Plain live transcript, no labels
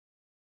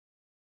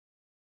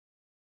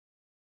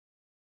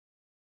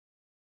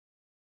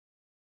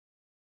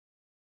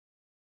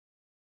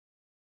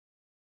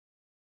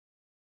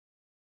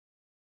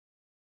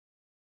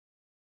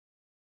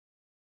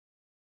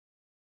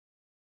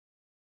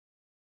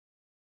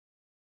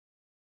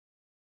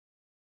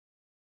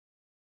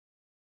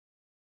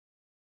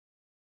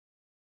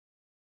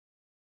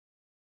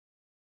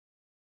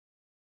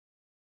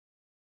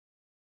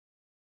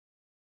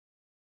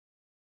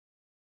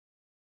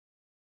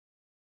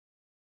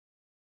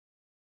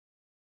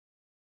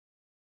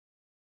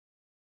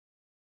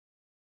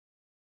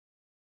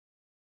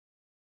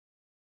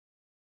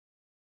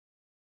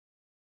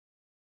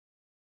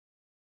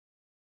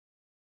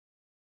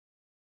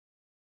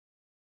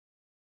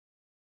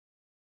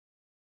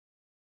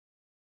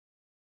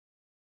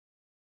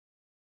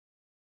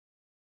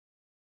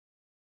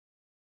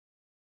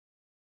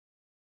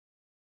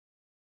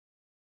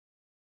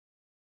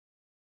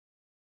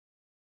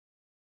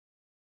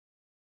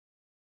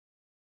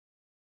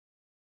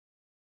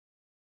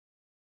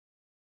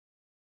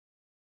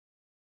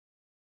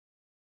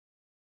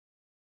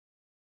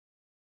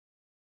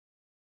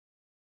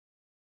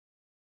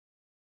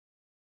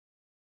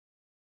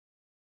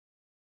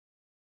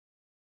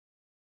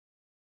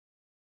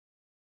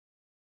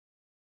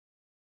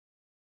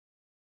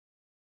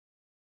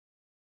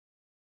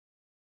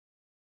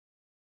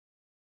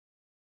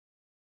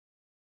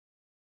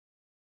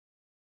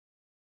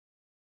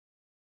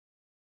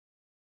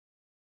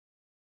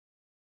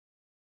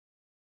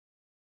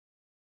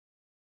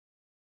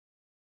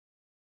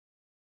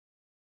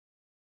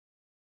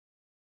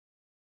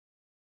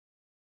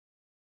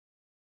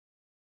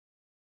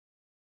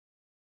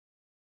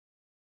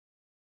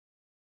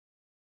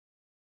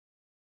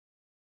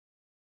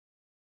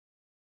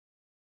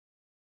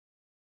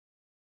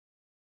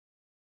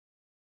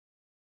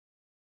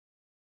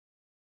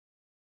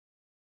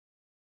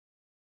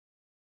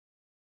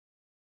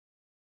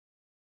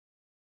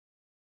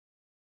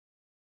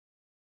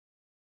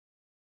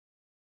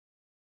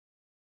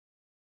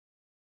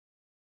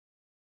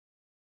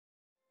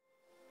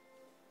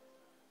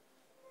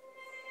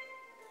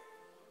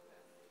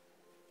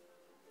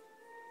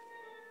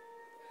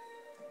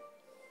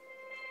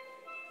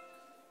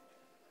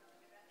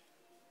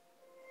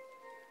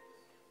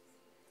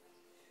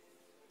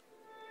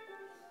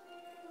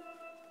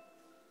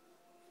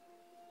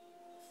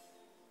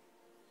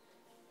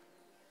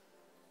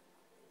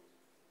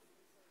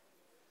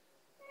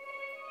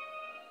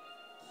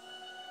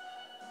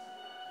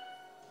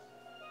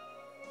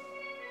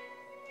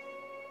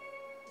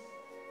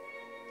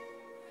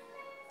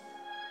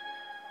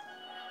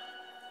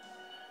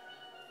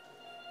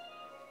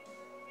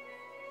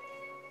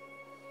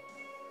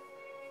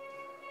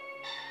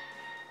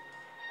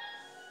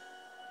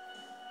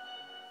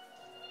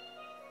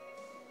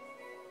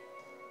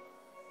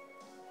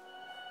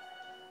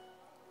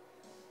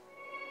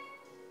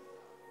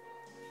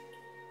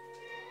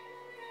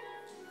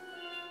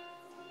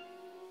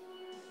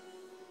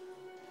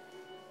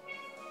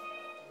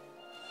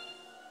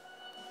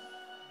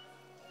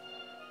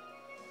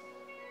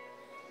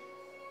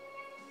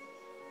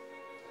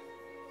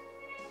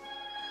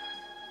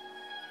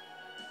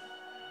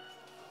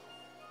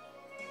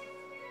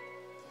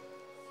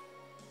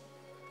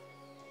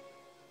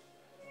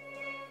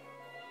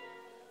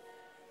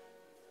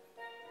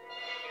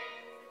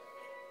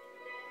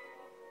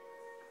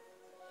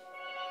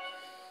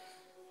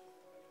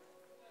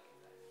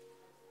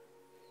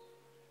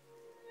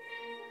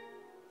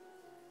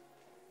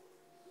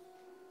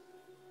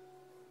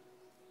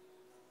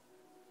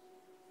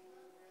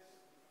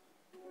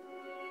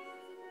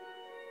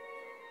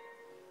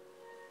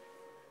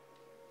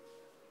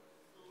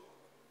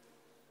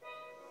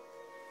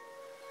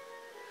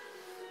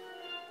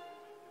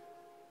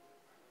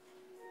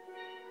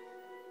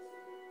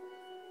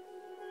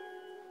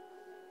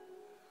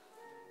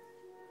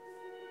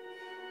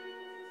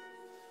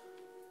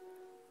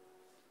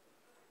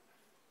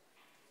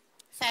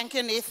Thank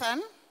you,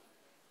 Nathan.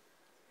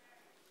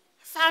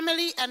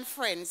 Family and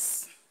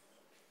friends,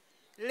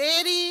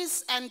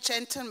 ladies and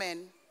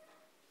gentlemen,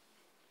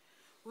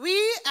 we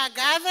are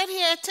gathered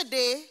here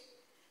today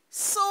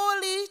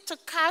solely to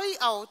carry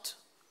out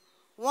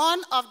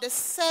one of the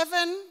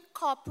 7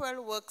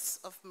 corporal works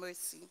of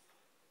mercy.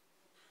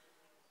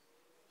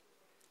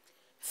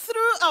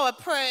 Through our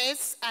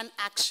prayers and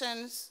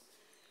actions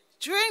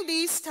during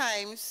these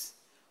times,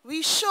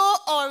 we show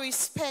our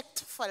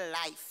respect for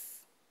life,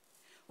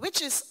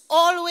 which is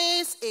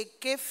always a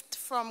gift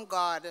from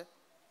God,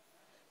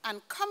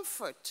 and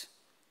comfort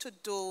to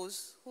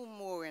those who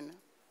mourn.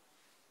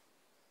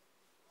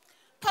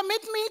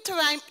 Permit me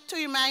to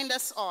remind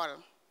us all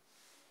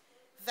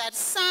that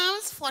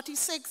Psalms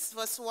 46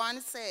 verse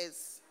 1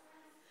 says,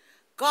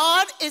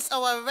 God is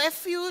our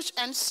refuge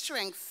and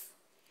strength,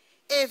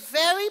 a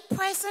very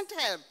present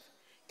help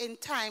in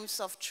times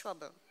of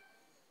trouble.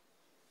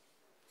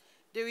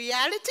 The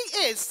reality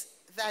is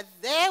that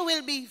there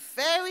will be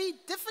very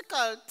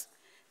difficult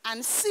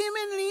and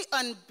seemingly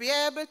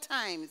unbearable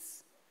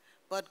times,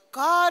 but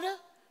God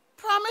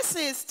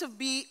promises to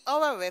be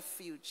our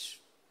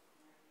refuge.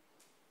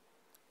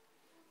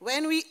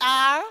 When we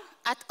are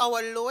at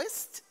our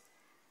lowest,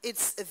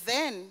 it's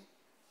then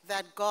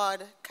that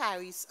God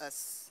carries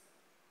us,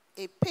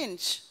 a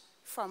pinch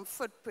from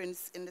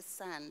footprints in the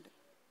sand.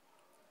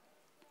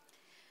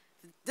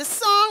 The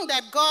song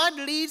that God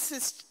leads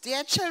his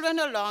dear children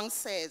along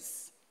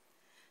says,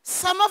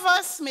 some of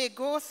us may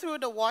go through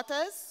the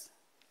waters,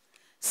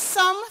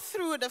 some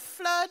through the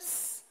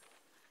floods,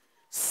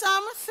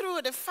 some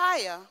through the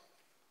fire,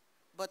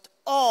 but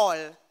all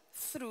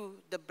through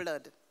the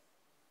blood.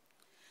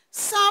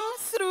 Some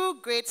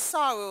through great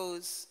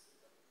sorrows,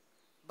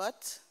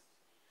 but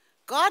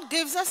God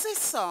gives us a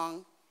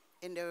song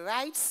in the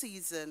right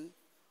season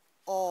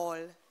all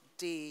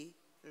day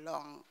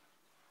long.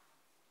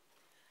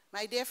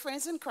 My dear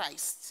friends in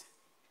Christ,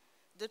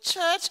 the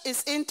church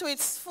is into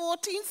its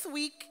 14th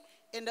week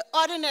in the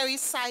ordinary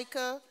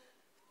cycle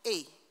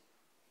A.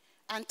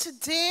 And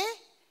today,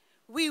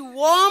 we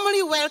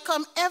warmly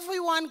welcome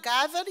everyone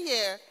gathered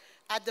here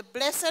at the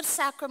Blessed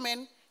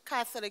Sacrament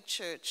Catholic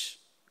Church,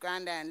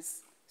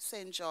 Grandans,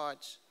 St.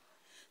 George,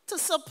 to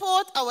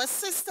support our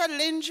sister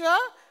Lyndra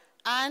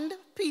and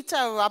Peter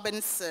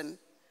Robinson,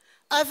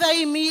 other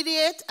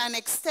immediate and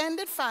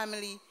extended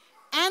family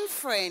and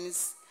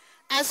friends,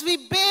 as we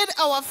bid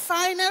our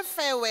final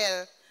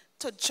farewell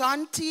to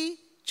Jonty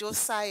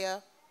Josiah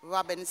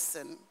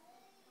Robinson.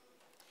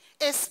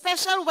 A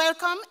special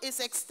welcome is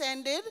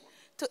extended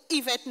to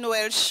Yvette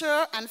Noel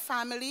Shure and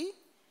family,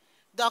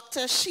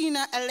 Dr.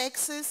 Sheena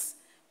Alexis,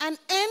 and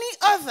any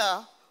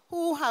other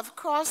who have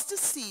crossed the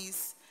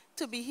seas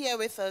to be here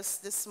with us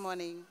this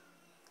morning.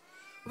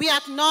 We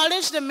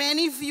acknowledge the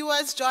many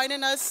viewers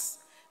joining us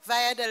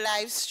via the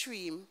live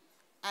stream,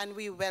 and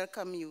we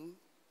welcome you.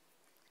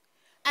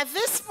 At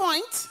this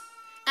point,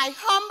 I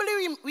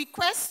humbly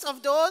request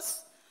of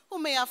those who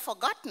may have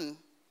forgotten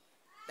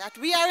that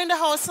we are in the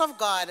house of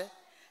God,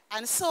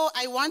 and so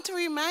I want to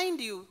remind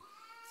you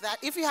that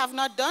if you have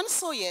not done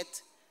so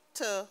yet,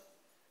 to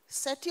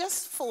set your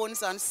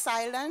phones on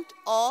silent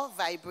or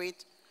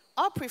vibrate,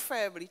 or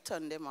preferably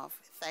turn them off.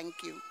 Thank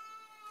you.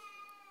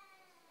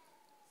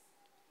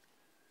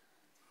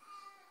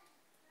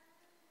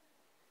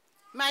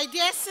 My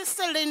dear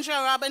sister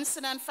Lyndra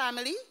Robinson and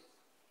family,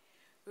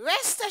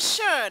 rest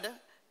assured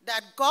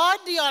that God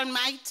the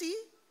Almighty,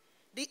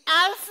 the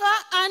Alpha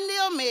and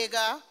the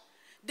Omega,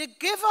 the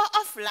giver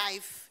of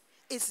life,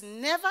 is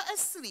never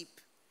asleep,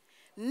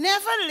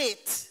 never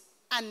late,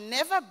 and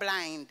never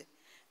blind,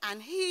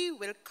 and he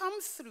will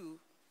come through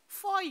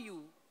for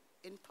you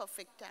in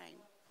perfect time.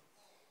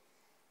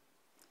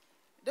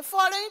 The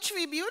following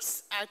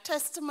tributes are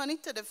testimony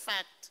to the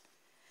fact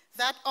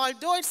that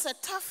although it's a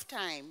tough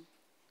time,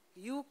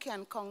 you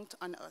can count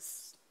on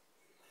us.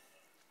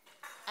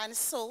 And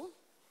so,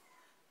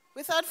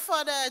 without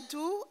further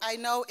ado, I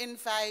now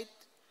invite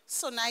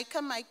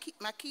Sonaika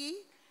Maki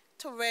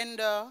to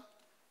render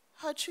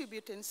her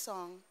tribute in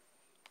song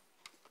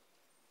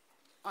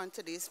on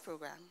today's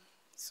program.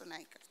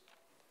 Sonaika.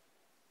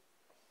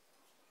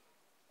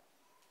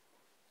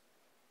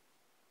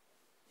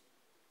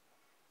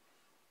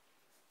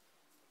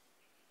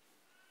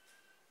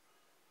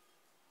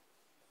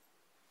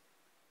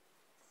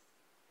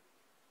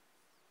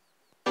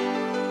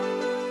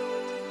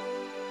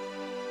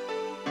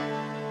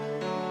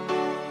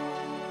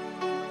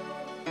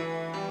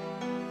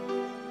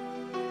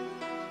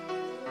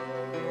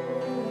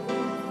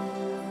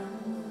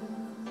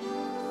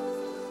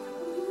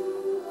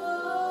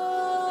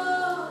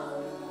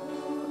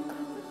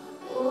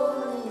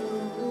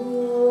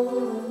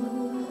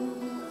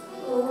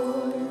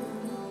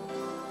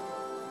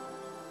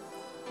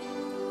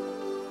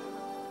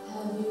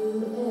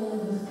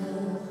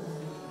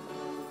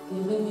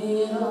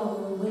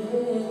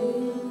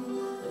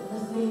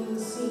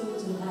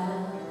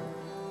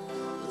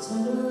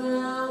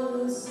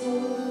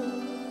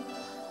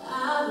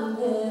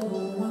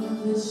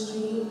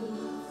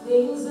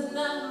 Things are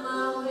not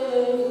my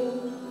way.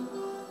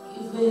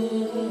 You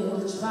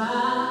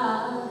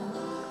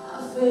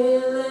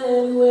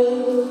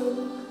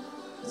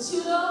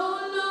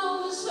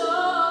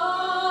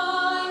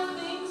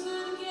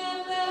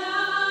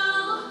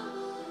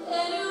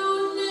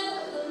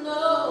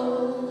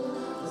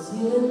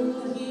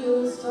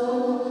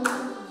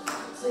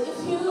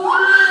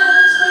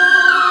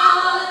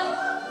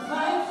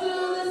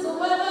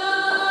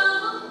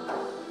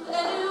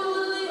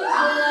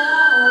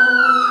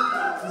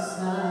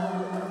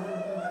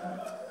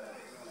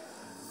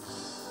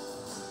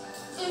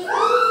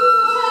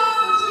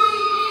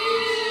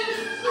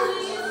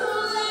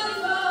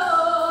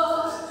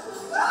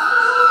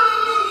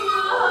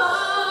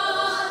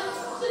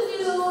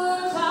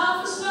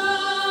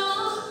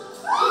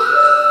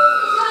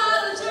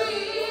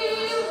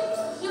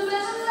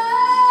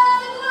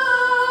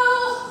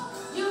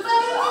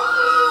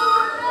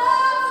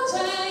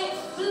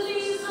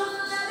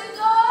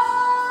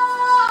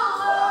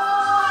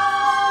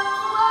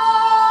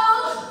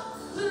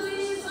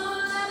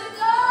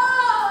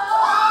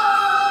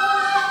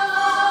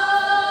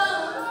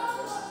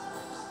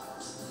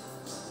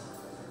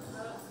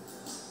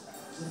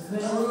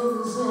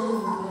friends and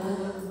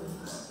family,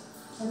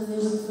 a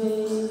little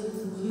faith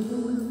in you.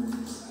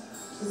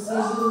 They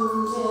say you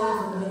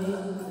never made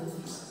it,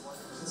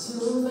 but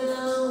you're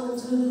bound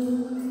to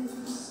lose.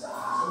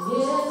 And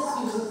yes,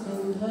 you've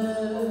been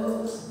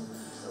hurt.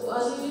 So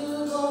what are you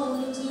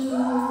gonna do?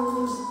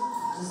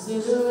 You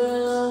sit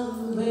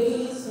around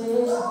waiting,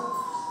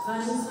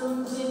 find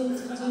something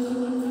to do.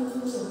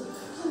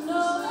 You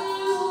know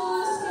you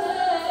were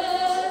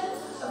scared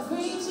of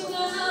reaching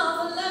out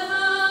the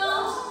level.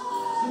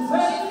 You're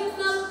breaking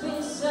up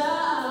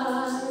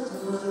inside. You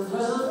wanna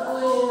run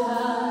away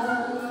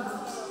high.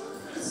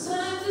 It's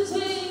time to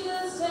take a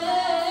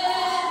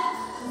stand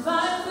and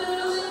fight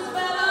through this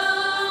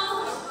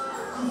battle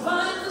and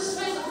find the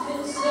strength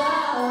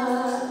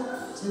inside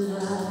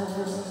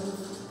tonight.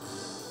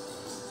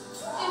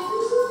 If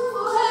you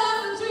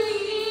have a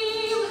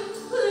dream,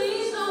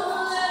 please don't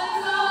let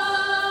it go.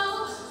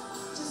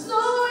 Just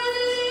know it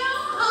in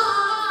your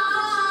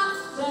heart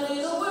that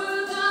it'll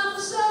work out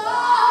for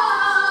sure.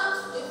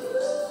 If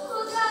you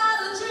got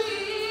a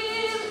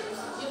dream,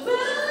 you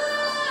better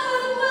let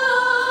it go.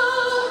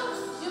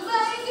 You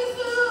make it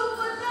through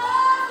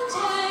whatever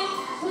change.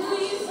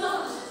 Please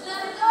don't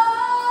let it go.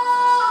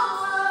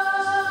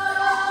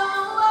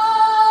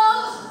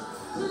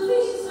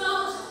 Please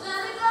don't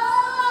let it go.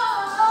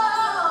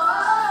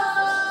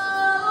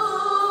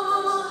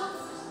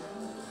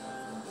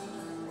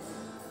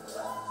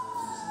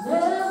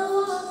 Never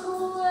walk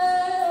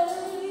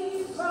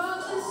away from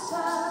this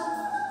time.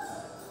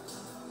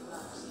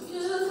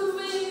 You can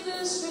make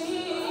this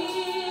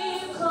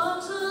dream come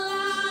to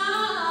life.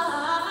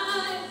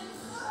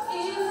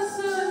 If you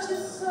search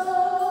your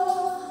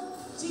soul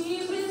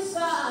deep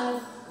inside,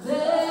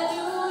 then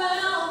you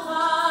will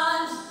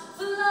find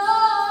the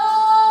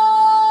Lord.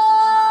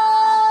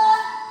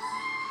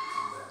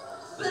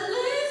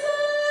 Please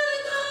don't let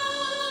it go.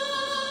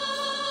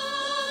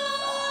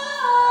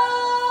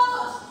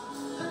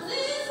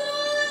 Please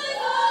don't let it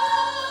go.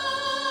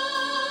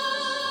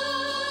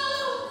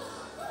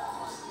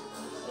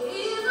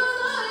 Even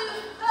though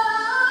you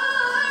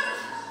hurt,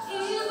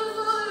 even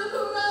though you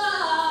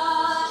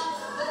cry,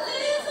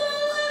 please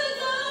don't let it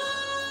go.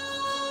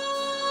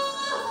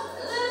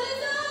 Let it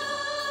go.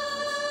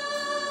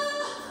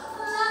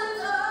 Let it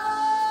go.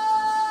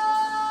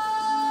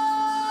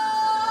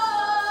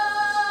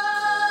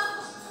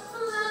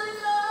 Let it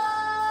go.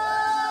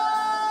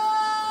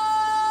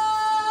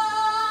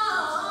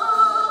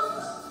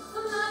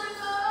 Let it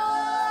go.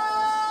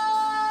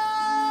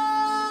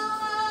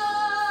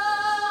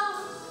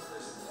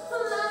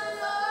 Let it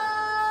go.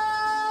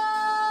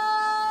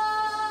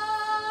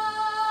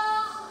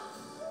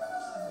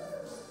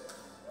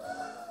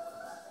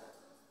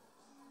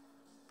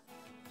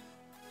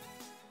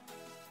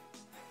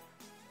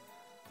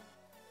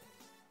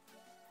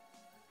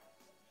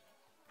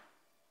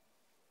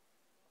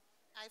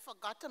 I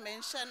forgot to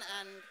mention,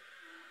 and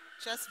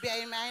just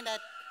bear in mind that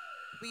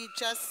we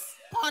just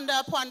ponder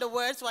upon the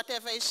words,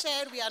 whatever is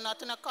shared. We are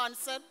not in a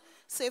concert,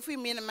 so if we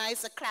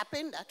minimize the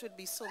clapping, that would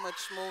be so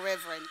much more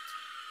reverent.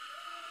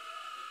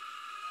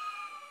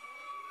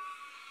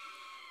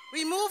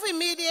 We move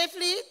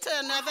immediately to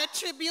another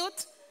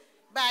tribute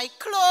by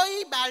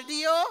Chloe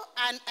Baldio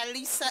and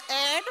Elisa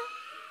Aird.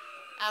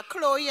 Are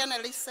Chloe and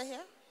Elisa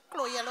here?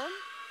 Chloe alone?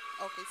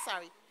 Okay,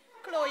 sorry.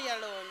 Chloe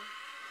alone.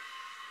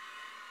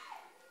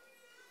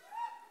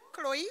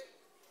 Chloe?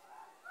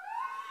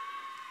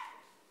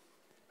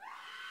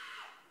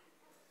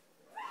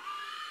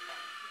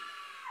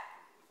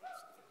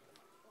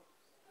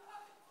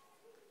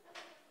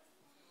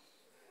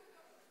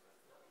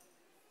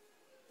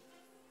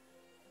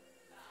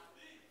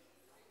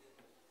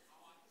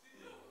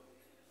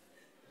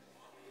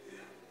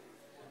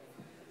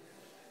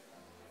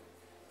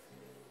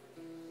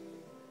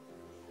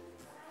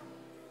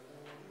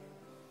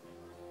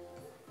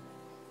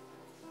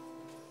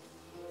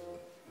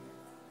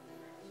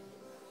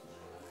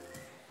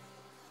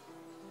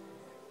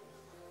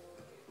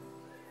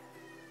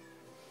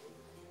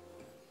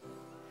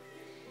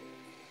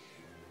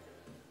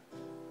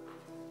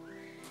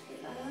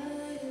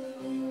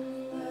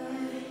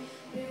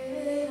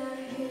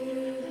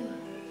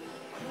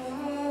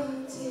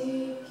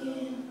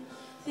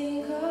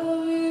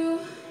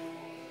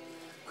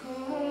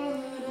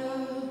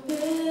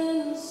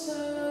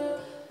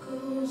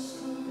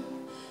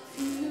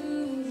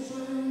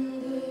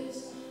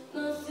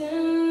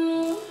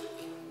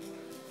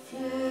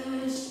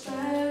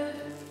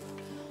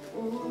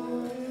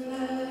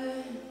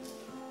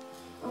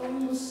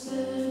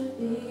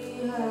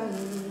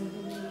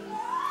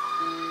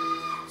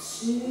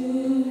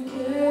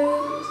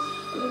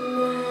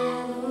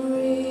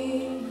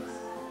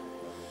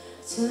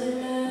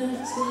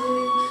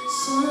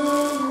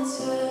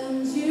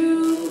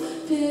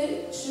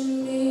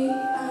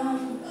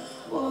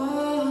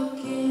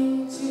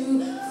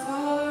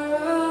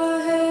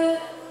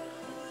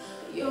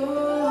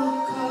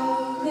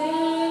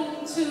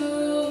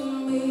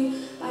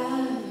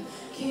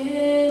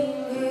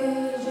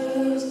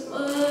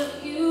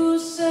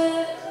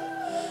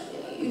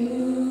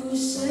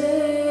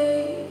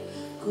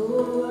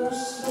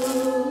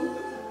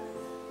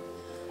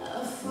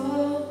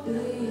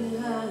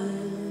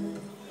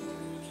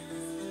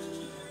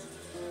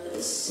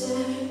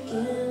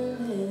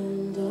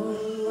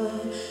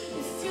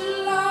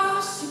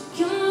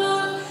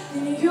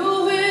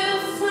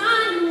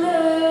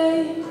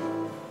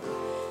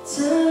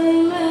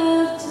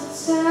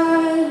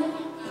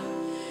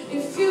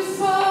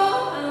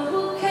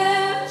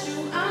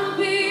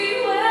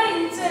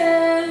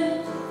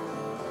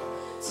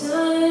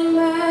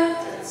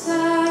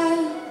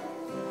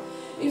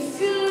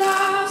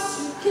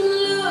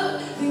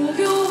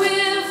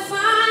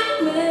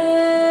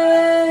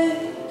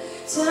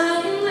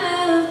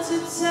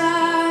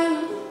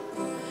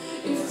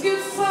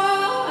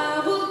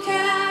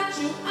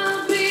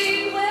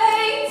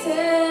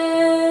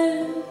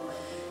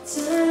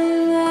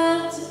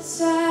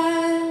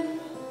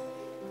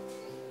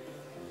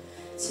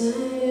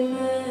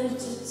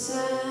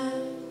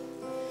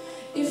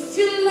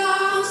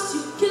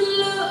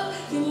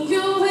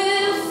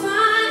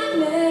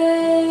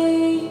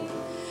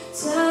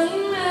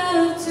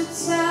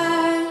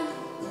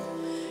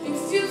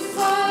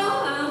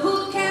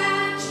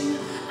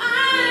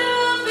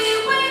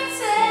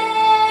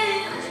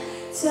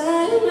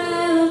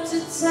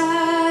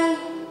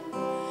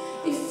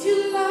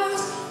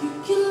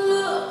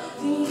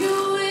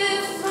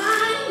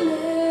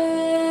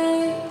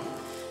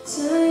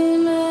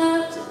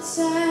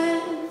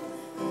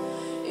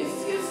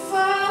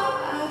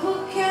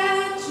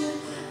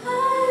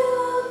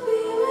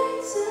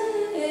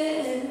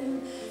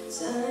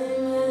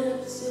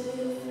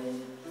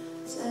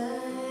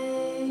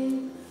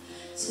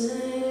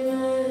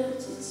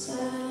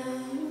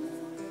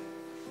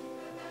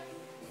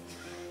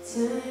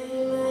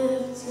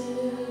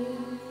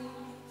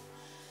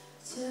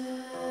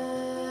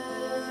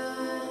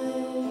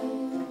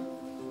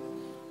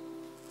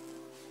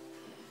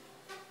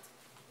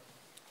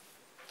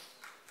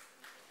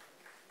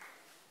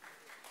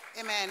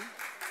 Amen.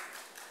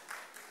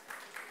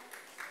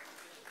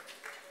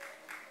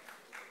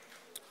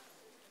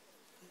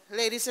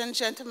 Ladies and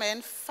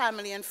gentlemen,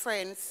 family and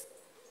friends,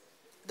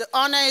 the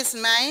honor is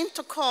mine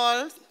to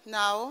call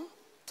now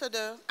to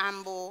the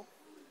ambo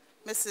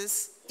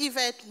Mrs.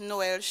 Yvette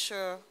Noel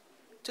Shure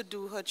to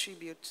do her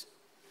tribute.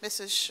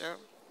 Mrs. Shure.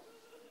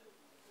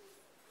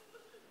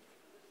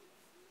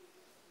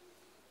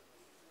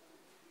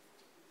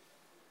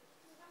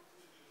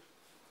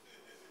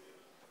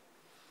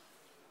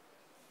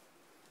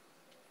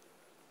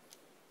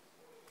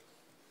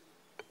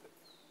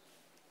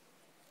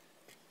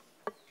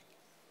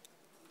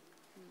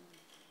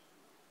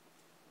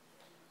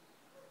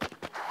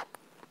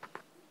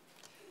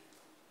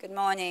 Good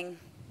morning.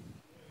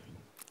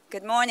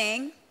 Good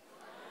morning.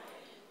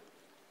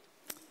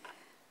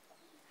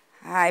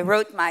 I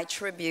wrote my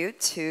tribute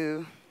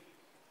to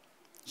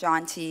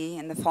Jonty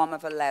in the form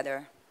of a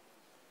letter.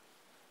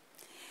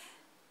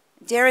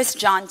 Dearest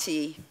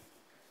Jonty,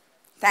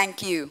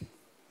 thank you.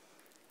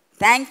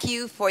 Thank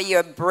you for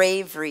your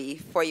bravery,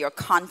 for your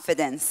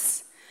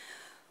confidence,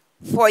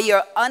 for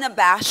your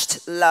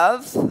unabashed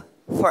love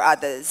for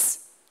others.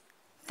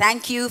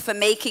 Thank you for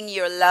making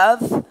your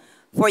love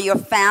for your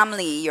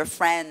family, your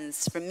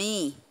friends, for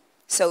me,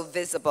 so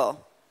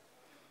visible.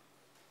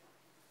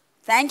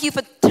 Thank you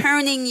for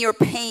turning your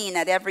pain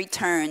at every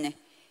turn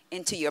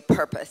into your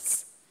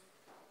purpose.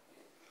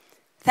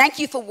 Thank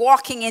you for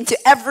walking into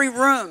every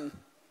room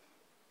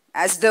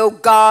as though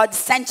God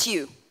sent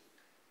you,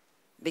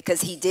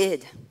 because he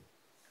did.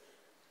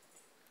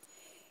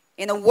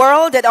 In a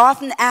world that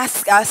often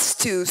asks us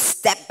to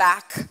step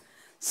back,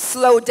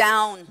 slow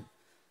down,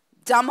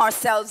 dumb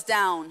ourselves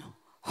down,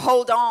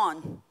 hold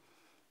on,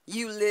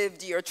 you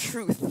lived your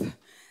truth,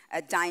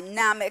 a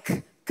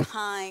dynamic,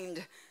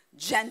 kind,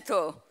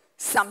 gentle,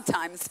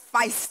 sometimes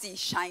feisty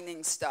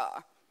shining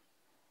star.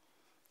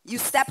 You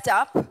stepped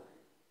up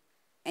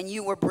and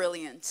you were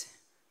brilliant.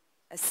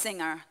 A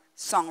singer,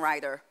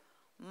 songwriter,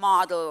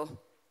 model,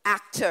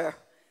 actor,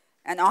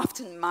 and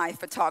often my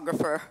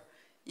photographer.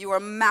 You were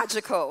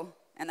magical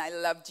and I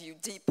loved you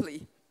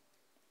deeply.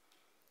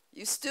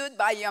 You stood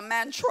by your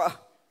mantra,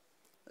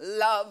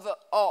 love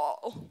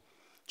all,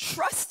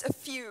 trust a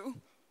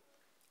few,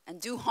 and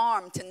do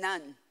harm to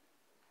none.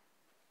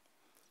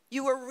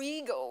 You were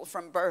regal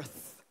from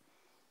birth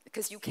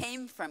because you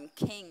came from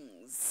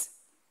kings.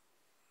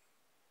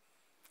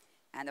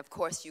 And of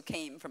course you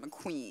came from a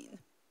queen.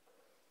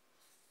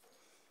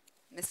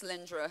 Miss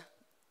Lyndra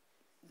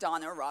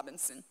Donna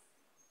Robinson.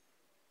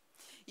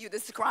 You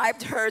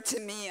described her to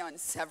me on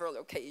several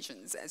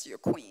occasions as your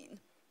queen.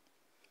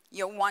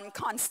 Your one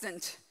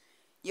constant,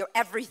 your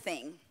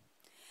everything.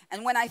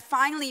 And when I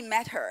finally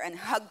met her and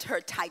hugged her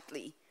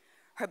tightly,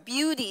 her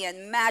beauty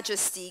and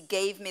majesty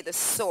gave me the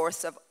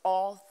source of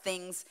all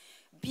things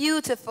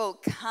beautiful,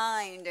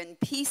 kind, and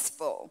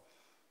peaceful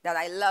that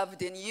I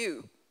loved in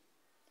you,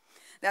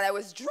 that I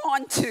was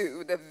drawn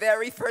to the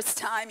very first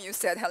time you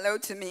said hello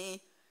to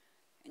me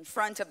in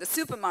front of the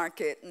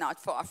supermarket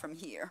not far from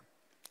here,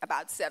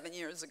 about 7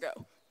 years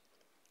ago.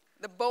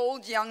 The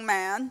bold young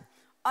man,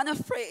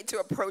 unafraid to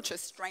approach a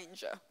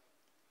stranger.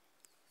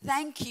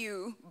 Thank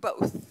you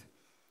both.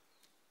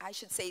 I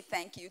should say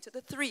thank you to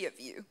the three of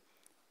you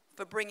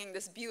for bringing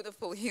this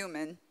beautiful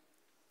human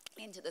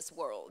into this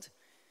world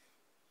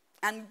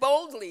and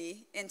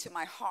boldly into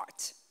my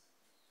heart.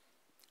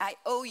 I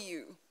owe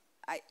you,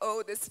 I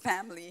owe this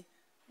family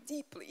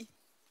deeply.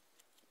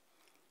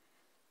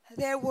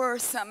 There were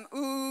some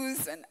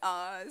oohs and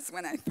ahs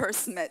when I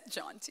first met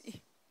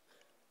Jonty.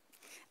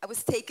 I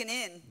was taken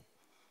in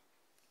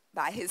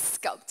by his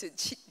sculpted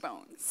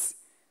cheekbones,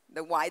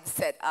 the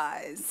wide-set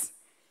eyes,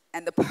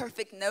 and the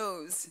perfect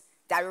nose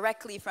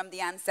directly from the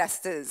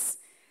ancestors,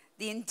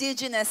 the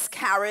indigenous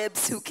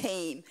Caribs who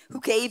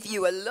gave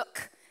you a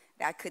look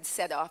that could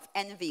set off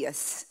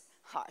envious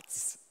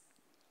hearts.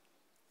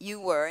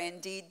 You were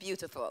indeed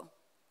beautiful,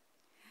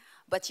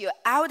 but your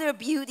outer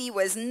beauty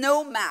was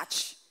no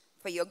match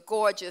for your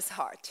gorgeous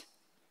heart,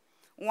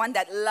 one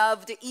that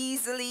loved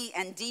easily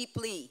and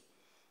deeply,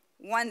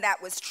 one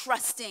that was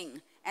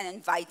trusting and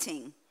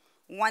inviting,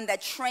 one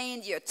that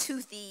trained your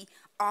toothy,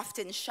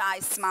 often shy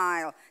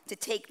smile to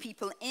take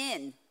people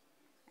in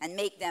and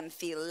make them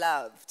feel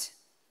loved.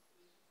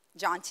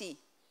 Jonty,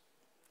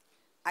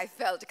 I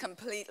felt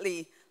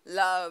completely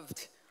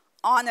loved,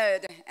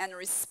 honored, and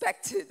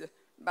respected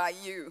by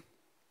you.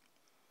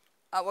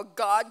 Our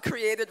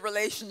God-created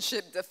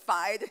relationship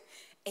defied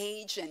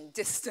age and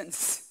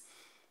distance.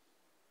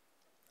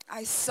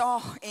 I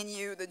saw in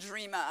you the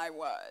dreamer I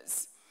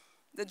was,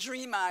 the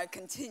dreamer I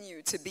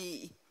continue to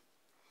be.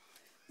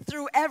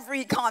 Through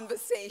every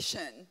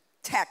conversation,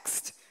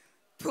 text,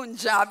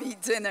 Punjabi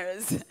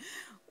dinners,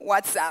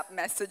 WhatsApp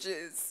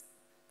messages,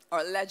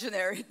 or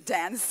legendary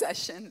dance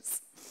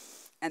sessions,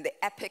 and the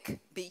epic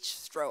beach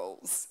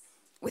strolls,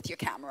 with your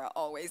camera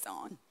always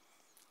on.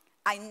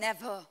 I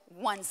never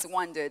once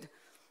wondered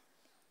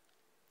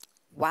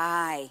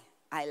why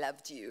I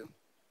loved you.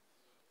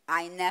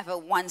 I never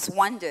once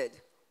wondered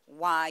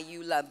why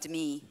you loved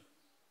me.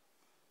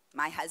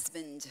 My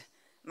husband,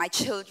 my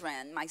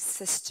children, my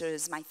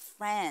sisters, my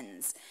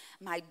friends,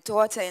 my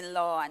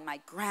daughter-in-law, and my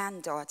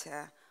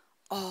granddaughter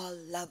all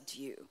loved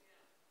you.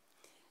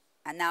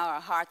 And now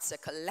our hearts are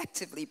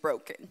collectively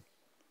broken.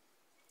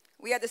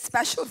 We had a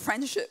special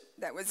friendship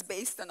that was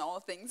based on all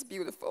things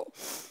beautiful.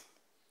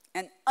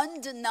 An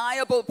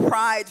undeniable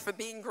pride for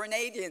being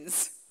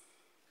Grenadians.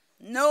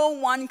 No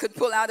one could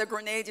pull out a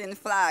Grenadian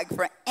flag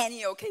for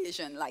any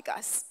occasion like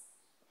us.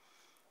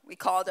 We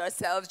called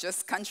ourselves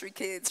just country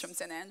kids from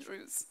St.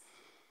 Andrews.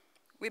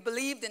 We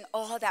believed in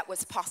all that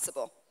was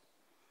possible.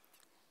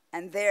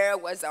 And there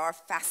was our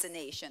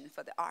fascination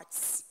for the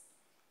arts.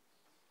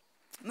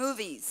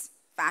 Movies,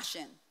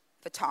 fashion,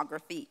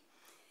 photography,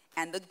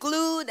 and the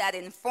glue that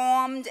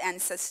informed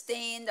and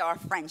sustained our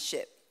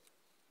friendship.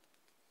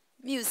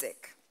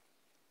 Music.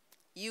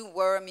 You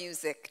were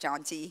music,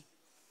 Jonty.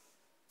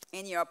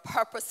 In your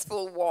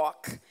purposeful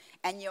walk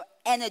and your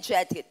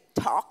energetic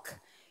talk,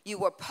 you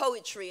were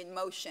poetry in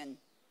motion.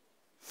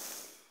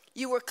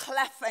 You were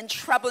clef and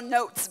treble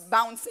notes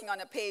bouncing on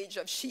a page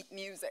of sheet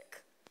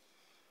music.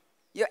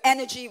 Your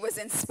energy was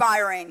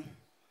inspiring.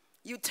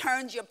 You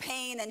turned your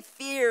pain and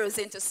fears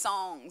into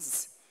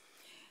songs.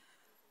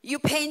 You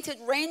painted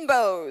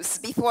rainbows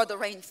before the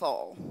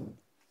rainfall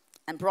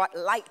and brought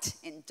light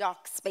in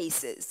dark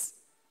spaces.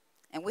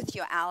 And with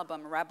your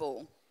album,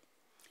 Rebel,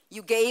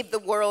 you gave the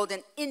world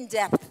an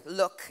in-depth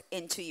look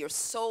into your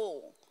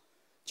soul,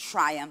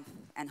 triumph,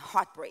 and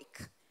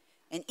heartbreak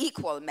in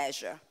equal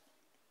measure.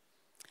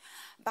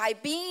 By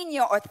being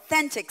your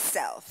authentic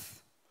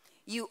self,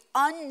 you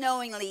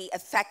unknowingly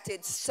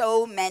affected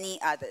so many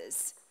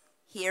others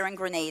here in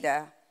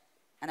Grenada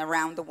and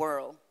around the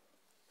world.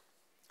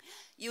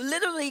 You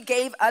literally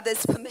gave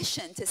others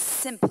permission to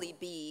simply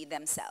be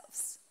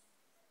themselves.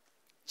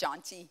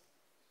 Jonty,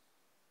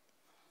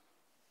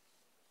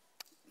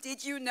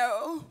 did you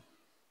know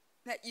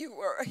that you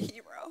were a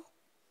hero?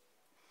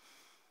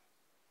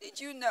 Did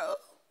you know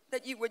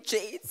that you were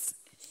Jade's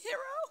hero?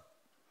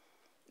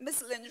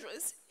 Miss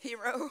Lyndra's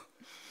hero?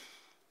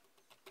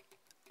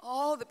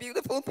 All the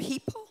beautiful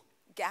people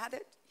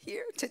gathered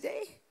here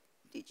today,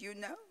 did you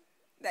know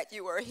that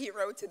you were a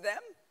hero to them?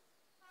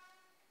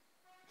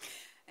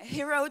 A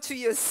hero to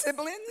your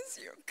siblings,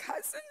 your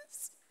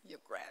cousins, your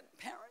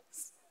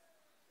grandparents?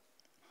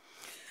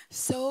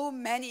 So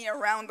many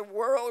around the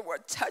world were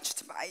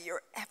touched by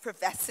your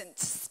effervescent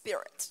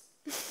spirit.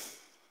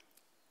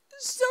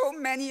 So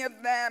many of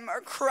them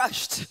are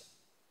crushed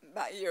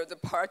by your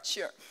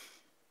departure.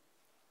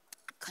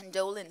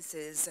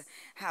 Condolences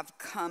have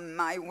come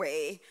my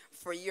way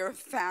for your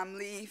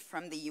family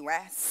from the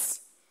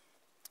US,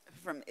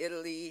 from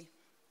Italy,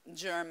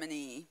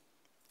 Germany,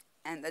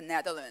 and the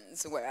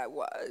Netherlands, where I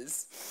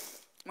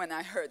was when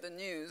I heard the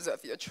news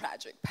of your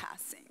tragic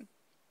passing.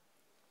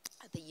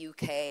 The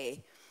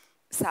UK,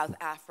 South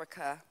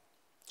Africa,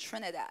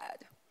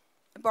 Trinidad,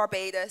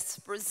 Barbados,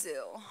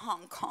 Brazil,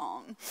 Hong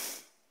Kong,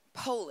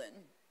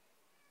 Poland,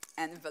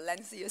 and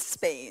Valencia,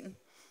 Spain,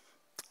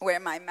 where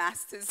my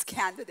master's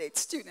candidate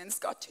students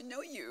got to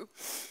know you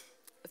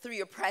through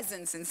your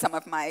presence in some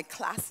of my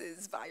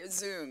classes via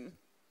Zoom.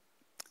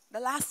 The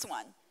last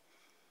one,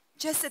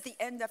 just at the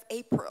end of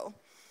April,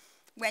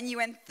 when you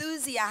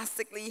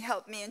enthusiastically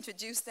helped me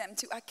introduce them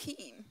to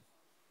Akiel.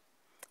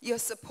 Your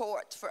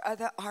support for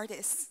other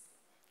artists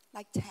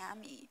like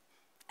Tammy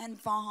and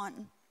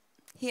Vaughn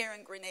here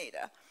in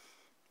Grenada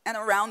and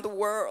around the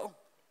world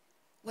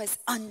was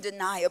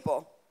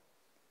undeniable.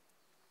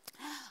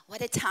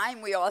 What a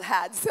time we all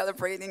had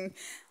celebrating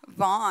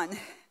Vaughn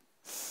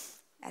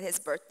at his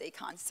birthday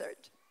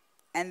concert,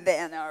 and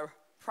then our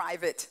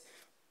private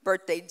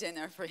birthday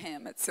dinner for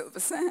him at Silver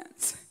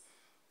Sands.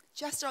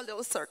 Just our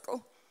little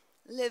circle,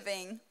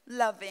 living,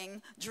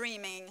 loving,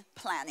 dreaming,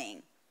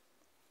 planning.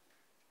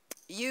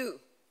 You,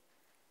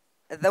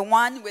 the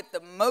one with the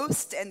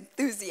most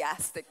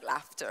enthusiastic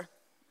laughter.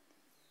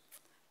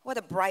 What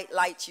a bright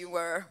light you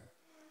were.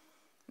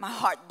 My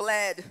heart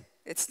bled.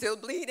 It's still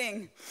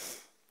bleeding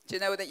to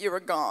know that you were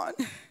gone.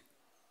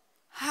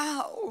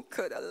 How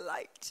could a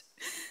light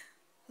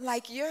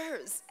like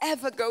yours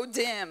ever go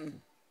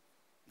dim?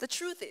 The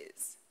truth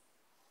is,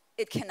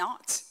 it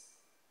cannot.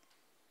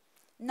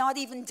 Not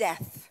even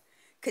death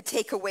could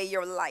take away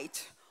your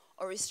light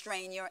or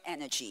restrain your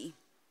energy.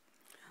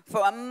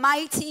 For a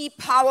mighty,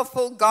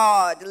 powerful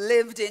God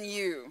lived in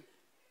you,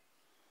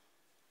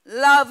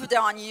 loved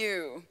on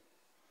you,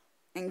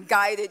 and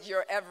guided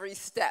your every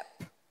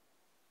step.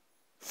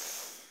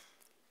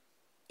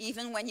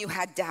 Even when you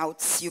had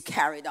doubts, you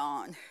carried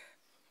on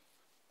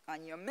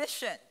your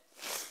mission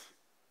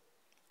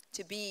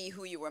to be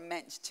who you were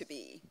meant to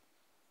be.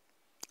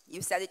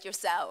 You said it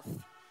yourself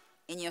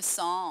in your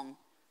song,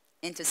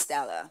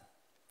 Interstellar,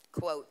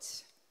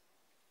 quote,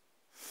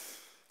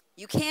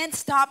 "You can't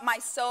stop my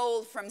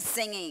soul from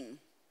singing.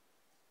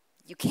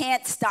 You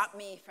can't stop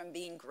me from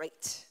being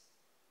great.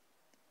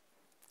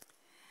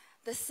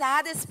 The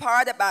saddest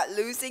part about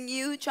losing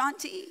you,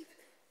 Jonty,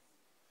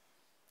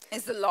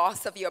 is the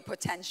loss of your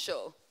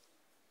potential.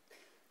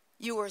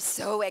 You were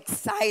so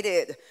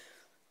excited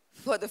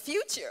for the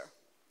future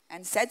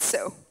and said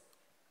so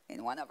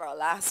in one of our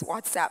last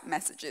WhatsApp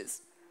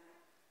messages.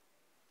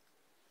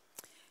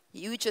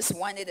 You just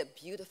wanted a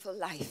beautiful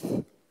life.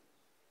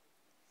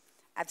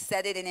 I've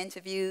said it in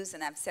interviews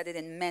and I've said it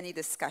in many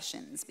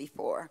discussions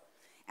before,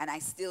 and I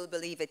still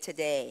believe it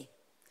today.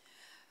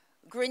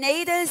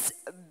 Grenada's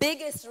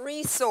biggest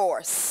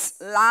resource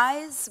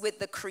lies with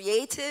the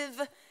creative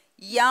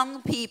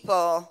young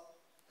people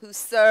who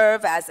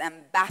serve as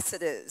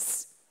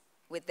ambassadors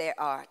with their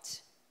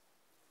art.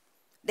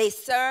 They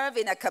serve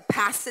in a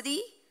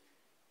capacity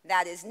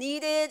that is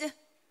needed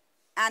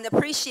and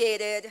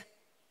appreciated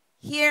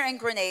here in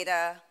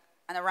Grenada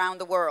and around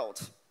the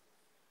world.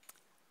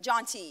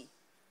 Jonty,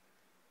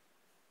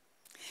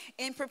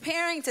 in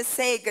preparing to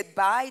say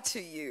goodbye to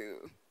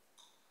you,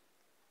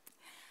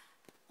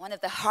 one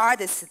of the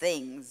hardest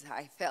things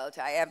I felt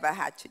I ever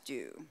had to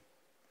do,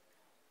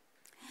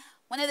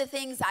 one of the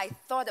things I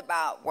thought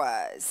about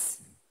was,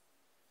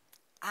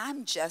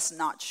 I'm just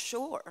not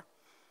sure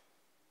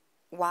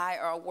why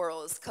our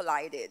worlds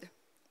collided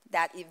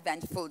that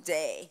eventful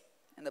day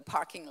in the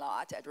parking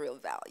lot at Real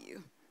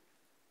Value.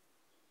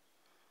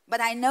 But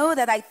I know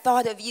that I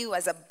thought of you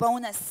as a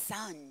bonus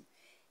son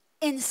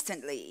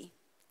instantly.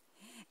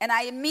 And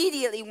I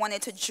immediately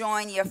wanted to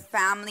join your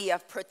family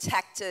of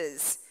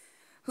protectors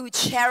who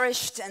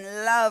cherished and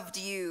loved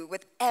you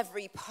with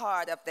every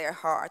part of their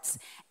hearts,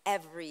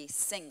 every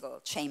single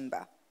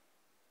chamber.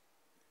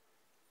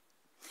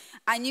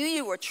 I knew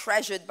you were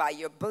treasured by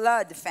your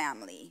blood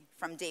family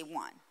from day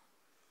one.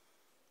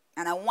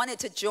 And I wanted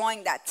to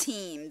join that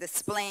team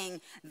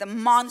displaying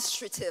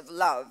demonstrative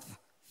love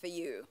for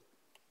you.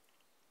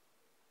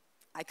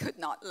 I could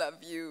not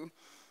love you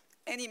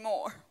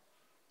anymore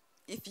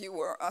if you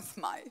were of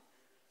my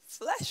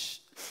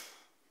flesh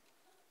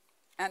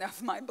and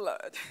of my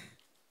blood.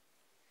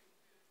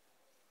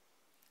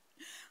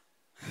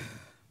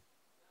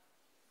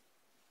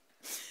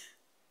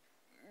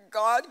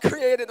 God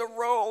created a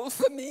role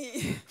for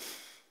me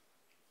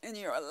in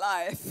your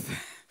life,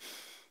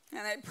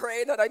 and I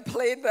pray that I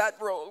played that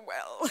role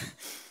well.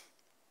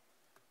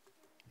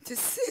 To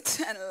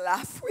sit and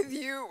laugh with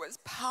you was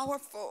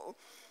powerful.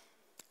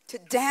 To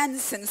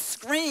dance and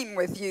scream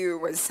with you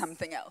was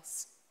something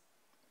else.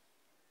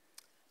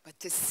 But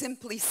to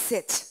simply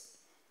sit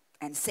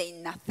and say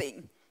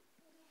nothing,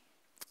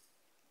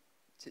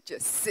 to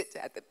just sit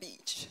at the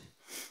beach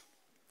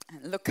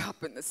and look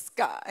up in the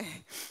sky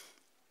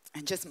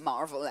and just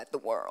marvel at the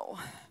world,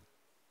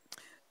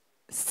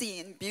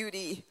 seeing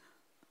beauty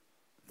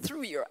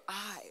through your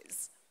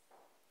eyes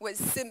was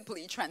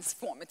simply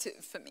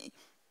transformative for me.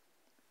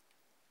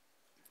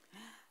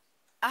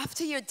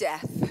 After your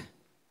death,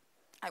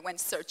 I went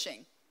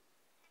searching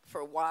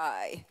for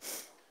why,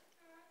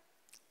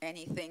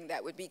 anything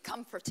that would be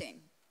comforting.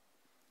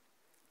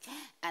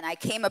 And I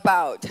came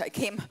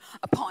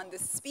upon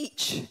this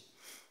speech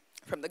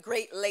from the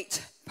great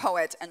late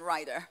poet and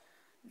writer,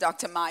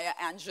 Dr. Maya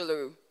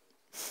Angelou.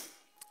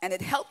 And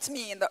it helped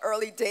me in the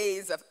early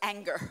days of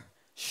anger,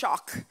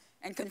 shock,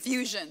 and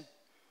confusion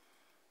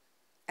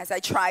as I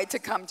tried to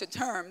come to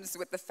terms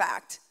with the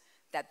fact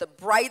that the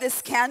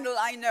brightest candle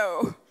I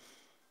know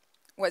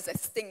was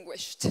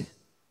extinguished.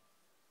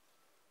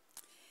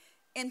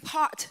 In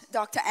part,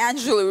 Dr.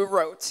 Angelou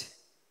wrote,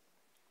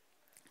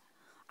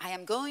 I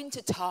am going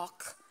to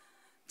talk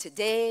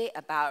today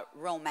about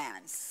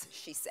romance,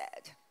 she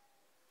said.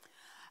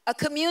 A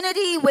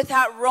community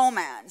without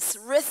romance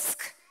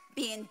risks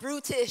being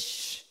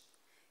brutish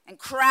and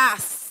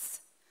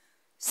crass,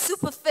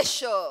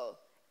 superficial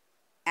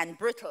and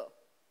brittle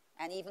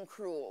and even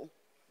cruel.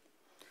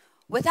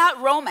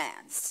 Without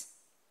romance,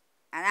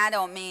 and I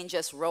don't mean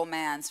just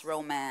romance,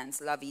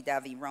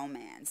 lovey-dovey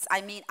romance.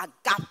 I mean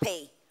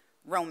agape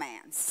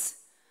romance,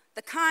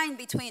 the kind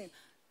between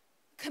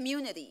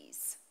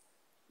communities,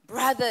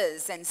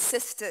 brothers and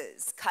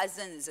sisters,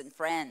 cousins and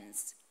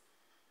friends,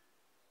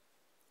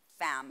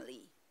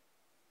 family.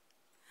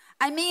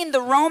 I mean the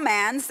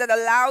romance that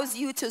allows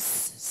you to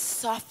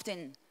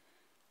soften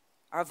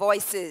our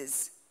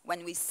voices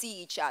when we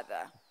see each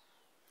other.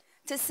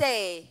 To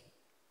say,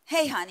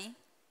 hey honey,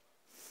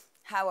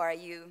 how are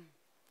you?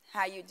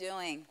 How you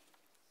doing?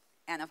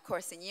 And of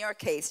course, in your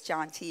case,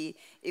 Jonty,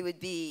 it would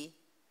be,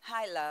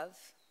 hi love.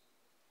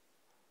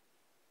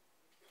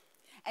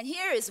 And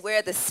here is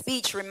where the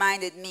speech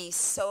reminded me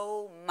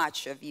so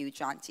much of you,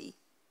 Jonty.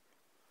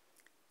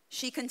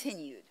 She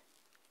continued,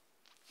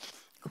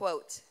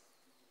 quote,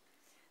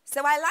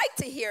 so I like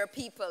to hear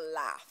people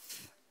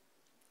laugh.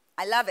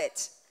 I love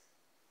it.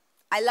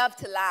 I love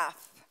to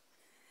laugh.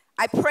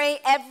 I pray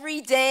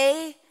every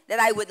day that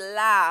I would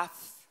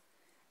laugh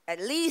at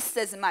least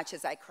as much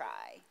as I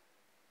cry.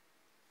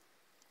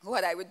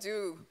 What I would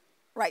do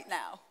right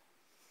now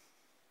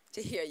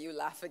to hear you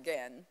laugh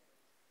again.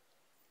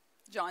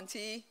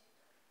 Jonty,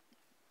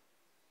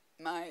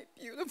 my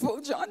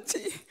beautiful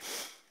Jonty.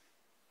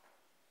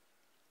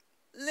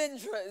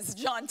 Lyndra's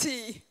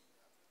Jonty,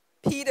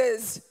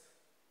 Peter's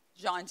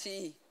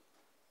Jonty.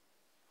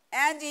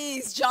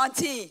 Andy's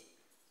Jonty.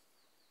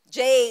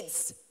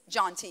 Jade's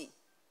Jonty.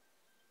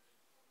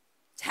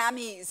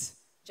 Tammy's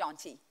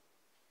Jonty.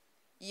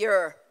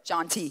 Your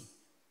Jonty.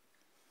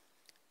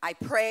 I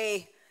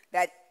pray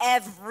that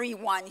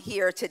everyone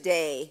here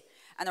today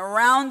and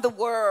around the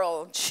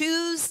world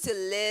choose to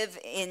live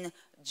in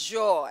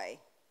joy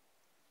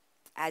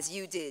as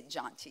you did,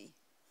 Jonty.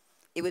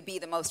 It would be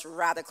the most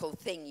radical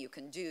thing you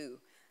can do,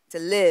 to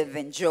live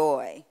in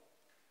joy.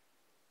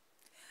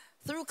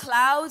 Through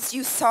clouds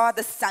you saw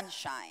the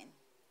sunshine,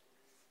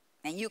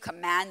 and you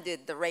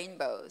commanded the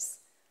rainbows.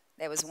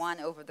 There was one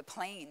over the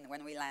plane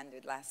when we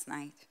landed last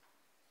night.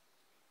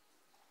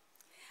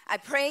 I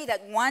pray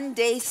that one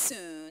day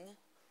soon,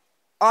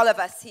 all of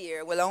us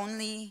here will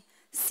only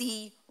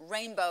see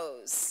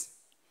rainbows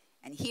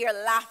and hear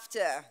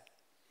laughter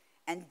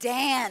and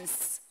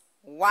dance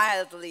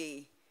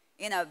wildly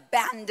in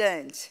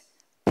abandon,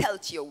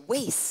 pelt your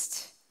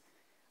waist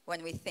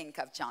when we think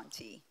of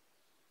Jonty.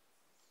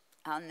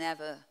 I'll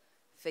never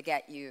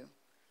forget you,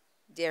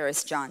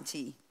 dearest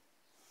Jonty.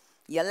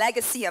 Your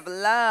legacy of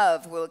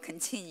love will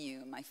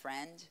continue, my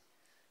friend,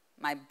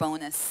 my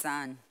bonus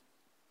son.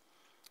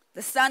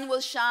 The sun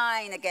will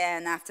shine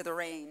again after the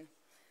rain.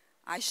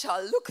 I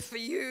shall look for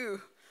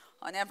you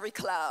on every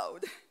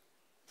cloud.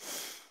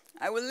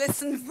 I will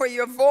listen for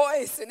your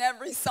voice in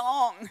every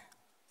song.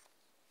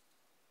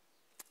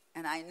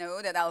 And I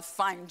know that I'll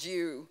find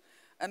you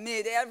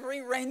amid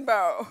every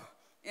rainbow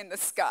in the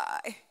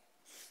sky,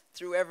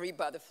 through every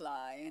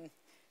butterfly, and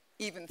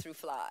even through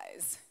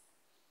flies.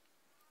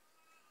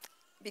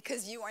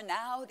 Because you are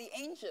now the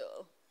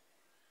angel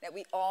that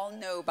we all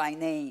know by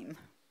name.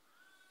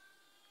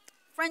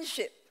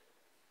 Friendship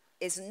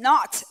is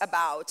not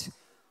about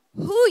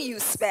who you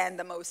spend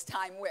the most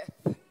time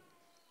with.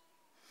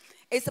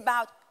 It's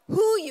about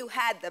who you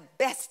had the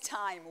best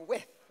time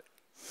with.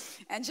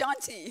 And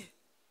Jonty,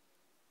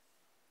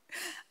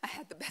 I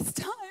had the best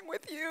time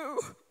with you.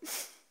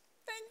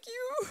 Thank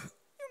you.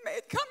 You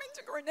made coming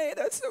to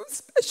Grenada so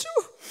special.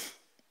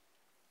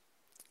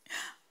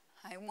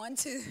 I want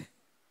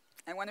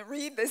to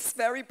read this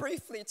very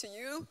briefly to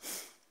you.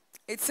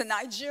 It's a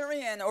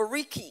Nigerian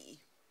oriki,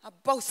 a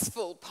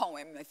boastful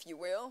poem, if you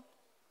will,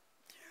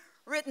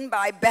 written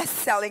by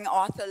best-selling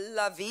author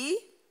Lovey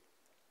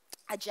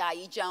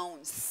Ajayi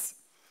Jones.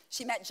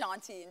 She met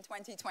Jonty in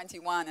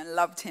 2021 and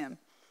loved him.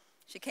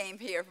 She came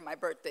here for my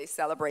birthday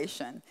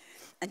celebration.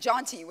 And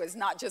Jonty was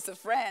not just a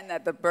friend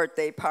at the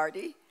birthday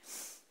party.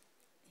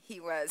 He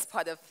was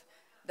part of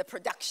the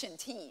production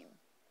team.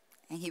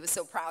 And he was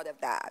so proud of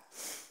that.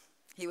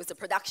 He was a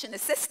production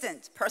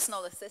assistant,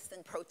 personal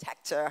assistant,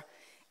 protector,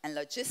 and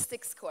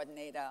logistics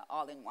coordinator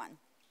all in one.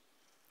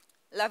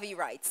 Lovey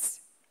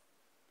writes,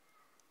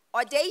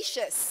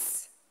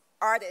 audacious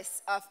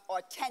artist of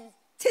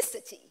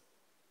authenticity,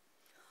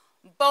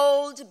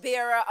 bold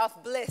bearer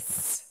of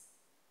bliss,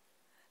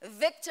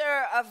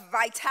 victor of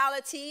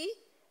vitality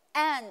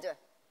and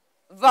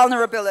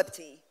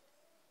vulnerability,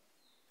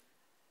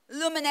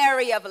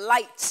 luminary of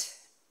light,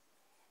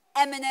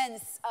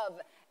 eminence of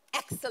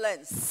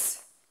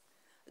excellence,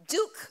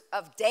 duke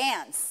of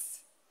dance,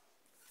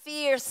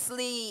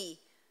 fiercely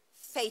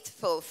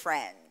faithful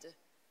friend,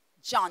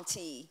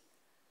 Jonty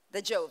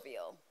the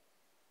jovial.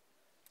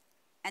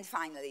 And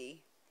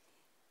finally,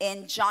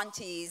 in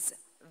Jonty's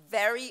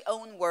very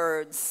own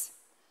words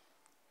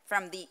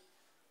from the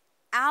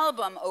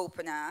album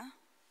opener,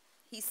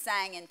 he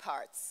sang in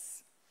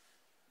parts.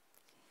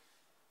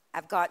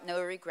 I've got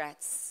no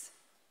regrets.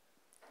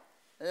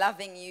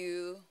 Loving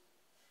you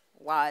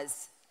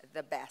was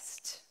the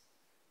best.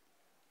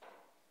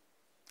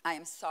 I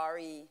am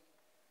sorry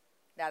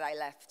that I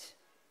left.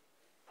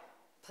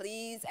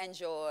 Please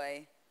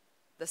enjoy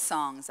the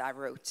songs I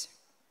wrote.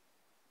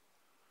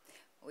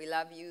 We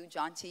love you,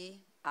 Jonty.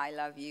 I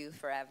love you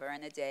forever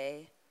and a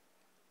day.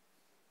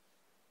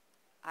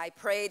 I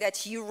pray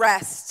that you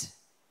rest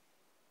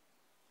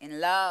in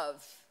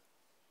love,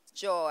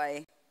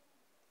 joy,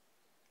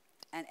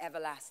 and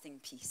everlasting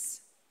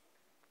peace.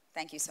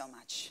 Thank you so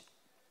much.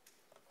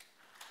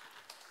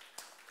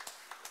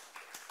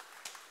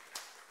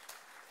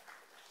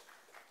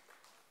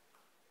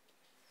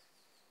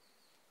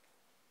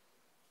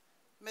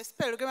 Miss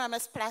Pilgrim and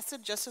Miss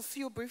Placid, just a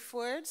few brief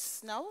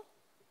words now.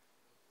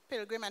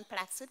 Pilgrim and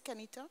Placid,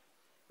 Kenita.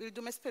 We'll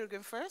do Miss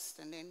Pilgrim first,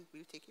 and then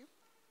we'll take you.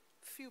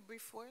 Few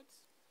brief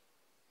words.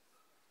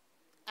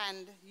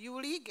 And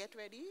Yuli, get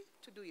ready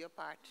to do your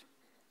part.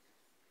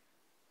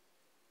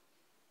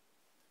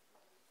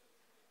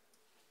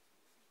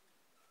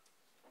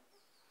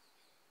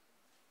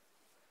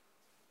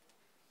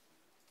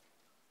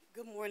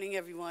 Good morning,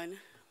 everyone.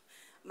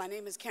 My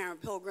name is Karen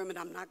Pilgrim, and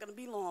I'm not going to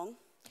be long.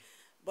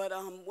 But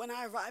when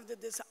I arrived at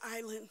this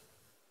island,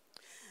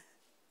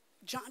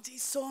 Jonty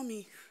saw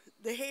me,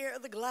 the hair,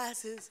 the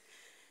glasses,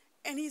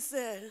 and he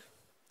said,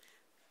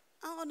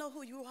 I don't know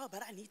who you are,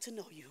 but I need to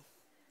know you.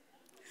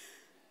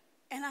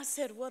 And I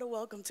said, what a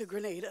welcome to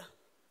Grenada.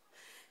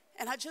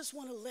 And I just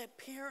want to let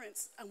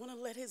parents, I want to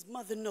let his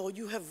mother know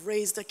you have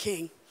raised a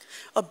king,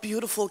 a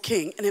beautiful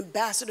king, an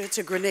ambassador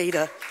to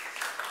Grenada.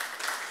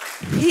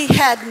 He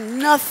had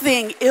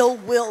nothing ill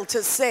will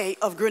to say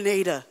of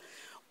Grenada.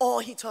 All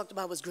he talked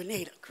about was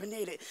Grenada,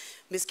 Grenada.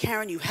 Miss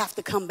Karen, you have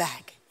to come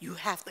back. You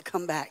have to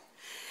come back.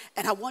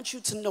 And I want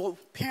you to know,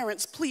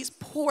 parents, please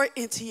pour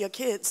into your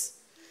kids.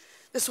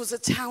 This was a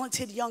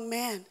talented young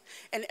man,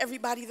 and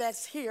everybody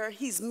that's here,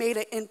 he's made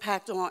an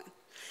impact on.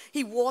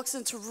 He walks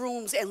into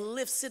rooms and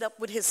lifts it up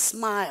with his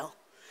smile.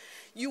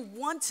 You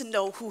want to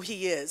know who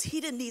he is. He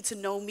didn't need to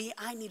know me.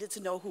 I needed to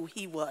know who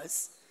he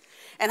was.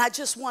 And I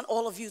just want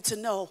all of you to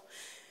know,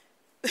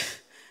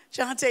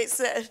 Jonty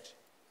said,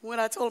 when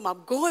I told him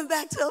I'm going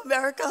back to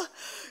America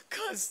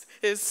because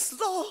it's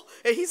slow,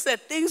 and he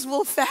said things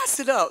will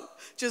fasten up.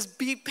 Just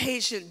be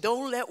patient.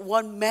 Don't let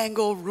one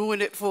mango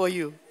ruin it for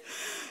you.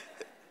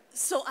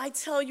 So I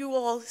tell you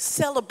all,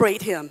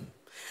 celebrate him.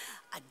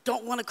 I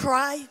don't want to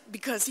cry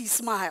because he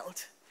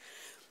smiled.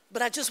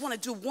 But I just want to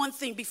do one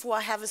thing before I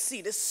have a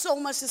seat. There's so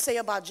much to say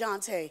about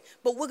Jonty,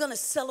 but we're going to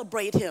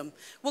celebrate him.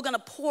 We're going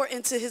to pour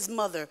into his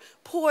mother,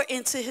 pour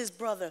into his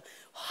brother,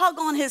 hug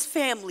on his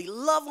family,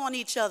 love on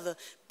each other,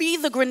 be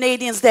the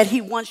Grenadians that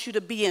he wants you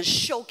to be and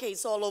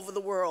showcase all over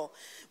the world.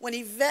 When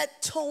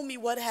Yvette told me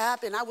what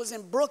happened, I was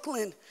in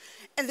Brooklyn,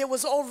 and there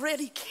was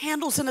already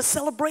candles and a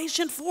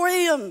celebration for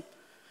him.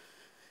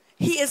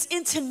 He is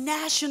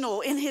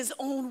international in his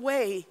own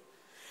way.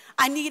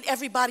 I need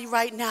everybody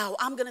right now.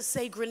 I'm going to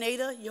say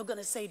Grenada, you're going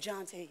to say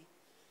Jonty.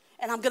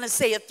 And I'm going to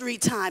say it 3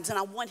 times, and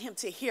I want him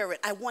to hear it.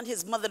 I want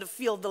his mother to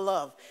feel the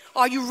love.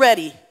 Are you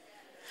ready?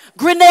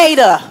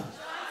 Grenada.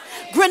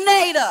 Jonty.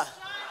 Grenada.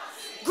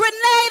 Jonty.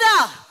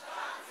 Grenada.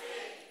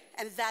 Jonty.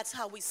 And that's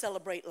how we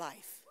celebrate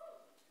life.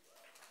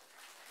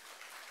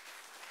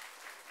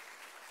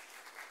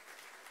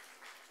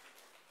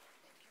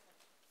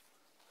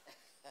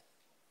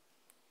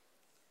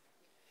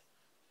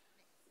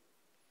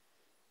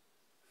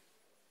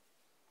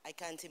 I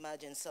can't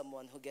imagine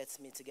someone who gets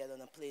me to get on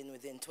a plane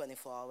within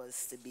 24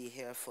 hours to be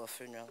here for a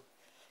funeral.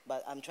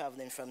 But I'm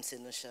traveling from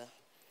St. Lucia,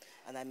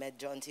 and I met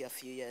Jonty a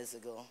few years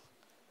ago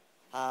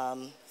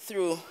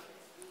through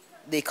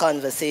the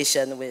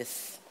conversation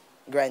with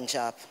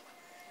Grandchap.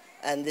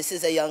 And this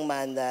is a young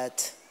man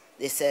that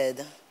they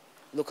said,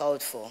 look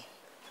out for.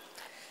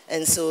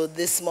 And so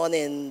this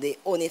morning, the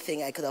only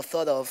thing I could have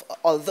thought of,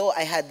 although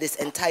I had this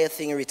entire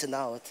thing written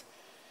out,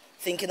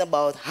 thinking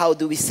about how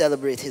do we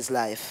celebrate his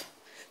life,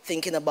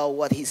 thinking about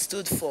what he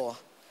stood for,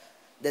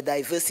 the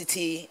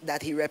diversity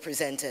that he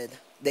represented,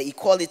 the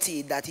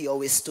equality that he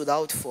always stood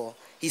out for,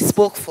 he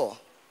spoke for.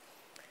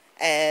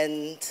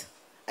 And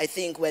I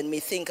think when we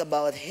think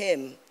about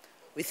him,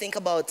 we think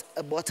about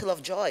a bottle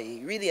of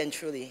joy, really and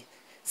truly.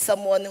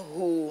 Someone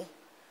who,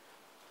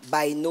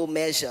 by no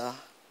measure,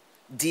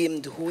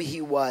 deemed who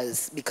he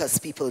was because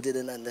people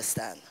didn't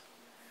understand.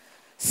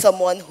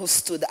 Someone who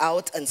stood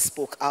out and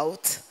spoke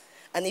out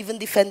and even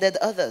defended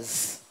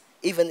others,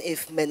 even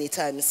if many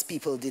times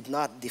people did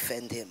not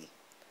defend him.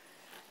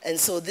 And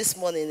so this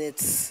morning,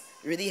 it's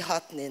really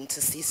heartening to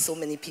see so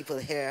many people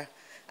here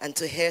and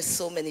to hear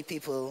so many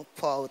people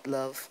pour out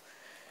love.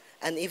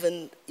 And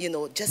even,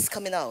 just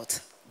coming out,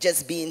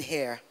 just being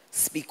here,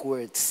 speak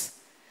words.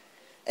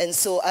 And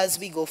so as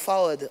we go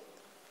forward,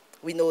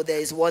 we know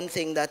there is one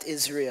thing that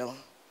is real.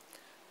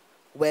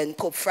 When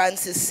Pope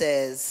Francis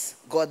says,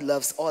 God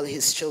loves all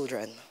his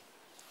children,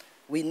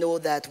 we know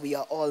that we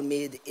are all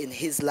made in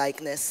his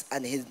likeness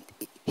and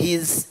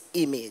his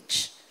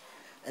image.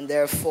 And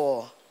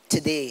therefore,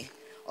 today,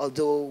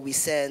 although we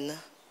send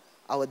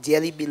our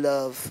dearly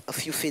beloved a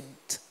few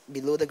feet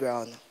below the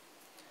ground,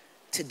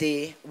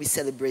 today we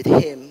celebrate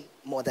him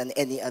more than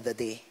any other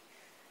day.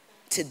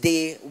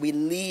 Today we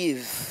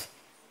live.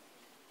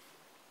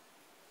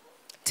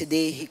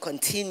 Today he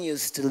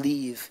continues to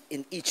live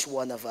in each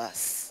one of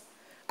us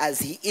as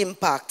he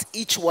impacts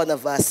each one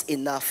of us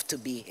enough to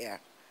be here.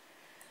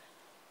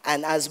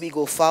 And as we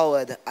go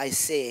forward, I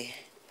say,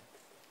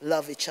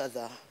 love each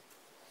other.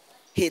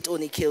 Hate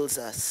only kills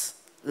us.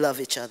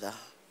 Love each other.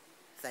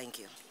 Thank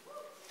you.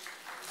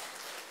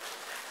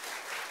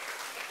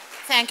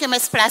 Thank you,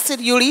 Ms.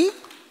 Placid. Yuli?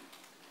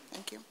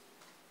 Thank you.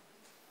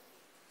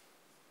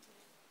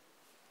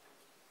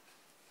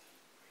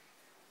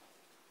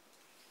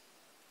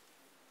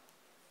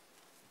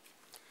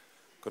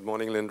 Good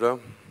morning, Lyndra,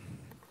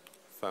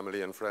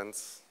 family and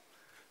friends,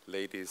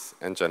 ladies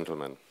and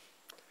gentlemen.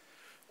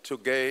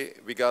 Today,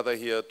 we gather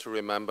here to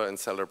remember and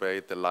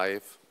celebrate the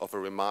life of a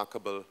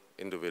remarkable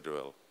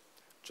individual,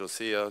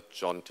 Josiah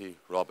Jonty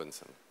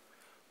Robinson.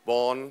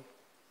 Born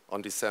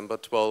on December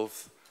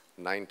 12,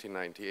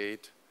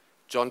 1998,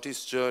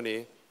 Jonty's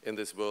journey in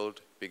this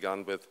world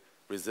began with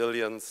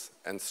resilience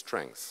and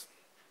strength.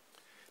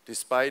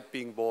 Despite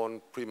being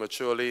born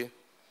prematurely,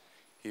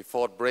 he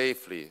fought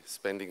bravely,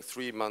 spending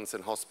 3 months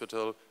in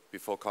hospital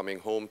before coming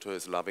home to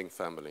his loving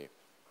family.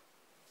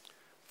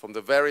 From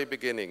the very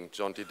beginning,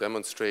 Jonty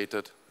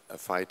demonstrated a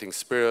fighting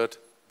spirit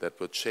that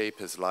would shape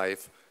his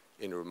life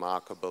in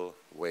remarkable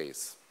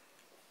ways.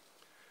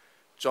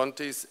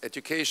 Jonty's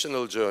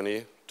educational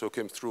journey took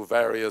him through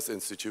various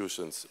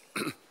institutions,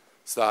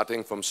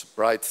 starting from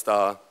Bright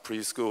Star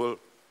Preschool,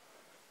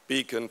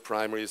 Beacon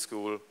Primary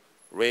School,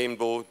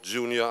 Rainbow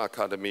Junior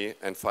Academy,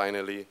 and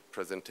finally,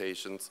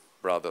 Presentations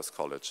Brothers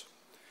College.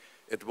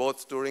 It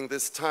was during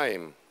this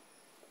time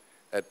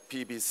at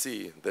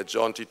PBC that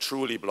Jonty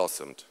truly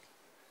blossomed.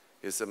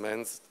 He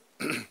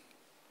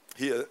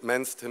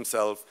immersed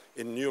himself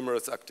in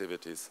numerous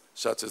activities,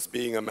 such as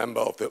being a member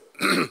of the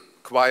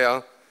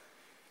choir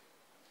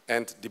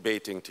and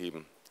debating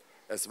team,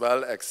 as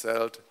well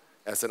excelled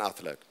as an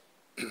athlete.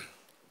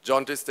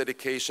 Jonty's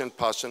dedication and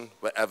passion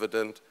were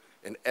evident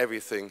in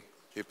everything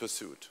he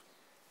pursued.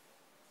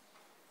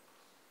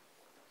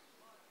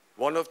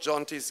 One of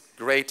Jonty's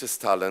greatest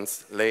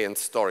talents lay in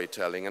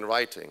storytelling and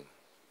writing.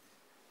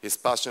 His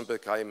passion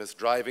became his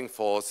driving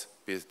force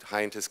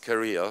behind his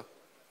career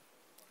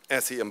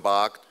as he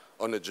embarked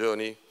on a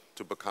journey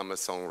to become a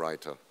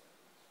songwriter.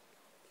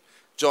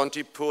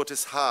 Jonty poured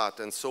his heart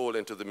and soul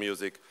into the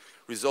music,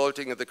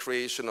 resulting in the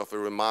creation of a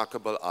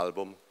remarkable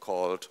album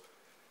called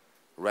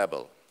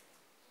Rebel.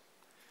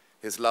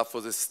 His love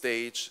for the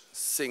stage,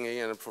 singing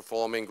and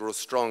performing grew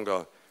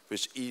stronger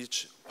with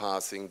each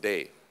passing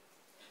day.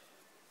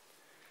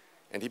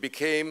 And he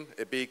became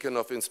a beacon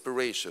of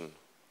inspiration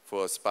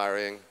for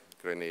aspiring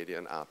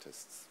Grenadian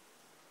artists.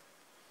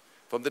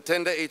 From the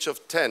tender age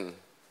of 10,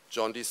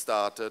 Jonty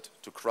started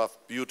to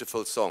craft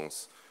beautiful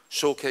songs,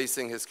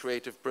 showcasing his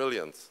creative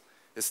brilliance.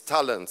 His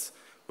talents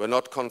were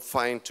not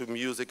confined to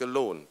music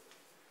alone,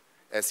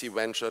 as he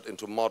ventured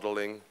into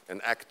modeling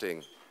and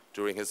acting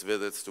during his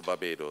visits to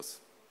Barbados.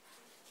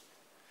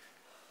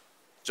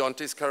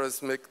 Jonty's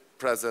charismatic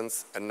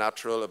presence and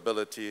natural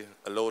ability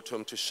allowed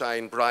him to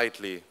shine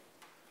brightly,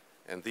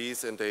 and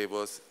these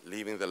endeavors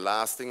leaving the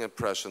lasting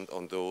impression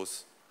on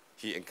those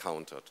he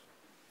encountered.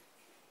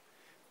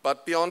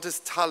 But beyond his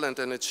talent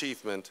and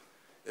achievement,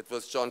 it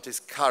was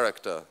Jonty's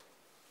character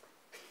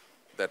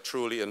that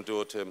truly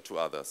endeared him to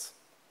others.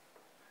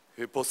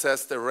 He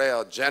possessed a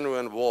rare,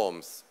 genuine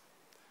warmth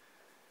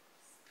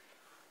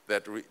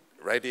that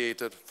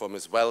radiated from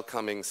his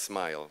welcoming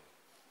smile.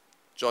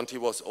 Jonty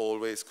was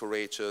always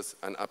courageous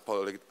and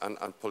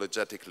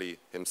unapologetically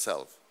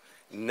himself,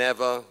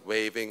 never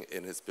wavering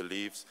in his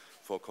beliefs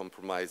for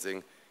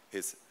compromising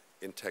his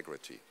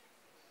integrity.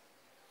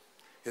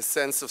 His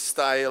sense of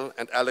style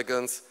and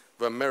elegance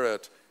were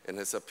mirrored in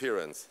his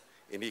appearance,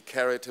 and he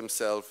carried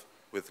himself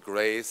with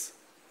grace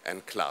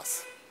and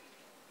class.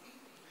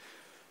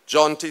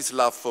 Jonty's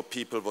love for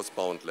people was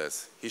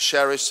boundless. He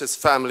cherished his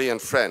family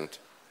and friend,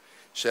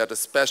 shared a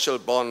special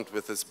bond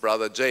with his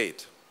brother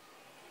Jade.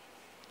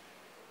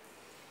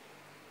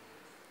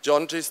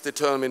 Jonty's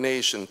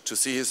determination to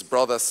see his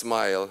brother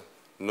smile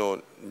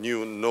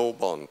knew no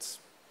bonds,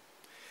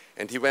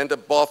 and he went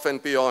above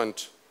and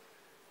beyond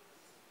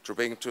to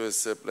bring to his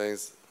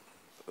siblings'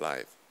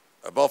 life.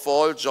 Above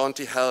all,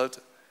 Jonty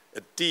held a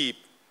deep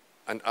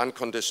and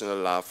unconditional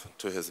love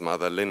to his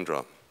mother,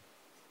 Lyndra,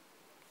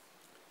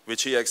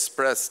 which he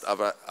expressed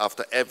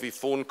after every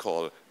phone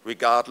call,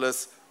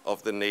 regardless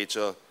of the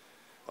nature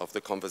of the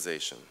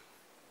conversation.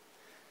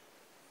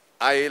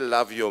 "I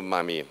love you,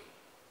 Mommy,"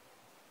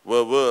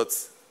 were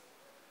words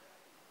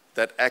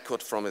that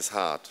echoed from his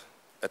heart,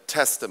 a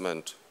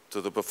testament to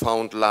the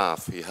profound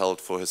love he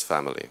held for his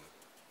family.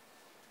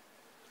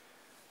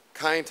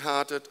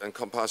 Kind-hearted and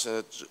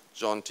compassionate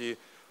Jonty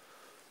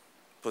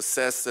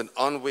possessed an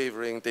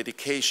unwavering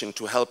dedication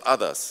to help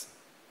others.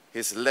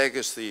 His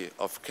legacy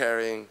of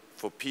caring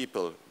for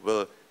people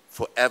will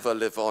forever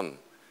live on,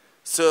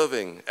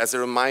 serving as a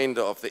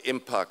reminder of the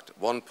impact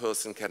one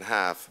person can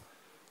have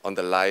on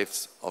the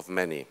lives of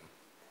many.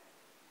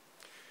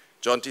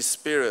 Jonty's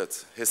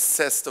spirit, his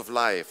zest of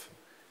life,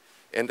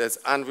 and his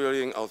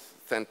unwavering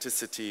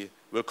authenticity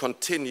will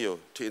continue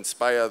to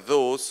inspire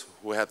those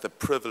who had the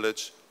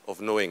privilege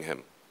of knowing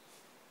him.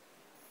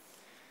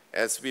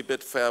 As we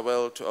bid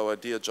farewell to our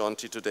dear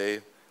Jonty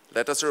today,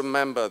 let us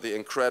remember the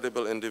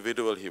incredible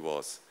individual he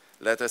was.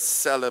 Let us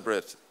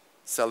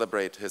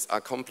celebrate his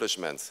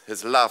accomplishments,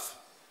 his love,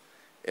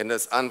 and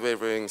his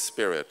unwavering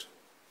spirit.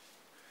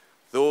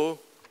 Though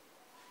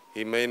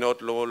he may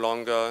not no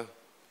longer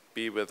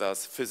be with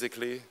us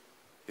physically,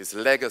 his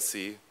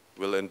legacy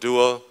will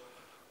endure,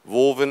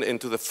 woven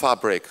into the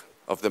fabric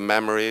of the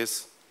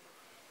memories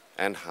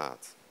and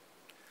hearts.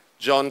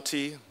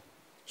 Jonty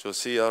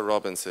Josiah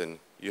Robinson,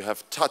 you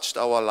have touched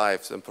our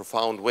lives in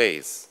profound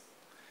ways,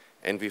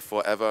 and we're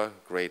forever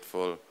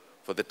grateful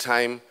for the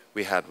time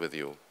we had with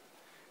you.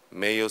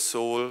 May your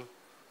soul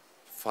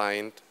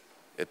find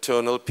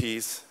eternal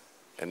peace,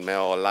 and may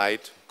our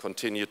light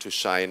continue to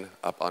shine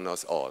upon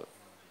us all.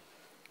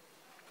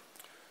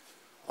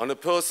 On a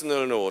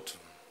personal note,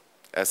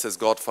 as his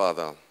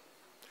godfather,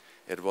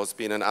 it has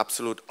been an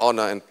absolute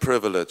honor and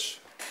privilege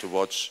to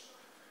watch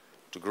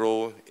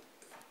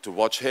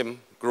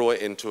him grow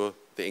into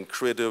the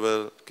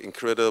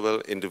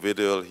incredible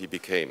individual he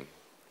became.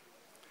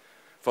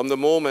 From the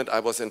moment I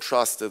was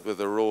entrusted with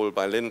the role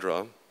by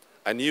Lyndra,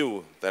 I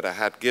knew that I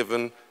had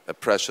given a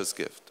precious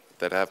gift,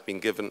 that I have been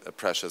given a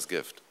precious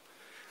gift.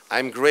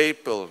 I'm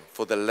grateful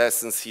for the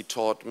lessons he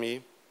taught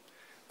me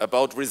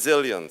about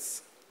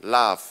resilience,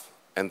 love,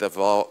 and the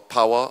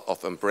power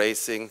of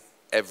embracing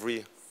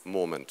every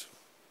moment.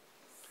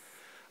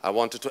 I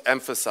wanted to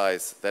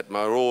emphasize that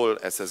my role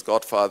as his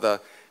godfather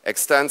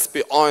extends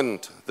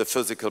beyond the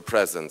physical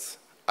presence.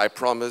 I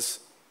promise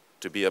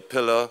to be a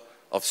pillar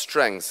of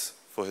strength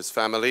for his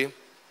family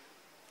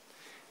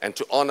and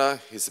to honor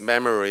his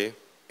memory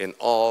in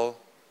all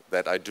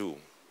that I do.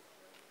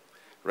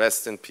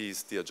 Rest in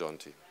peace, dear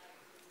Jonty.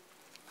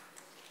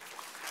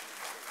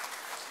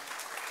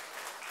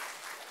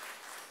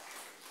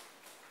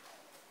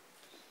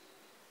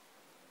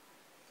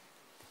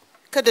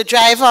 Could the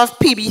driver of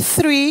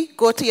PB3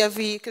 go to your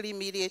vehicle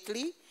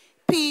immediately?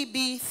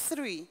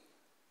 PB3.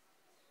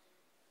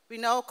 We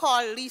now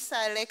call Lisa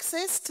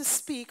Alexis to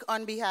speak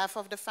on behalf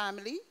of the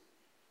family.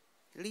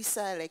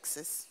 Lisa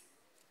Alexis.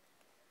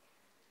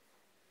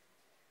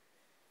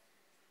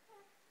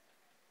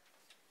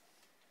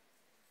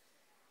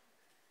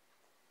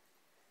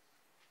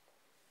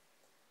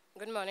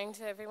 Good morning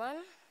to everyone.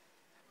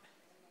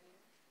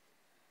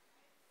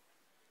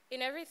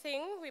 In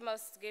everything, we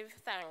must give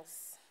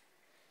thanks.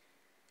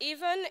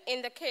 Even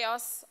in the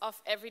chaos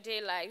of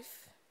everyday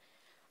life,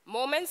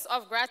 moments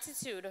of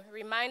gratitude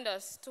remind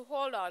us to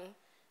hold on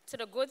to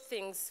the good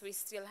things we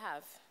still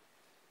have.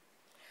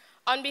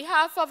 On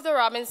behalf of the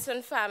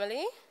Robinson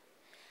family,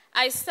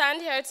 I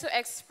stand here to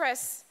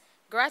express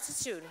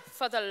gratitude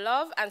for the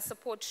love and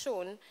support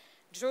shown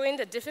during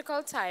the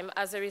difficult time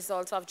as a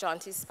result of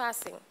Jonty's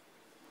passing.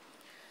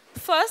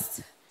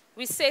 First,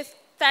 we say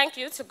thank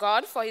you to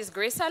God for his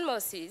grace and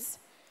mercies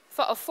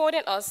for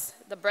affording us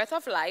the breath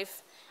of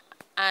life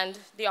and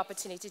the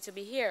opportunity to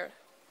be here.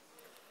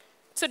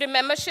 To the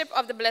membership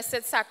of the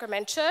Blessed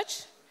Sacrament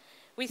Church,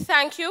 we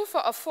thank you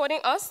for affording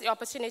us the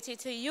opportunity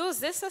to use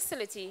this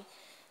facility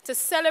to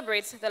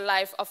celebrate the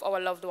life of our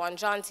loved one,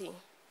 Jonty.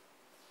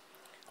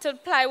 To the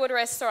Plywood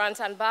Restaurant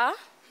and Bar,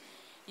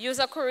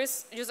 Yuzakura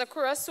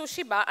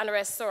Sushi Bar and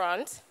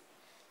Restaurant,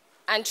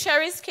 and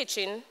Cherry's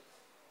Kitchen,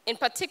 in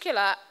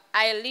particular,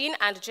 Eileen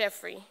and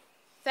Jeffrey.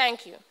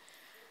 Thank you.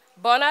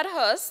 Bernard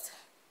Hurst,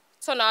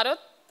 Tornado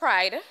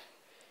Pride,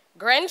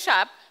 Gren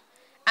Chap,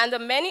 and the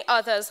many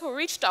others who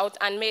reached out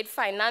and made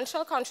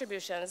financial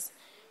contributions,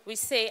 we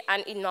say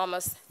an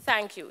enormous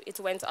thank you. It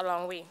went a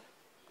long way.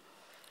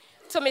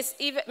 To Miss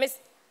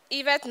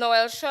Yvette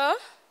Noel Shure,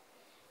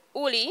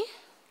 Uli,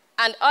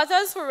 and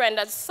others who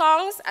rendered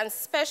songs and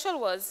special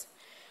words,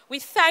 we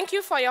thank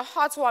you for your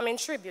heartwarming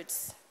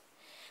tributes.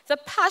 The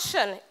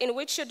passion in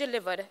which you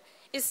delivered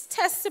is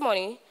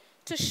testimony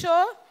to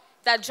show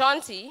that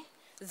Jonty,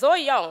 though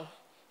young,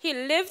 he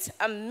lived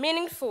a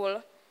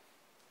meaningful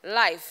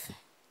life.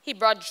 He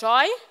brought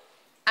joy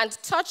and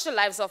touched the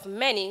lives of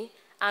many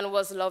and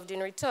was loved in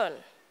return.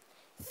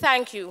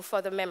 Thank you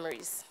for the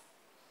memories.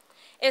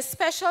 A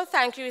special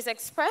thank you is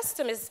expressed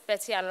to Miss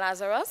Betty and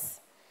Lazarus,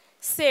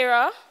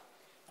 Sarah,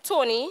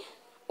 Tony,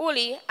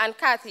 Uli, and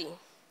Kathy.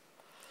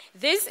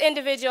 These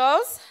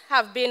individuals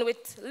have been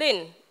with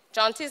Lynn,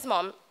 Jonty's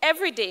mom,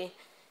 every day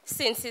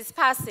since his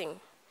passing.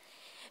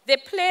 They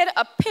played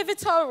a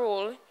pivotal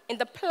role in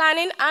the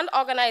planning and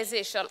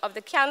organization of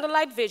the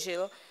candlelight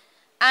vigil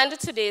and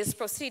today's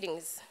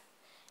proceedings.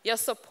 Your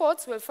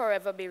support will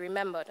forever be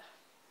remembered.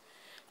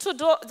 To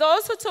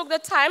those who took the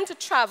time to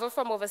travel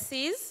from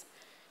overseas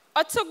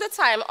or took the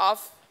time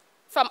off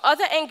from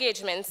other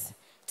engagements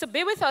to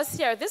be with us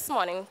here this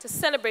morning to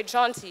celebrate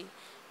Jonty,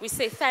 we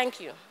say thank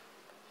you.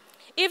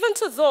 Even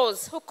to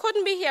those who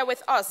couldn't be here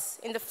with us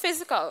in the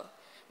physical,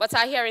 but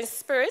are here in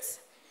spirit,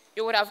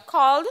 you would have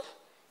called,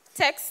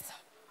 text,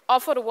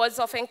 offered words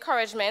of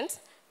encouragement,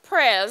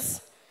 prayers,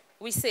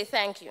 we say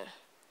thank you.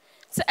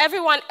 To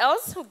everyone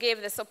else who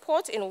gave the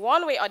support in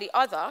one way or the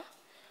other,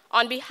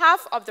 on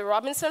behalf of the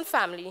Robinson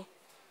family,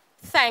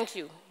 thank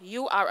you.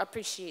 You are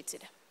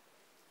appreciated.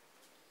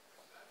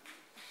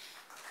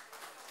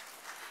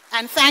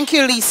 And thank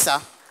you,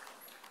 Lisa.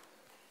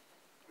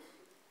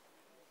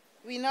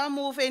 We now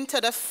move into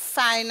the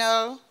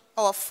final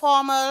or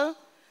formal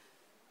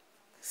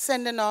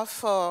sending off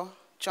for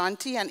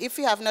Jonty. And if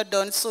you have not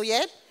done so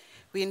yet,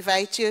 we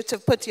invite you to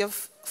put your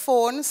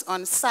phones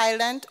on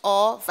silent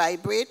or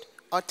vibrate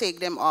or take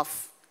them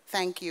off.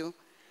 Thank you.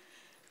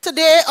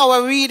 Today,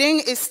 our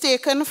reading is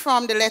taken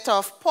from the letter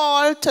of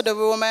Paul to the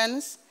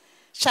Romans,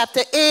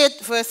 chapter 8,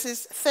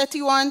 verses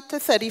 31 to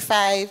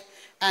 35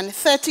 and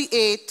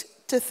 38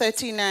 to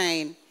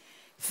 39.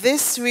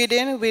 This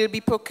reading will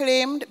be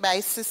proclaimed by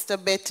Sister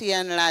Betty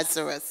and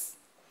Lazarus.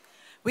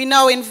 We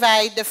now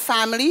invite the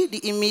family,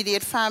 the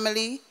immediate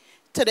family,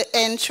 to the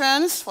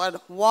entrance for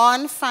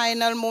one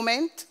final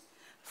moment,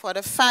 for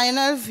the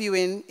final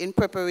viewing in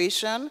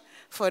preparation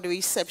for the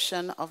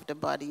reception of the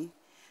body.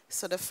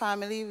 So the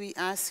family, we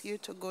ask you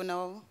to go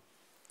now.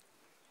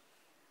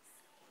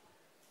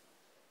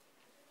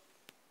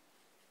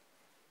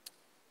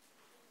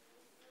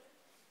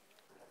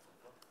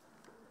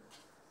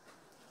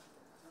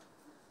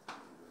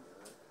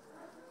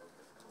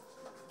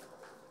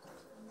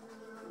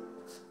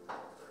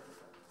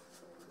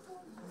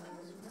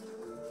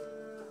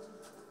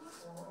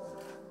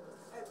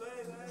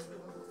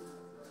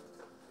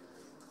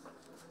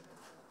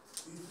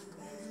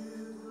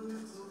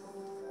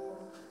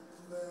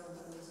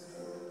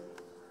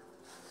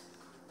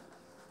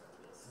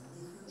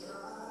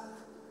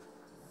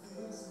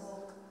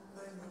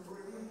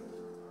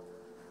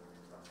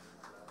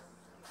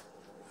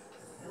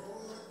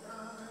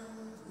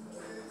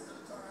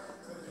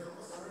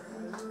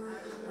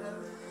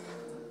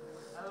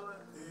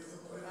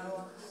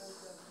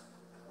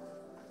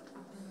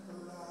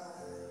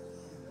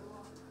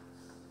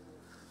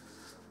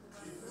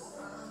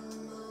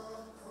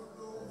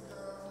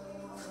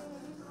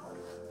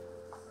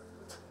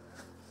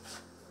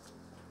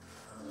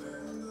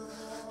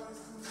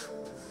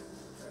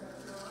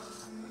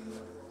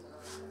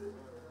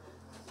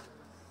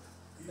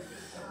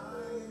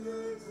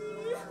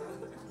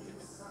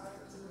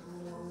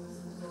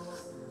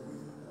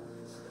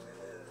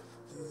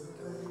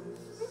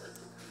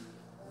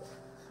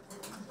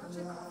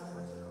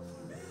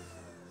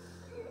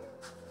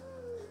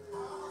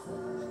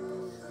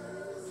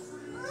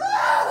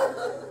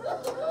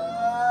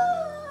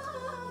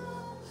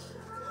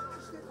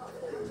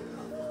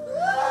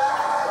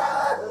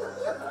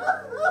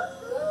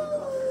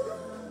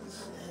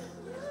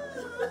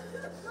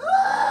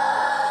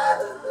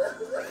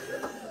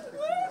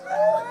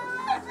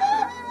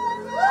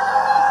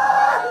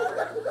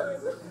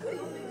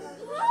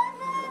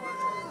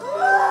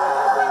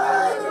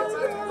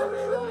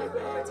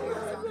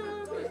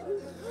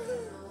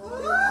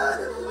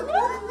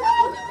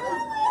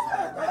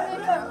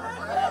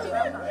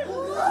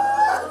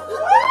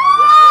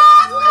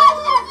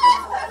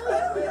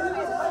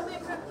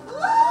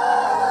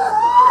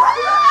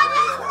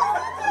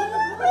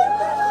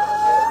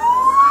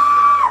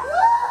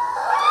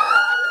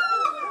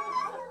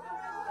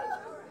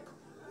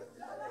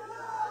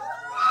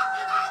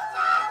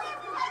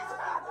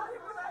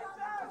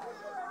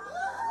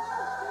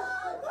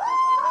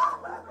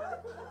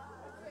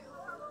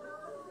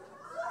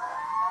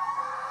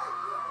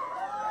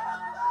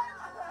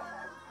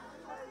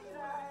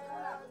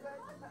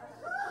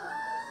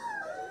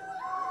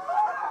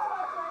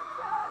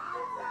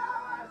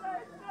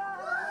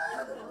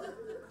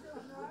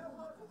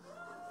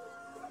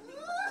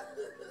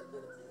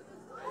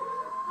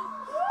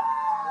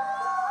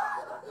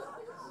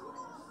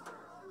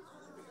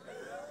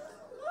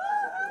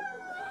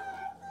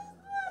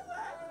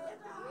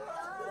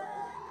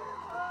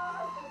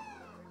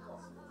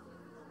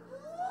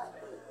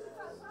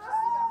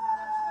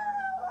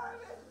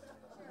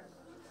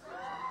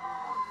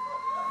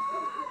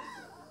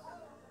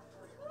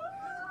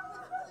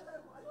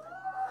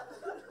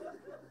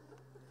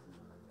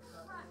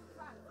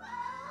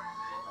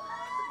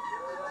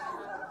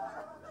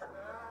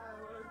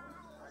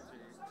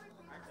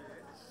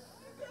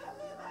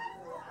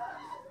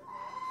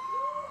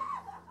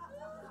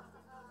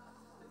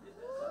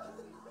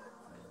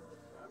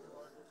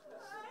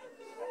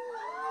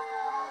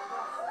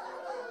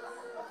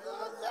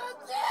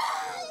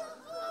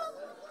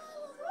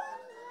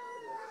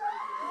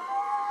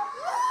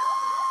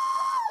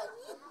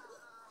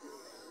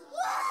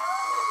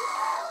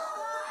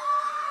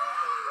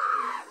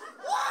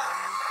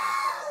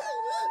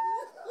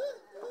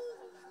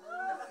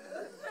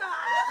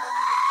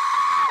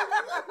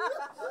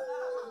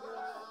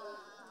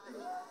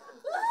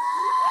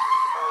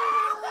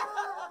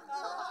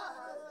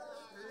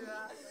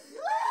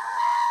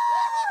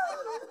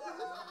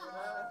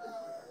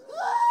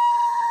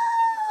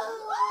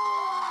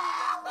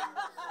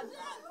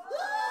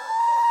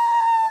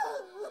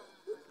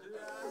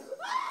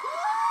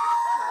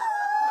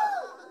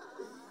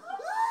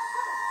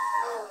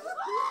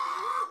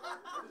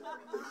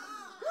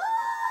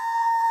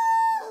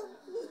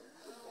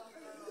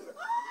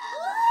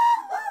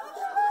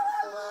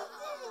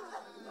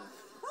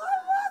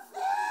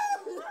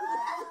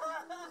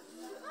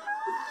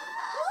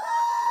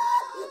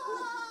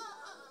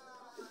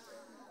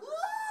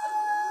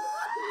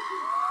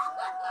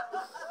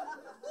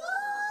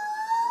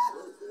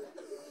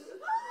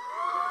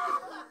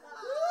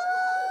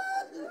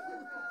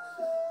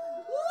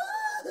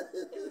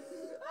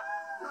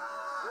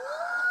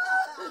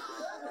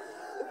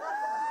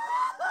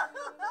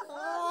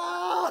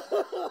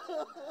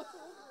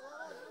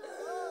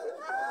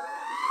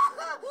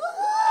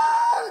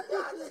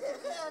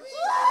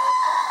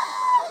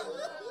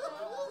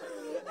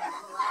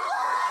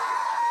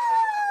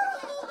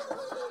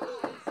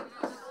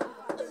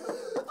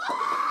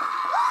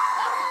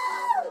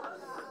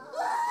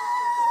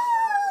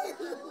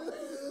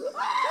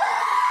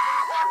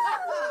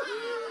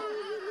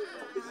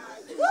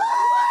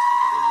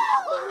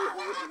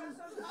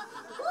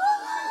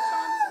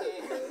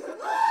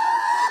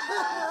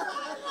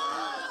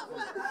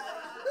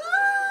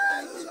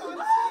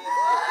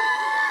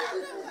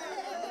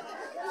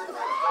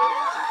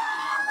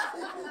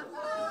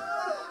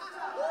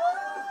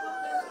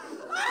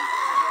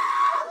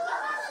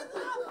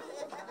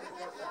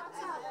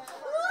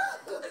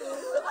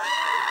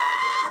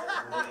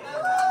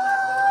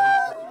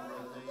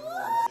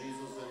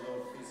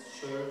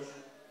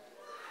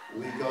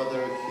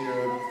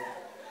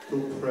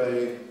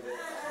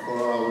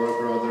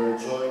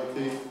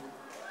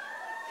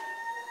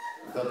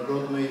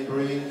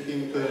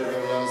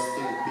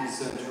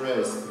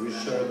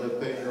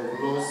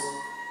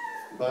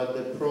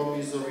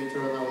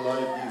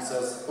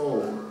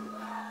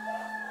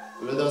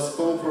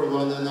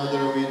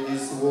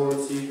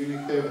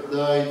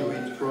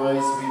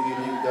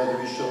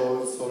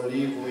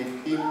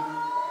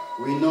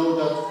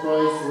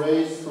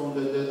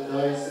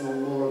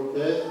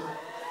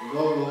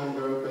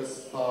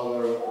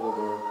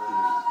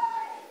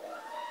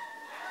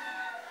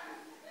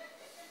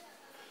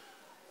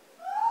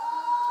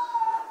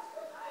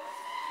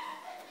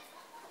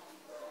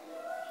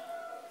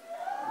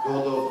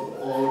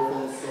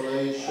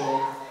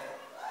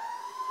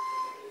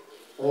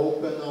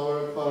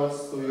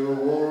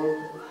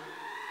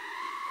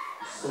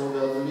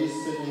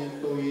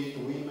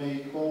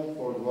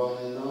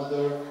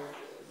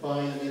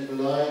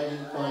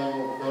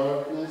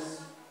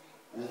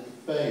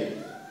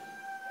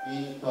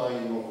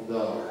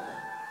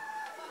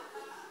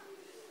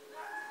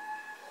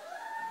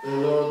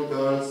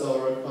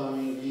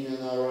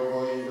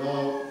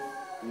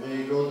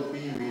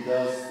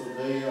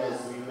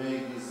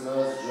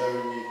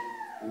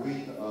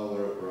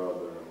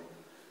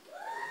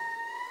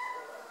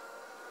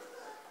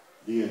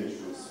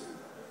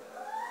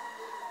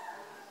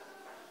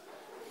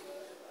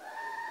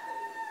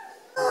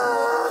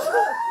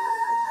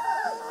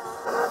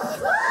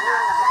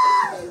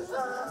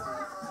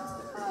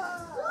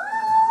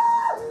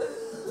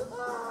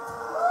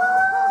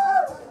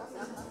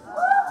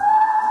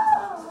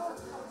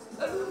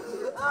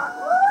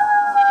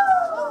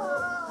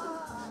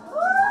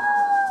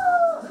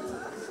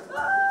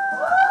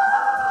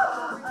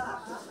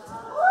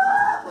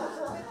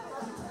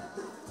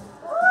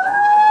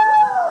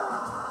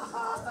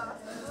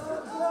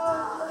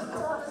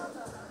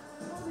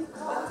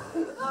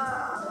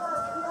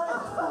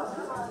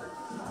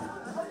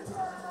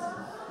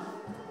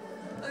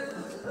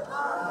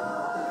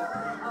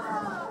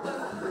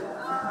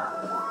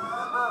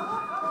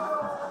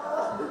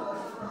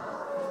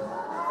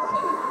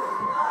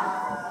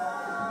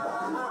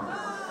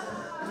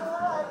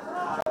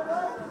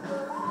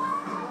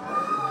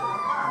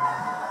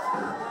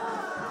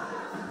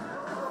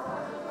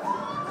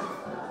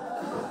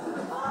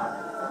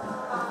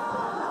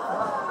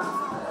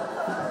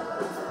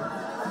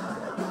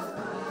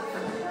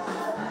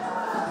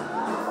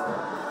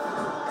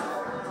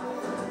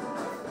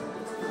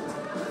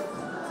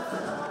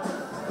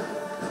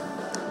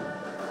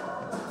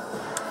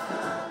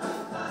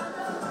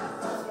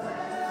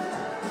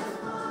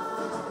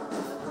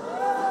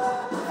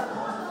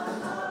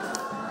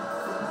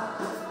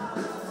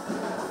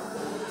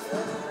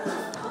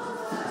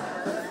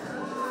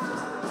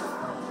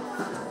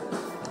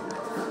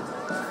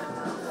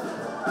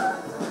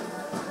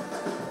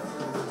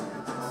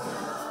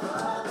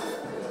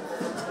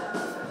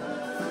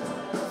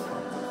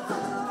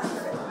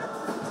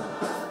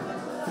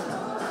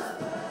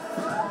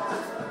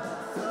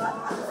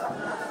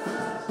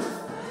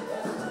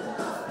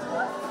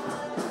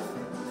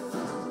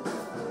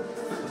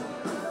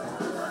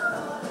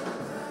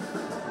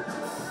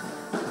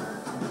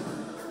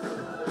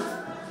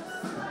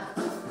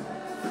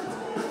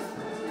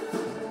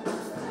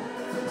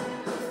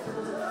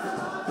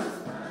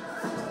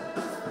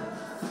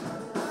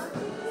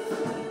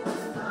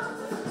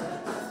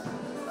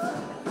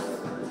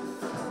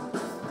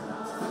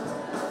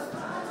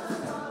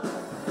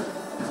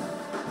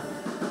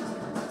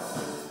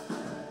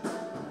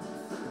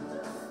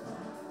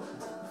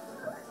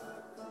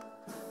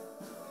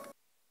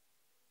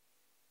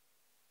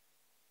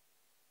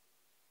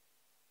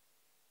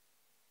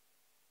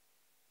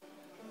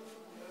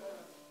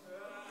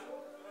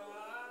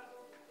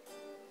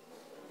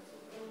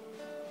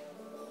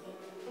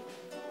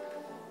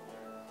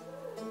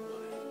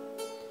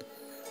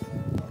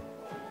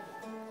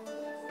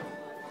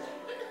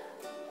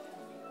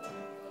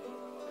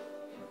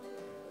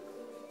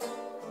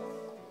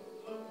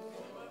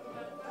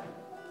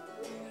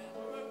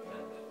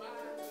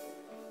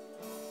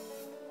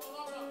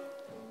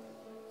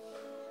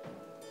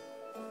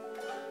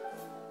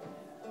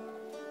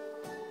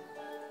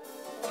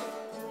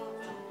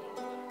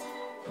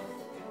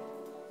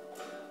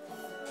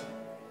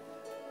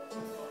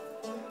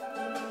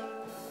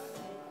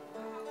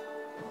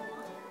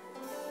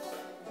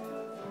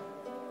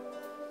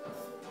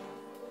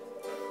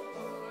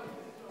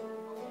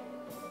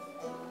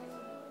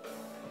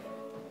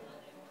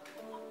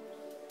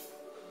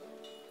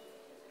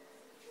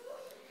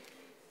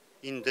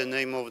 In the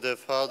name of the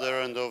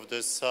Father, and of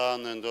the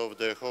Son, and of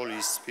the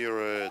Holy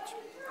Spirit.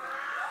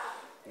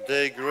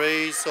 The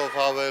grace of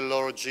our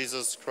Lord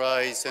Jesus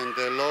Christ, and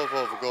the love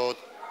of God,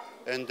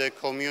 and the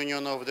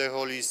communion of the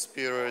Holy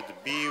Spirit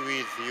be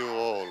with you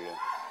all.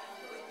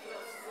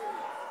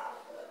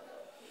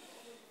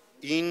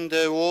 In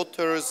the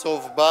waters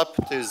of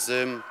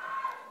baptism,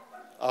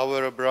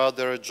 our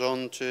brother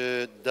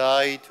Jonty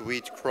died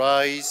with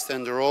Christ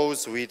and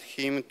rose with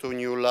him to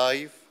new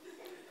life.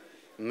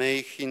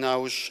 May he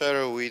now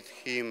share with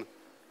him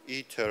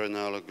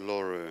eternal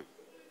glory.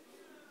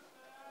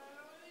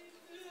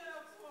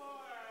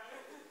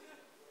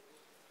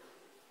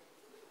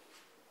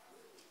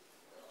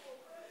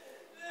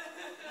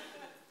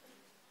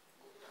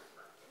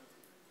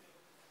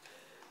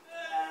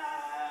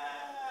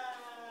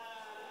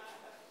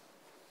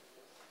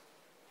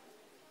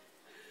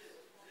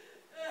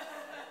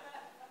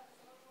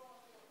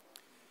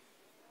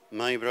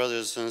 My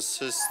brothers and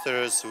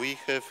sisters, we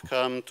have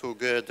come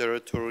together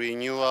to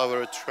renew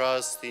our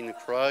trust in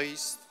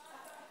Christ,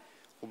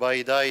 who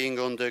by dying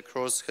on the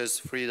cross has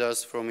freed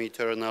us from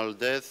eternal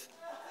death,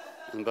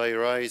 and by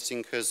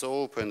rising has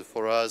opened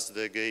for us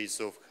the gates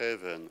of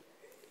heaven.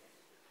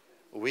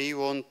 We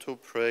want to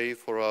pray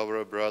for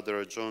our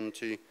brother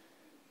Jonty,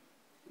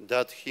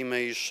 that he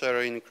may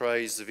share in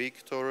Christ's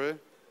victory,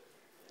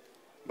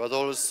 but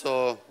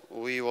also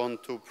we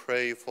want to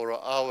pray for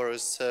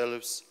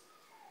ourselves,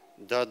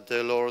 that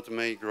the Lord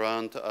may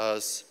grant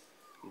us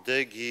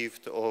the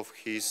gift of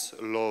his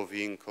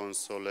loving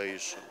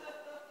consolation.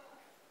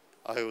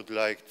 I would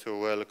like to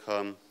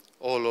welcome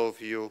all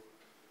of you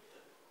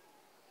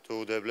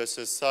to the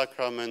Blessed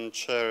Sacrament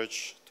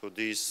Church, to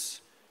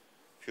this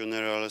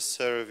funeral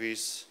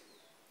service.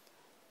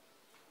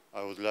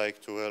 I would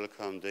like to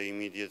welcome the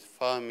immediate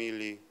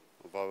family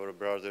of our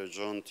brother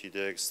Jonty,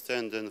 the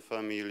extended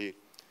family,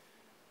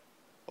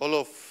 all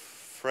of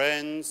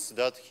friends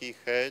that he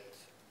had,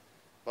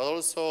 but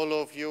also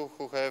all of you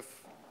who have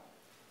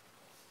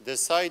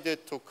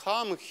decided to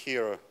come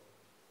here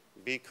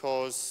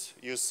because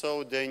you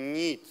saw the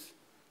need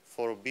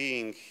for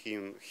being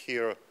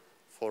here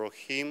for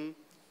him,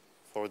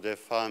 for the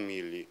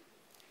family,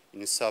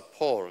 in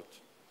support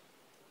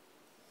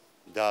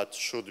that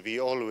should be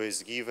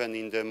always given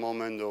in the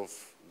moment of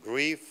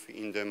grief,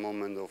 in the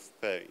moment of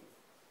pain.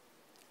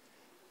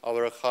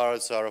 Our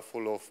hearts are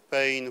full of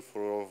pain,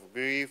 full of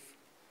grief,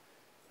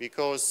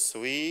 because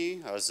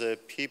we, as a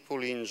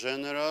people in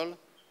general,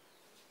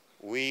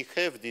 we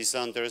have this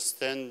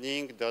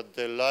understanding that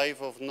the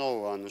life of no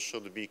one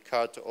should be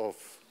cut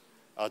off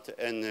at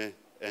any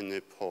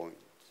point.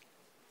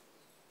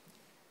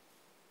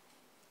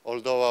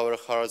 Although our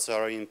hearts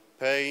are in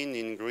pain,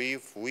 in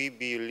grief, we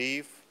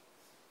believe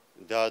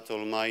that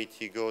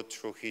Almighty God,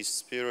 through his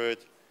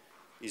Spirit,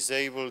 is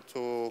able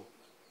to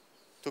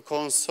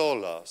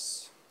console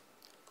us,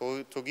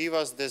 to give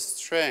us the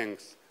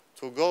strength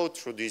to go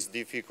through this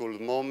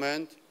difficult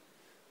moment,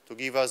 to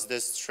give us the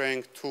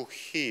strength to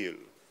heal.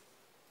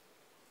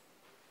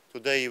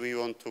 Today we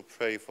want to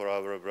pray for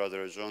our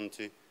brother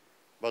Jonty,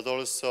 but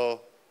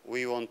also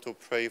we want to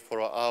pray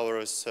for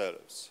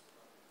ourselves,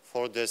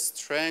 for the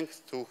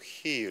strength to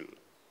heal.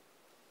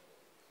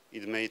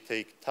 It may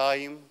take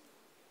time,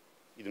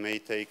 it may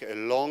take a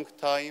long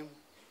time,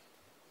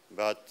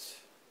 but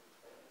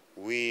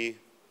we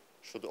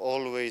should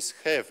always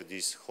have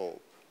this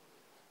hope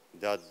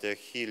that the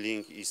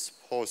healing is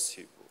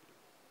possible.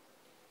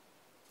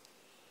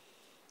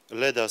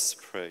 Let us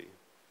pray.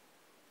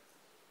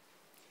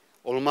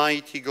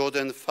 Almighty God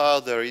and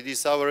Father, it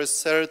is our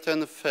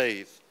certain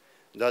faith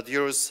that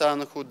your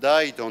Son who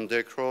died on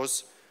the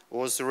cross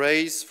was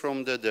raised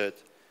from the dead,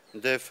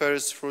 the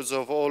first fruits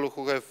of all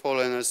who have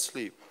fallen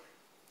asleep.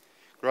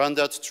 Grant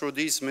that through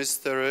this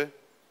mystery,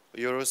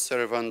 your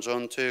servant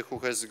Jonty, who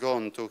has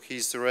gone to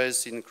his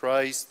rest in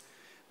Christ,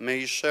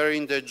 may share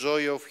in the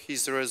joy of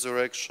his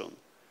resurrection.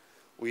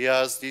 We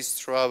ask this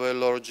through our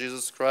Lord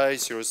Jesus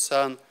Christ, your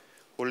Son,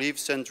 who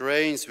lives and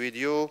reigns with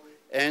you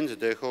and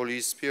the Holy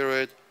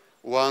Spirit,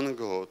 one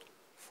God,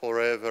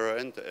 forever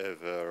and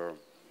ever. Amen.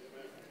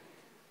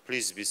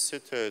 Please be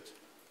seated.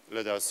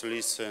 Let us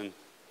listen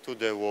to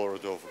the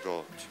word of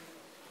God.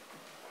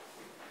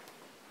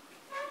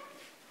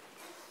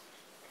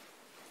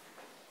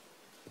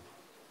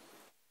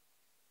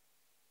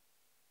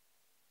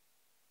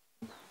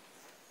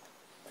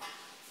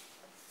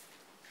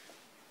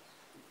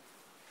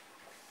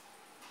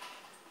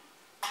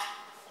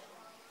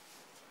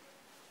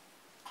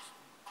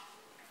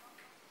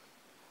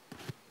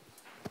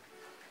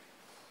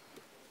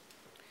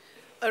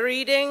 A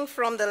reading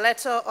from the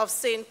letter of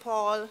St.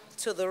 Paul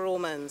to the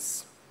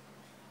Romans.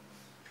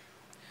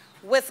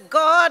 With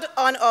God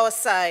on our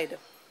side,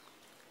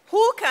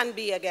 who can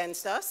be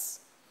against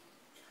us?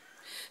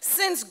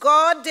 Since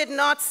God did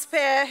not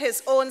spare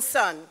his own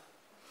Son,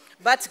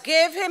 but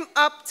gave him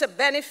up to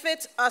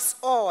benefit us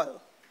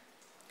all,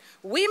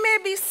 we may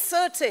be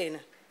certain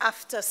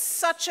after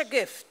such a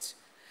gift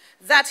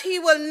that he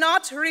will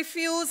not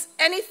refuse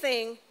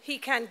anything he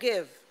can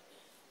give.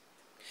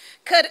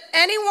 Could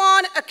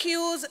anyone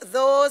accuse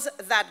those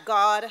that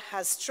God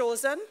has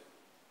chosen?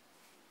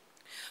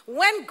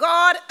 When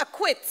God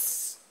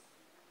acquits,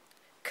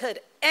 could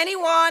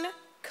anyone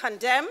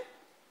condemn?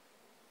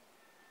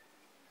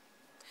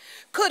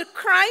 Could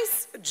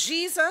Christ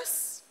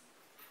Jesus?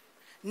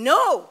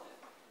 No.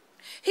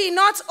 He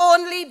not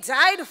only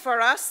died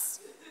for us,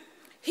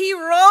 he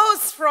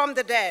rose from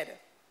the dead.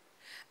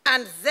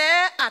 And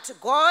there at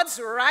God's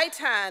right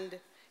hand,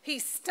 he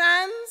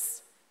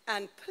stands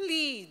and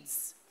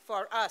pleads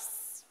for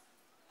us.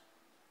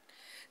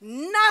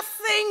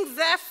 Nothing,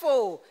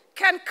 therefore,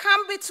 can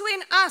come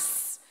between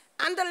us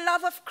and the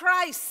love of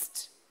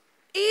Christ,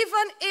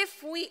 even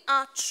if we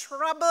are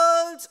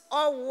troubled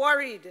or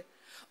worried,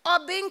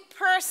 or being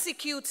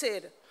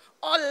persecuted,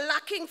 or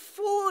lacking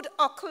food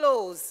or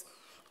clothes,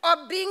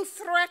 or being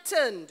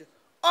threatened,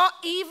 or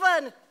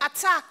even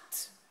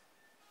attacked.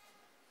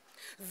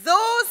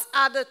 Those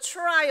are the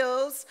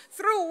trials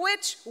through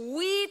which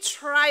we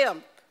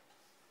triumph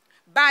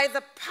by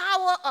the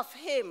power of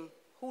him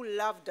who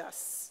loved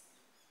us.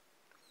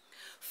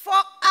 For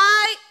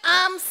I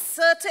am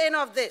certain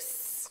of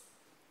this,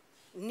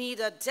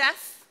 neither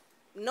death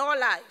nor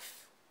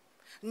life,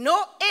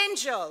 no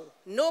angel,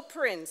 no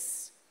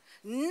prince,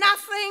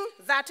 nothing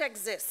that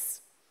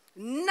exists,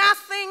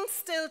 nothing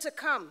still to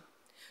come,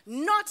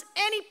 not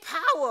any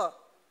power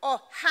or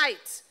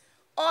height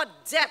or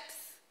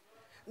depth,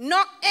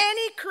 nor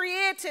any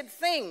created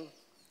thing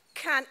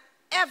can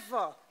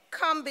ever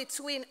come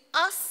between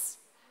us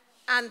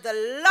and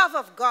the love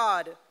of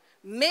God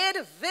made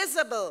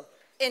visible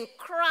in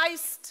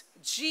Christ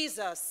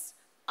Jesus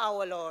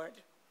our Lord.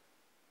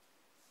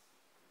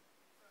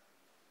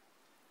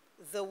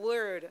 The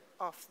word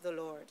of the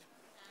Lord.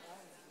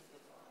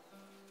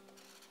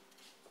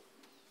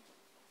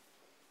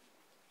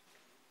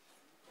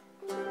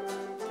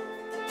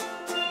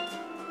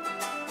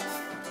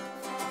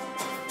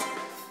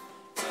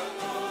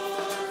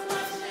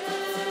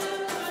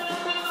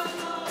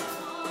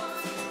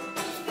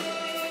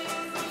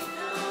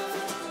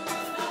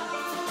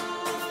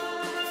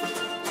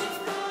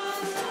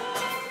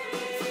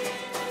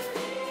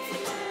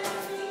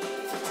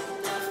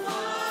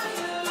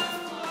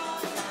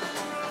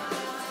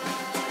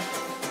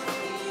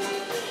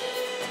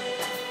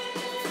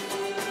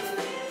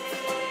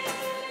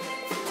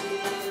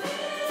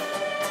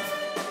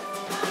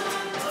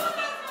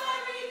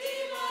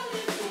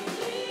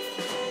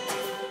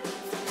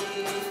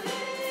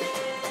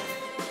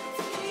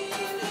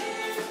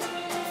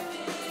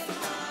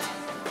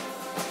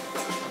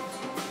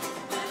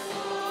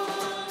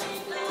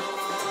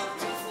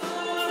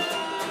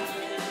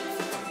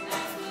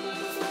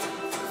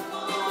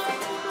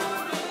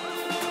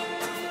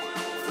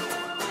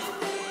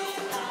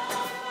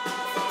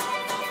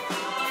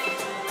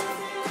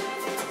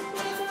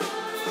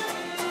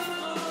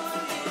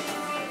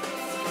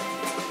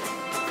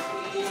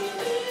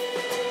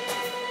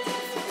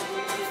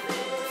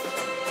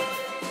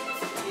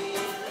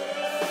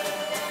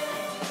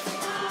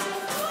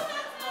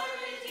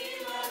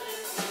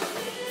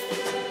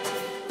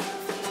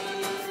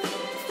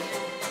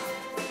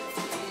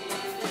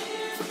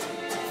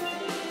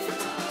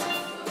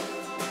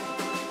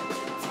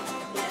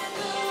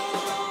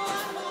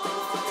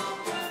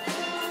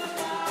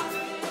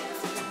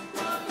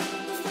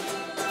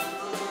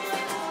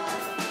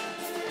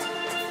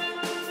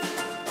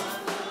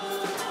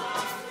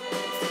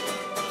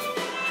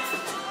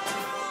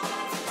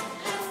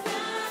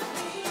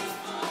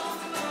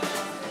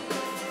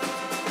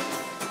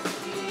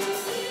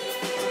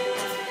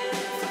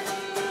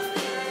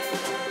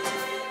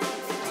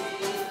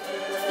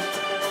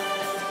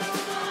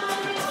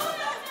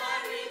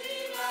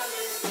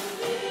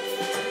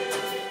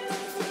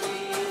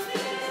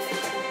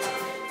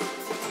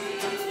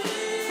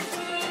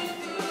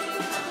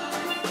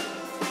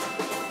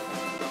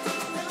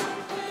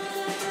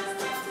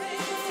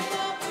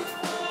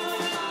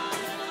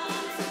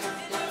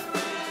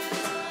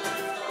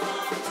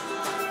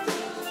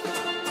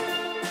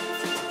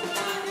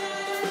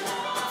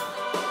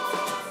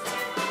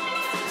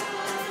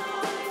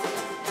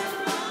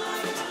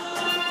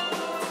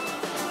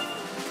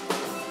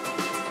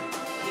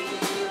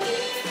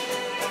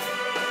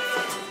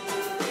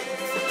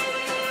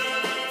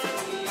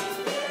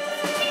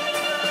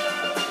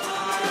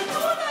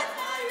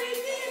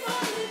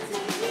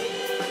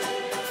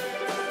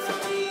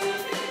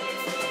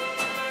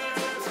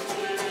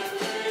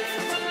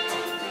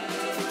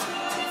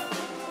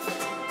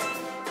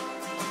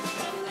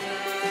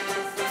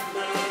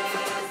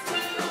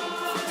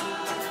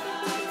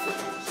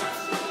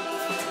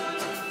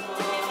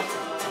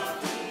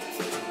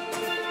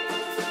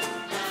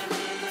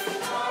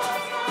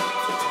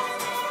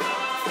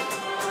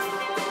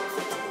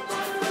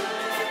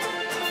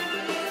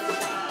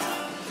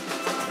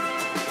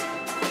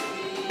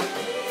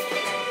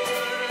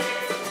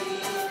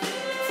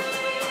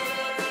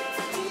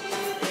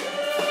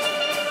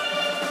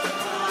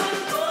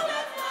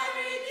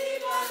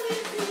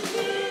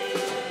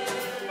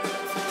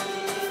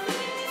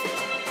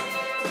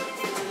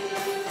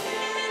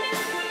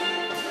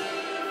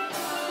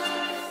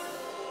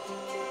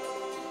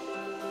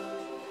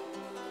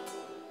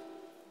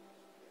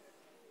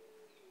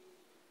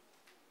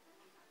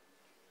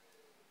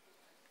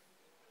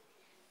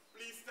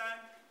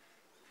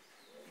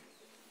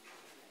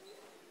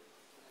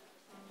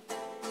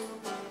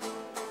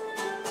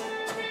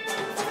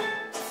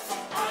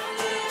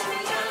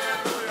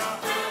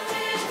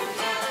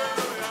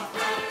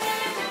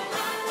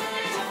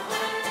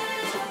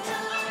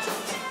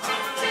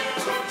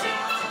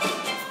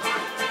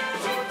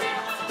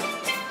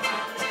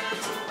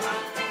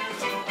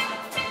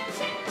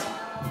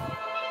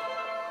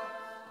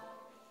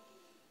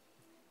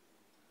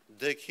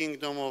 The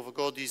kingdom of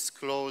God is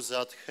close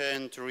at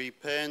hand.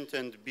 Repent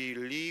and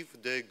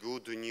believe the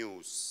good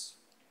news.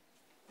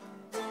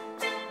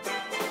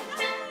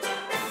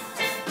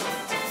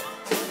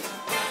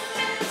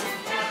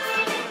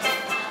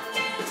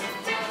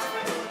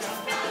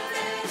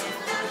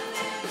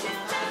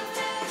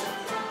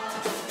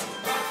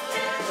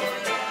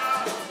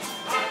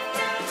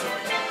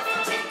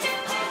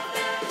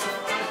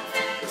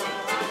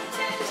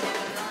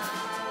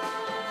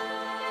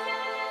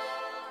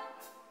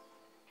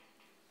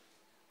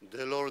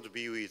 The Lord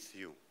be with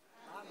you.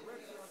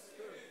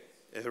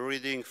 A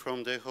reading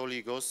from the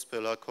Holy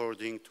Gospel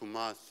according to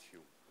Matthew.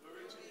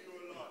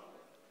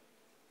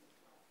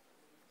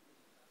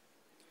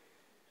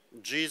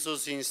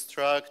 Jesus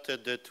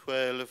instructed the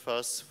 12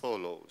 as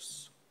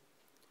follows.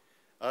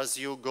 As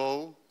you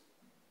go,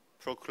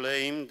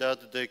 proclaim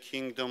that the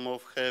kingdom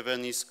of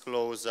heaven is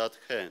close at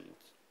hand.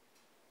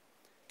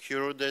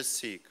 Cure the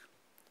sick,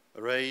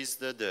 raise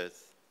the dead,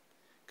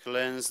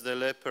 cleanse the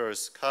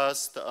lepers,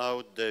 cast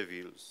out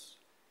devils.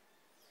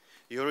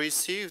 You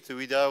received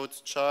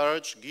without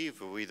charge,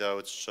 give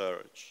without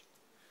charge.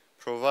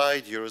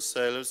 Provide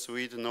yourselves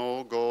with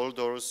no gold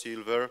or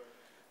silver,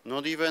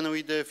 not even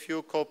with a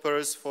few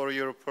coppers for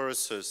your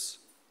purses,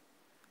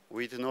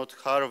 with not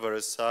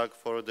haversack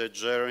for the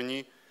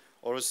journey,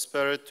 or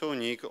spare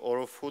tunic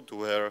or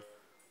footwear,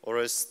 or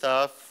a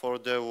staff for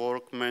the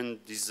workman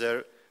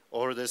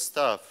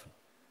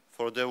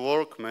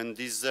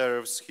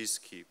deserves his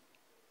keep.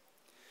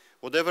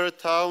 Whatever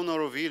town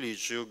or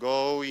village you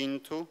go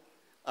into,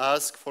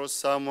 ask for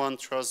someone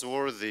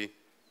trustworthy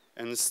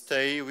and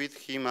stay with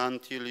him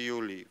until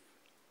you leave.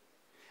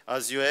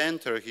 As you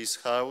enter his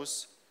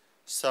house,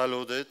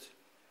 salute it,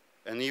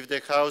 and if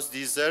the house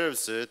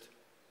deserves it,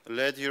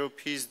 let your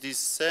peace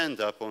descend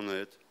upon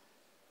it.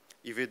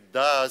 If it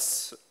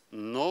does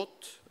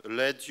not,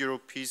 let your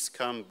peace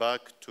come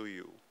back to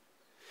you.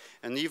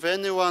 And if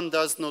anyone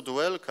does not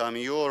welcome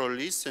you or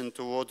listen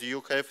to what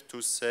you have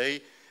to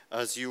say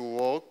as you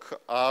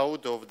walk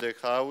out of the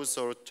house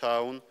or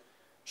town,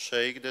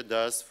 shake the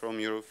dust from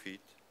your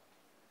feet.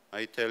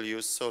 I tell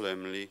you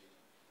solemnly,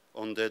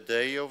 on the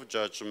day of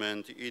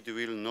judgment, it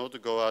will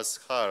not go as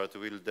hard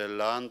with the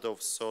land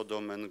of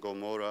Sodom and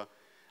Gomorrah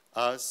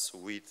as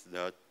with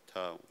that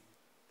town.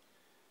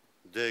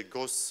 The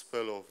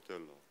Gospel of the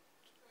Lord.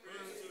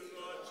 Praise to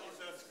the Lord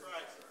Jesus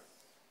Christ.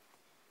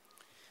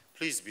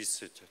 Please be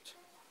seated.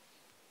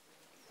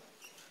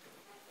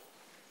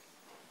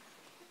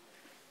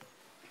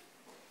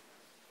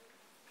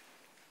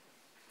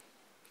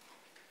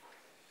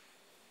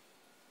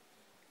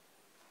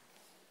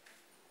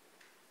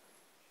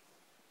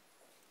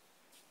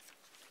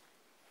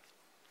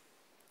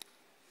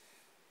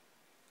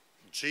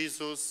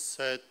 Jesus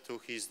said to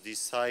his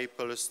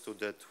disciples, to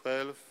the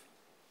 12,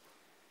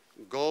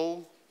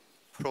 go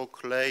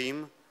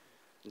proclaim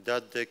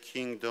that the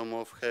kingdom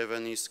of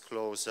heaven is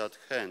close at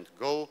hand.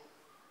 Go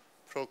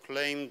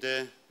proclaim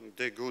the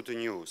good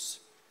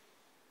news.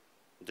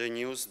 The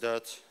news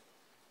that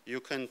you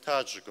can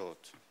touch God.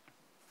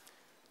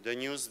 The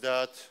news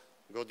that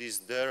God is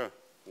there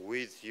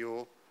with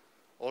you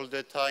all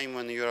the time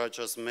when you are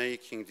just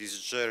making this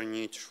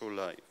journey through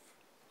life.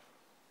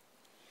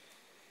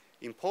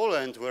 In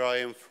Poland, where I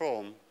am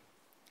from,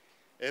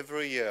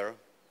 every year,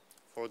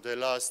 for the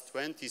last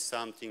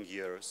 20-something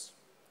years,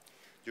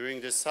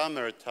 during the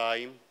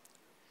summertime,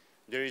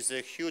 there is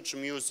a huge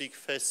music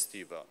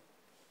festival.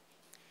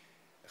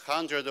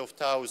 Hundreds of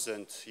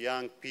thousands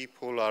young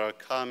people are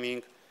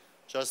coming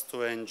just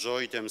to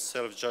enjoy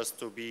themselves, just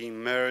to be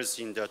immersed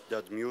in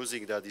that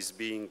music that is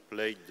being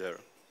played there.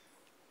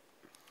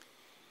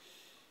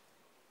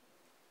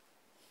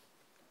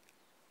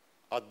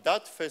 At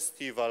that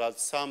festival, at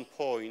some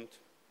point,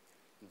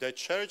 the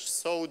church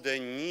saw the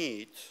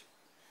need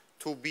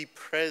to be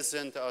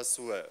present as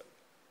well.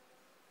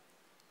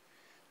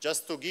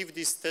 Just to give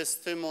this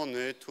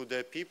testimony to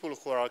the people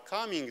who are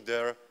coming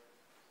there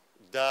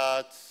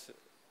that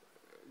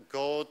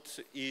God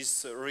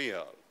is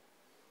real.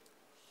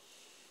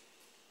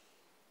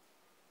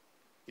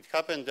 It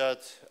happened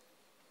that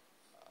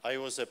I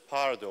was a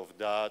part of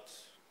that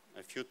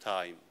a few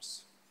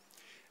times.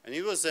 And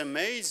it was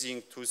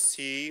amazing to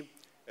see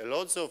a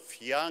lot of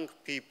young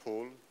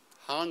people,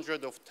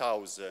 hundreds of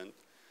thousands,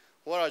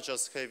 who are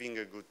just having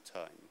a good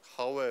time.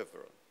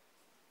 However,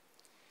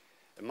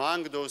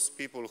 among those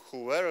people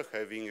who were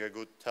having a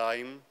good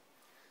time,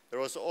 there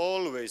was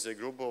always a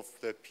group of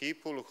the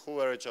people who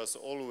were just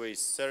always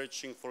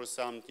searching for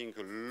something,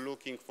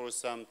 looking for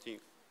something,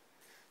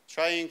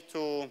 trying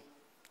to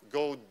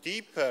go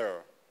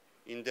deeper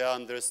in the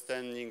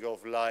understanding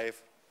of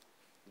life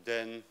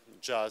than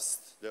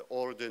just the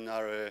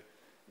ordinary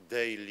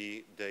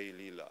daily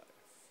life.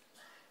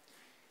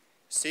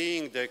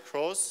 Seeing the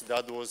cross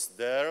that was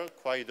there,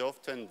 quite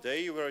often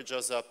they were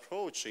just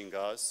approaching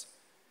us,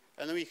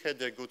 and we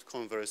had a good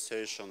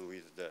conversation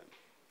with them,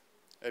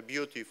 a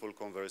beautiful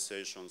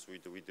conversations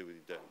with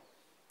them.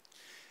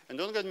 And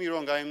don't get me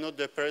wrong, I am not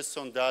the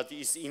person that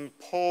is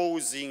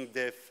imposing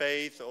the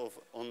faith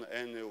on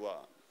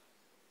anyone.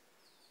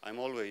 I'm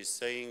always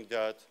saying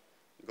that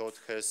God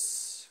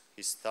has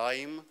his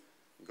time,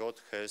 God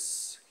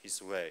has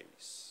his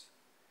ways.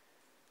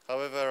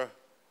 However,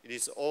 it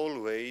is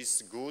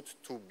always good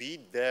to be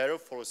there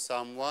for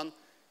someone,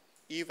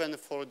 even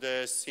for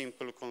the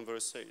simple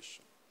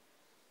conversation.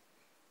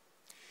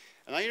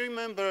 And I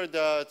remember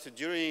that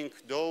during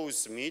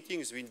those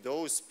meetings with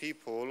those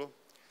people,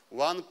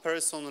 one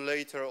person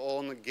later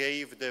on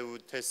gave the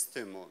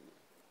testimony.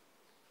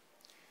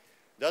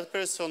 That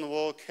person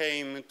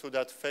came to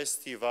that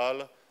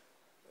festival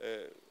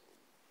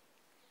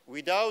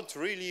without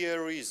really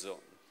a reason.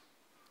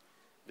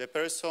 The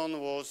person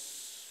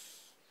was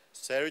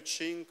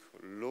searching,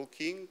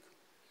 looking.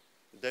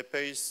 The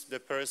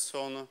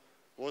person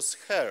was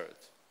hurt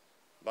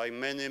by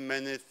many,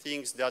 many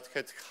things that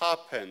had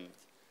happened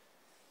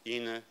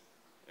in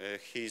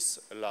his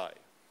life.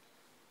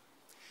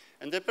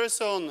 And the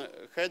person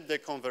had the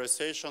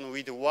conversation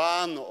with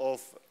one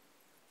of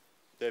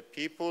the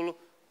people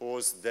who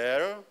was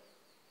there,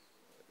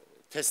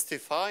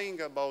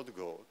 testifying about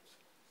God,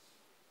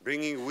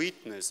 bringing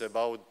witness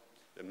about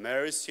the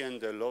mercy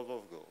and the love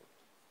of God.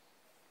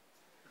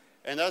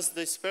 And as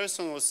this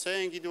person was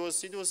saying, it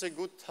was a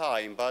good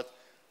time, but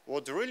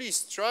what really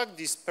struck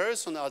this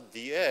person at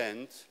the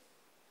end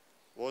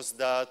was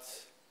that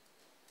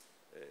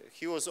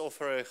he was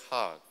offered a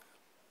hug.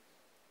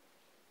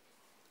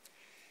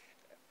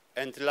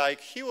 And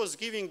like he was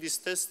giving this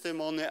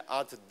testimony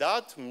at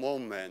that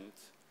moment,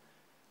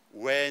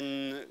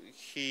 when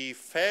he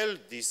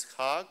felt this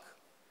hug,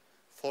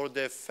 for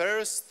the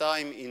first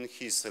time in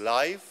his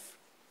life,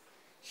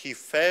 he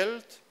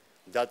felt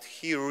that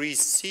he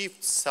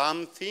received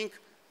something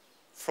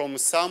from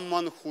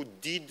someone who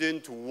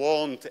didn't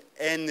want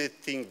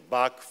anything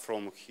back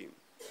from him.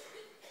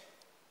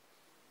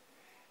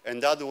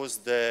 And that was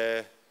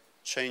the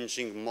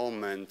changing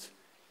moment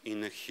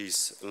in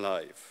his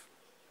life.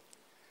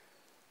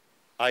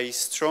 I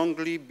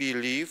strongly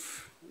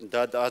believe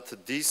that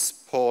at this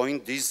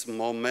point, this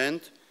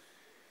moment,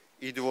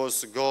 it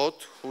was God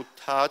who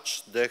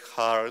touched the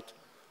heart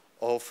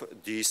of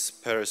this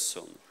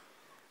person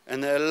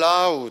and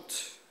allowed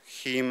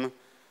him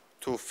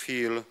to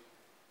feel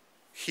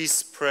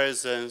his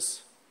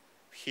presence,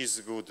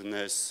 his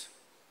goodness,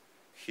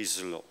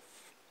 his love.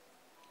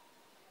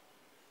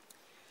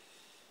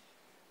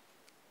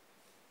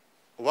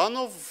 One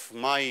of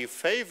my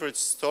favorite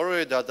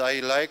stories that I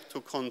like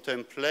to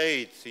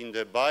contemplate in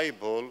the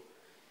Bible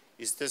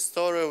is the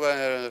story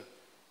where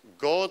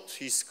God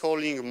is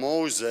calling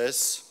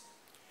Moses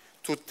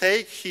to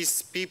take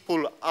his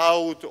people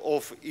out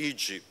of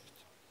Egypt.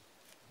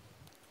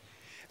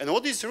 And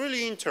what is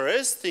really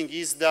interesting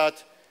is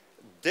that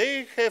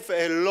they have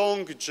a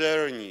long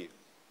journey,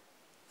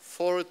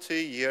 40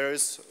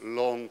 years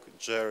long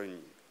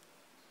journey.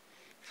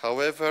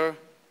 However,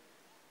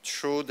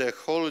 through the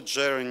whole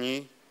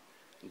journey,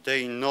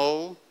 they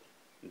know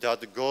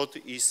that God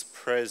is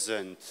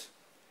present,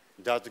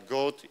 that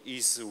God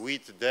is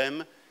with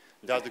them,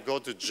 that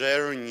God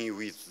journey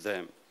with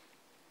them.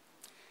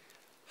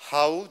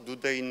 How do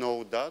they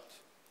know that?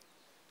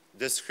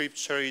 The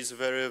scripture is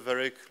very,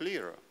 very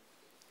clear.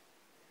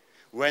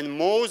 When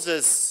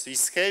Moses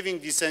is having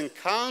these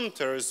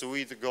encounters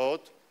with God,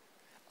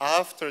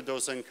 after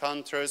those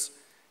encounters,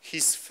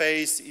 his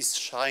face is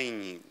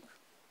shining.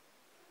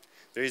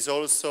 There is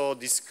also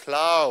this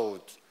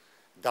cloud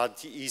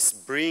that is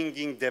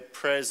bringing the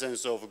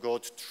presence of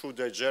God through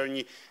the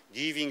journey,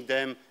 giving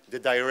them the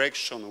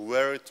direction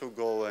where to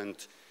go and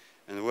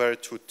where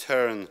to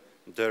turn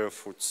their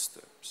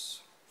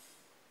footsteps.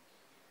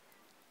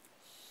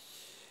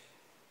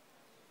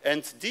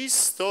 And this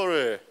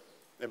story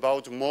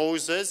about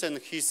Moses and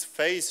his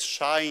face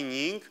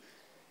shining,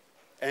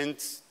 and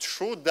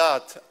through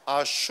that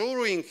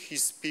assuring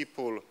his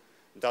people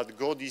that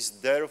God is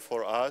there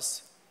for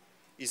us,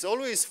 is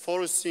always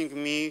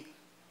forcing me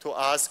to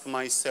ask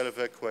myself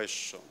a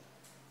question.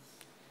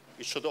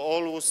 It should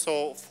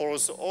also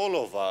force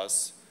all of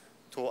us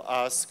to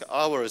ask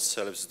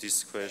ourselves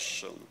this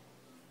question.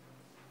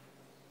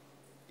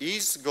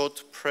 Is God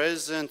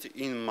present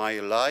in my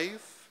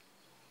life?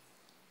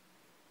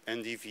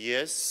 And if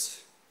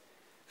yes,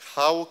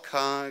 how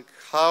can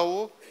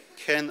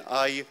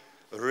I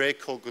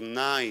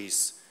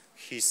recognize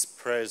his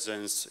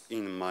presence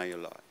in my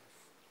life?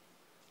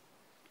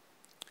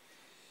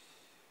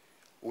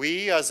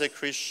 We as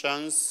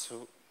Christians,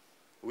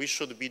 we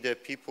should be the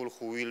people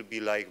who will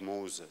be like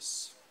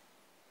Moses,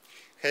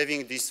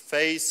 having these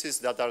faces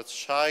that are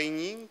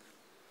shining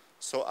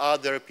so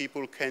other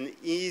people can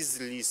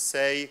easily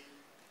say,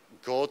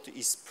 God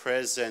is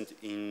present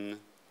in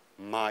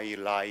my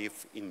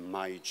life, in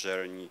my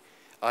journey.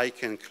 I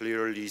can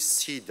clearly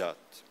see that.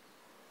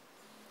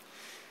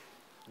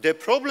 The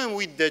problem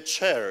with the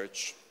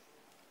church,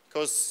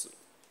 because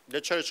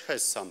the church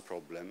has some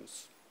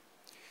problems,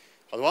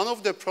 but one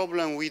of the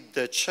problems with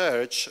the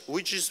church,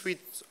 which is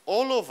with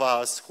all of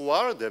us who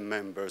are the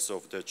members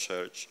of the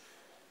church,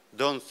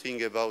 don't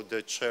think about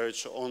the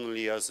church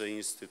only as an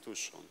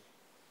institution.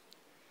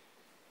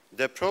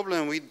 The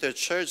problem with the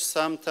church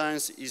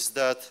sometimes is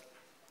that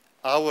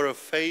our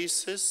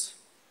faces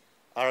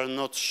are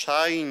not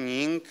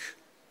shining,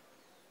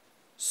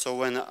 so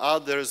when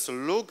others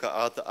look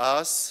at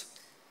us,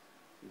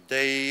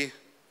 they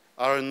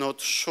are not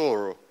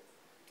sure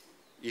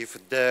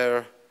if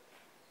there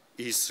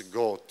is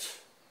God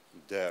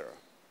there.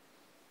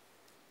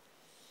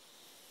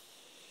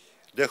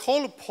 The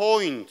whole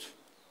point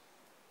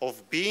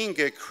of being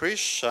a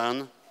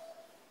Christian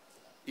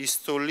is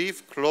to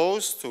live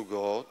close to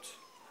God,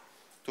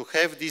 to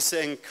have this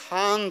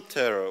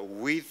encounter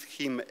with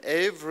Him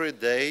every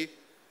day,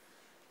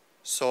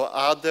 so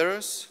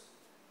others,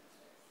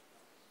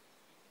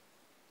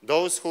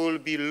 those who will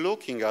be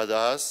looking at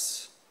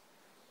us,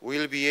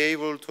 will be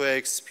able to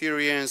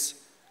experience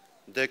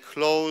the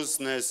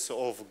closeness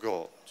of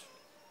God.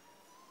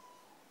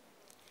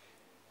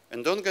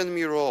 And don't get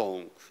me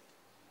wrong,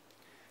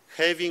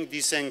 having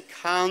these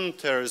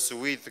encounters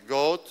with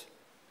God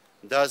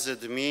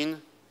doesn't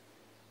mean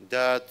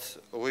that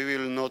we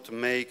will not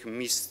make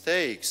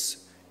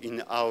mistakes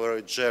in our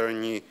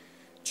journey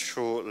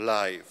through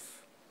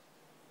life.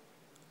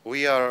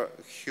 We are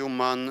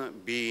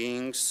human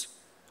beings.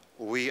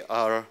 We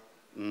are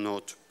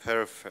not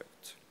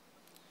perfect.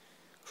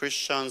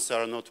 Christians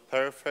are not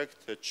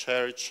perfect. The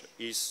church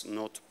is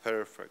not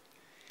perfect.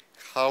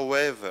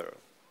 However,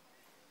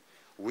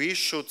 we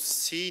should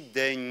see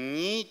the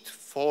need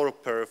for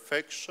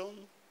perfection,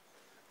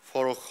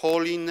 for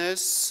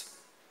holiness,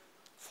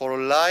 for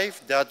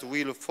life that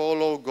will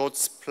follow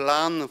God's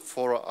plan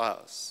for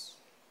us.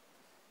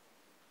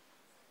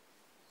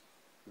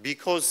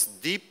 Because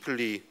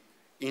deeply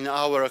in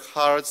our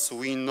hearts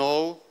we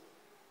know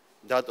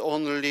that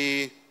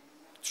only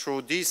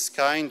through this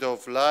kind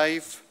of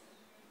life,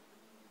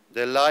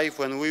 the life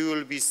when we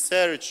will be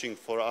searching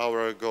for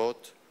our God,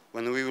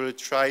 when we will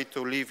try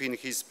to live in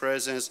His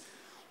presence,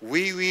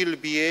 we will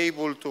be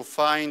able to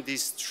find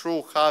this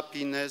true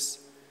happiness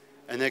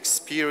and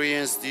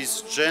experience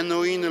this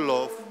genuine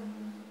love,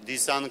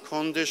 this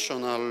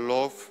unconditional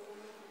love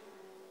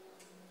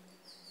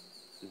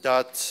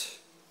that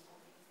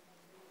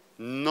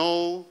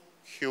no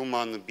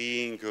human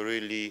being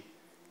really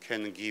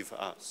can give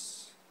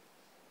us.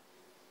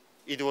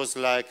 It was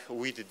like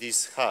with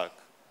this hug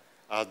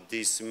at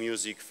this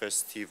music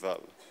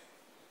festival.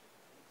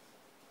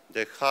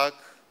 The hug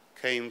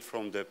came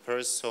from the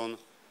person,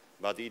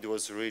 but it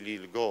was really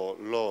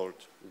Lord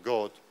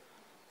God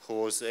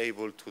who was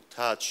able to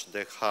touch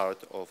the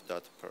heart of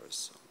that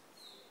person.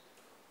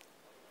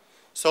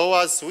 So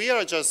as we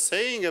are just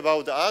saying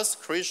about us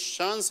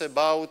Christians,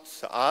 about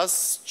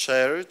us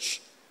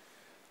church,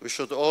 we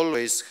should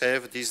always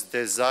have this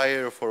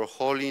desire for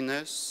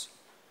holiness,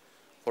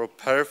 for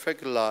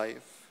perfect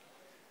life.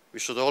 We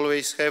should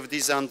always have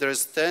this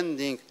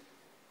understanding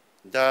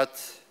that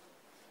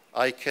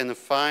I can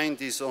find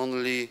this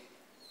only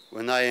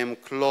when I am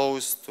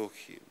close to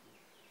Him,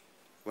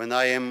 when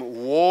I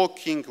am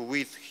walking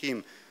with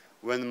Him,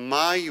 when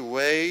my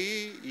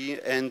way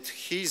and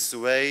His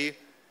way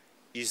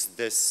is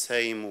the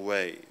same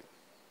way.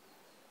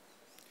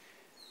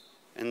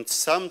 And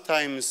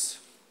sometimes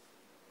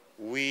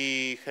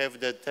we have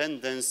the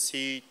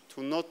tendency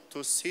to not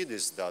to see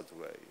this that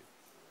way.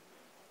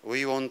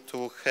 We want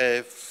to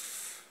have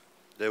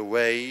the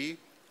way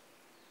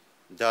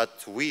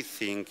that we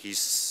think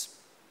is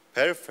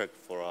perfect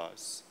for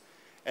us.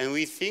 And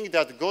we think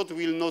that God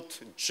will not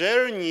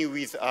journey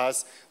with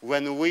us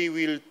when we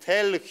will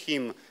tell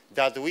Him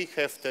that we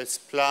have this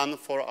plan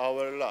for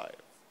our life.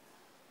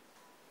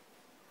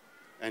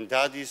 And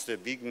that is the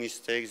big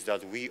mistake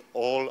that we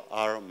all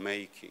are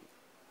making.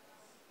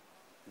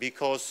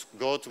 Because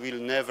God will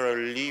never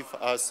leave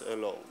us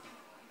alone.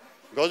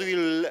 God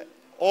will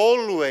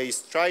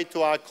always try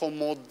to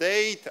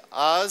accommodate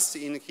us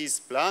in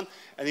His plan,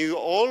 and He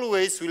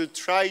always will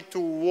try to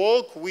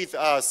walk with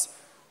us,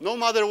 no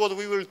matter what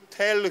we will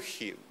tell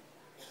Him.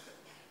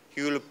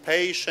 He will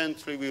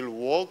patiently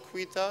walk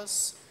with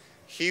us.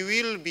 He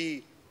will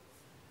be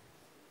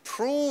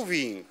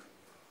proving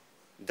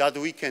that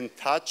we can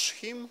touch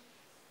Him.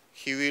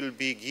 He will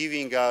be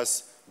giving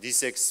us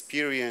this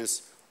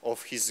experience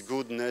of His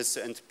goodness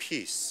and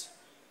peace.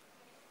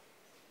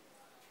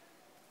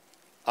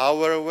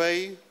 Our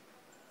way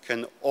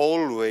can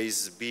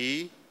always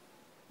be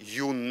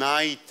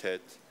united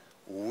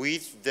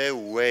with the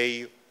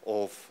way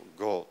of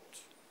God.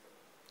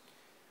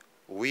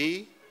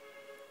 We,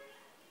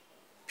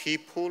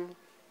 people,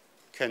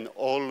 can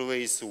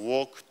always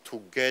walk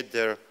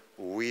together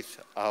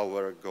with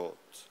our God.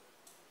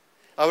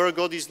 Our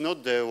God is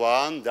not the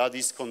one that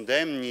is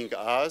condemning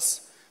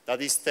us,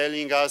 that is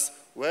telling us,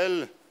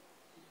 well,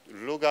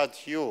 look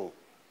at you.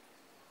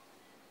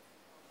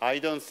 I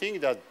don't think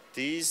that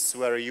this,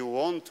 where you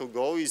want to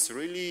go, is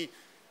really,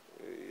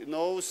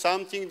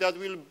 something that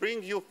will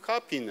bring you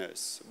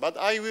happiness. But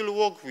I will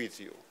walk with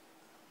you.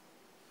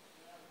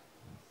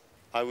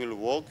 I will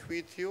walk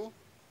with you,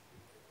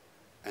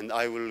 and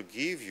I will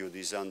give you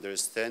this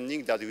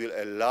understanding that will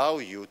allow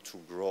you to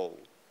grow.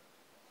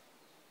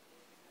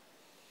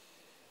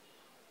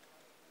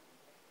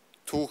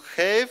 To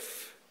have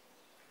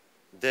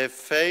the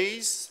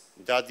faith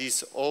that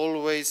is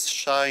always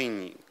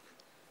shining,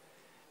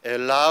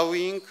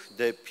 allowing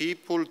the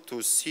people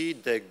to see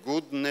the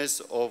goodness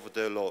of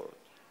the Lord.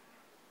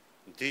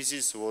 This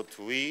is what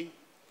we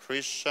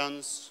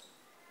Christians,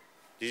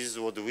 this is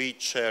what we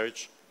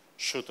church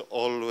should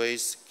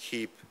always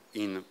keep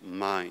in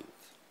mind.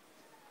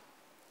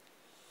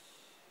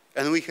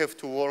 And we have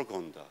to work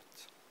on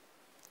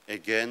that.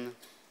 Again,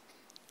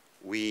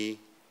 we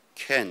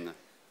can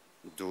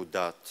do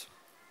that.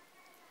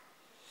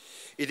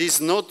 It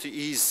is not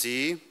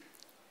easy,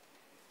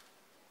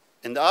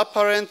 and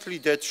apparently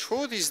the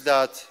truth is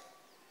that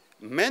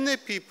many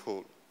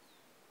people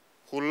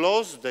who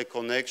lost the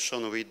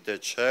connection with the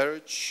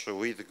church,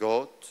 with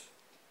God,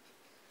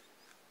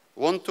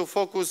 want to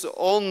focus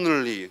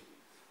only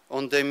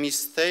on the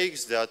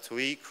mistakes that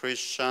we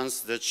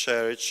Christians, the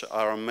church,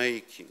 are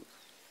making,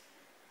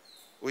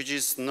 which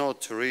is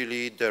not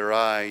really the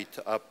right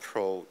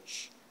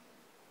approach.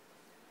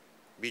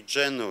 Be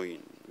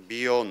genuine,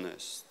 be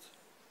honest.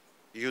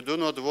 You do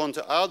not want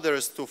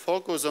others to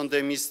focus on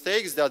the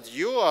mistakes that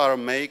you are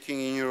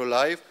making in your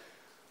life.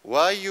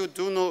 Why you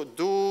do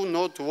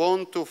not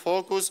want to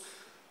focus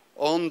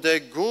on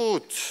the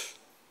good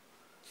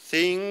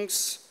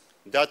things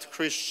that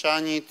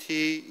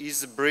Christianity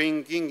is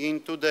bringing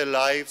into the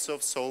lives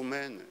of so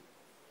many?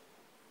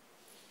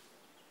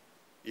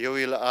 You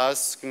will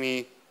ask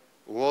me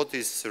what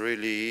it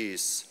really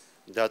is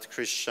that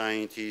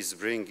Christianity is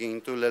bringing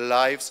into the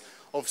lives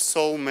of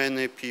so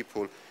many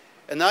people.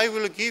 And I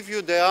will give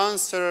you the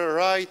answer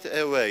right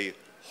away.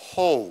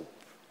 Hope.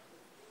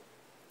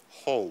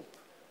 Hope.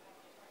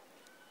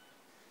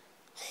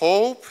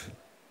 Hope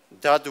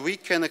that we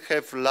can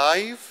have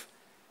life,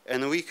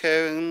 and we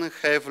can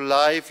have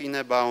life in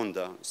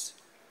abundance.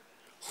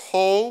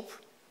 Hope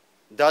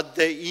that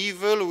the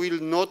evil will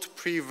not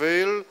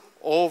prevail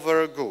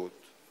over good.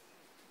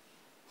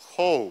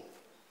 Hope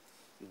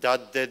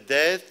that the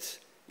death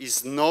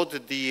is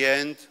not the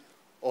end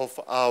of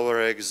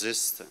our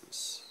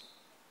existence.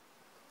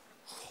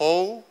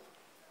 Hope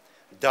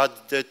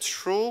that the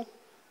true,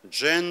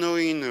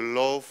 genuine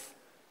love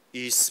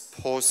is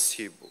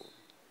possible.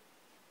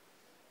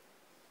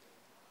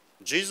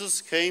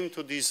 Jesus came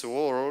to this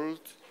world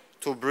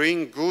to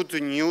bring good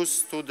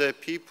news to the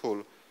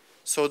people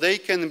so they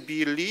can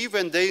believe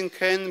and they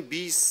can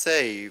be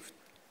saved.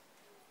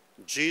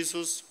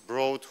 Jesus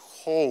brought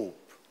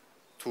hope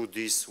to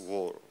this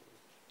world.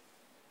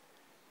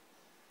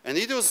 And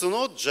it was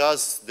not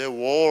just the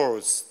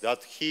words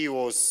that he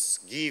was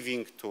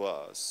giving to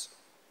us.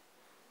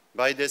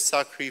 By the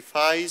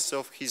sacrifice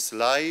of his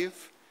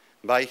life,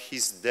 by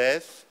his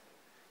death,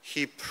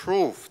 he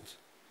proved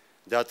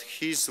that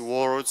his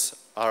words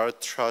are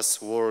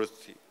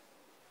trustworthy.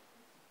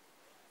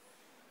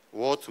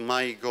 What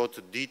my God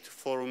did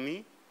for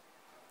me,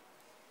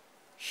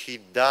 he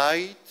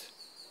died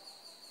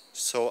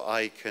so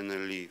I can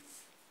live.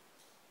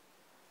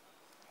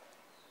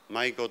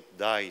 My God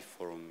died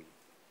for me.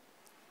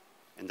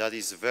 And that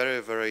is very,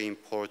 very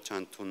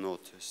important to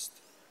notice.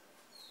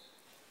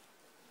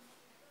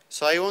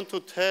 So I want to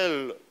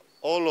tell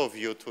all of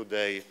you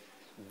today,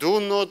 do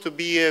not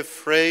be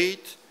afraid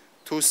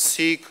to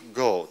seek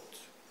God.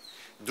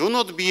 Do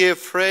not be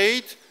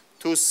afraid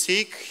to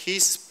seek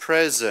his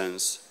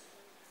presence.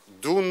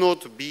 Do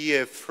not be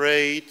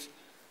afraid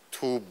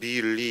to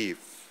believe.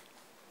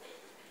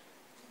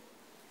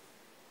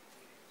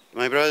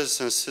 My brothers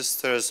and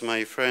sisters,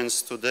 my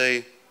friends,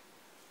 today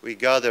we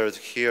gathered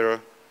here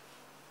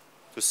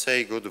to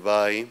say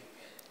goodbye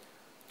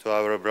to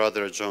our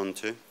brother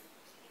Jonty.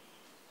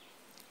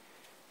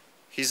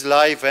 His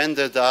life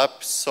ended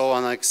up so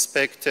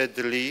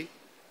unexpectedly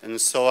and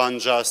so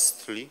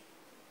unjustly,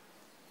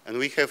 and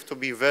we have to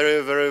be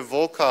very, very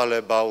vocal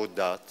about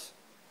that.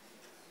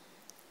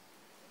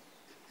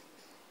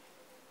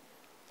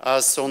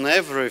 As on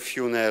every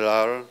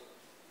funeral,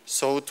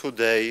 so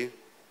today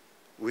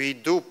we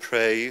do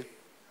pray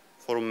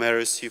for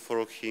mercy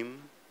for him.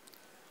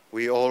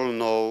 We all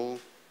know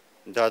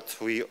that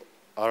we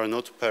are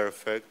not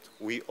perfect.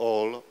 We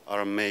all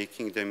are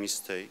making the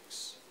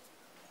mistakes.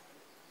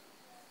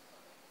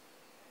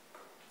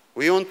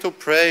 We want to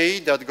pray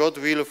that God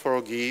will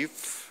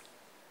forgive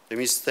the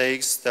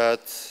mistakes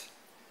that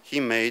he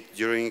made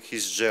during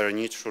his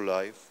journey through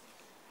life.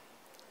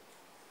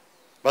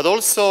 But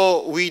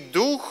also we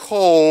do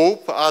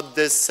hope at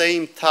the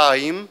same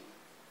time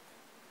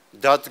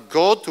that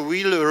God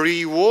will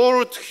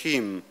reward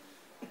him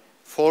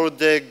for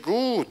the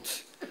good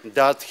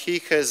that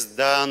he has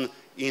done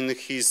in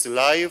his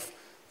life,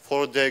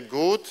 for the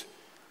good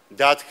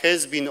that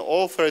has been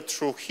offered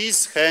through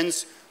his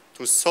hands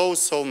to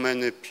so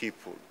many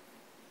people.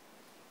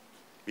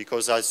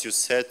 Because as you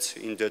said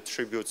in the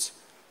tributes,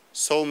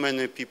 so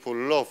many people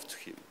loved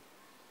him.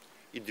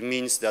 It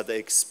means that they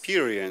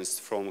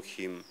experienced from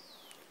him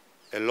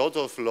a lot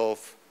of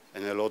love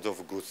and a lot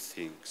of good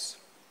things.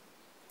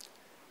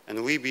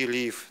 And we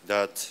believe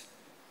that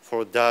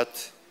for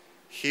that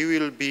he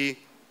will be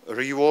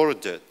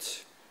rewarded.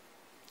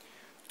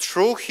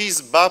 Through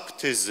his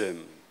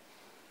baptism,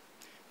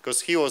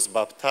 because he was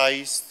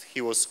baptized, he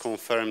was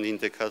confirmed in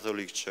the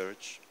Catholic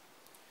Church.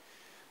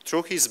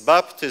 Through his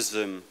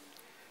baptism,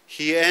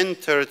 he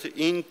entered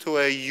into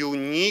a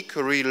unique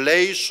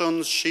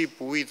relationship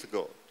with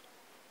God.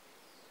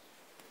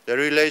 The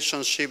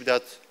relationship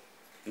that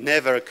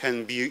never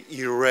can be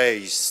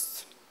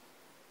erased.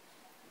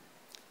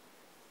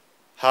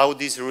 How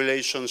this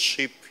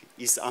relationship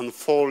is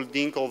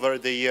unfolding over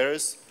the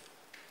years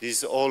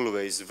is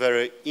always a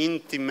very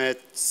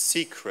intimate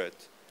secret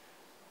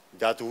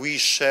that we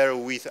share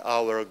with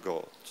our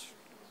God.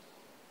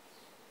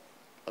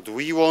 But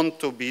we want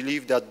to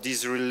believe that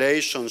this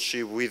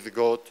relationship with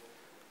God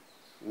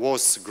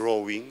was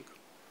growing.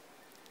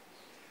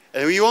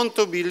 And we want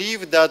to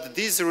believe that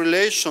this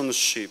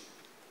relationship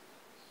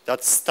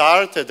that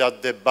started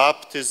at the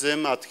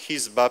baptism, at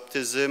his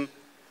baptism,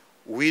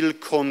 will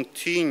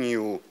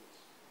continue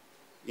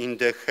in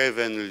the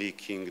heavenly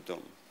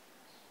kingdom.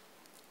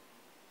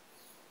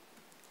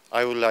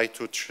 I would like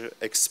to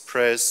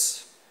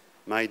express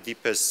my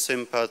deepest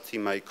sympathy,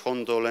 my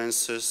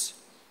condolences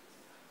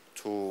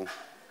to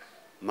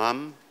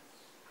Mom,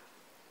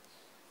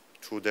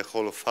 to the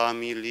whole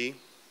family,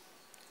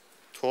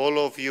 to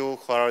all of you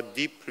who are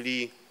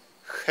deeply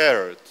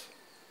hurt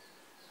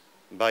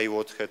by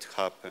what had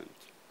happened.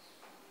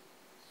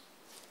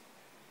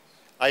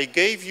 I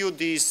gave you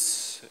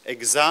this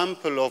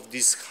example of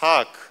this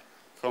hug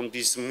from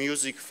this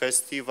music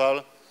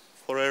festival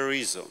for a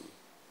reason.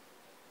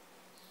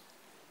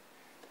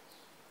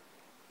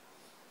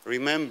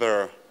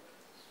 Remember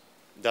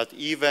that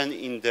even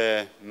in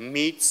the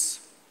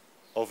midst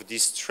of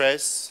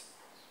distress,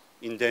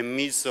 in the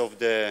midst of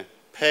the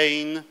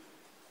pain,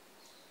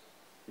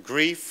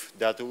 grief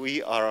that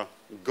we are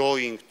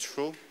going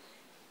through,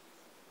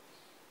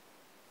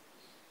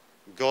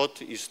 God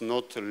is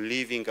not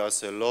leaving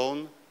us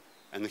alone,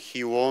 and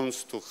he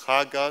wants to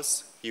hug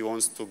us, he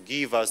wants to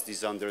give us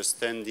this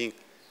understanding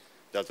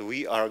that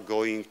we are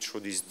going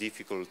through this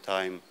difficult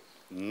time,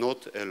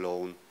 not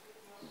alone,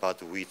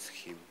 but with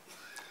him.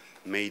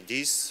 May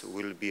this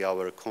will be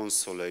our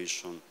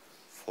consolation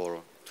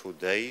for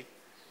today.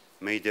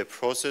 May the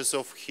process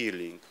of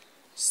healing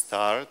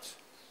start.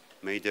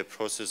 May the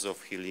process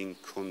of healing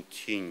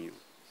continue.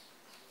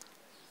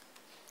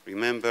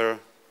 Remember,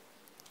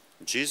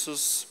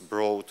 Jesus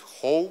brought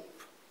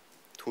hope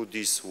to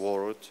this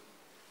world.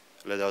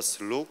 Let us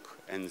look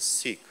and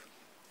seek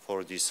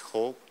for this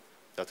hope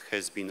that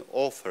has been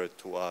offered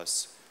to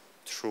us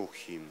through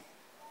him.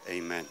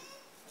 Amen.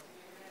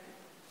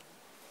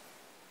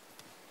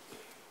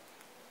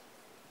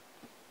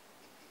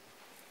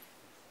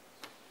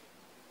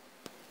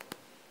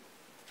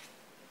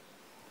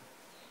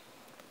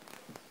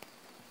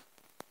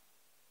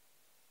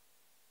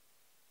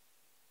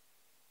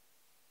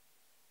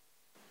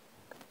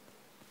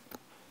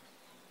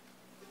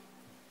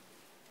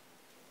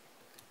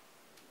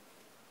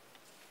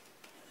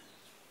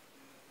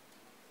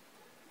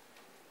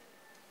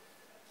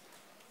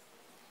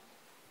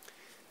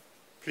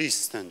 Please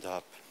stand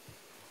up.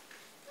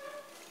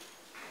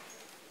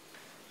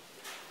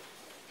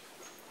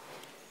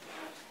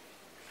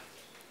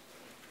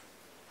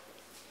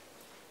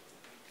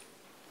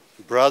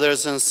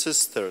 Brothers and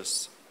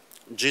sisters,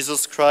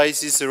 Jesus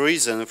Christ is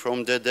risen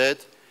from the dead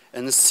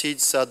and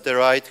sits at the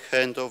right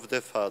hand of the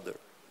Father,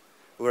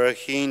 where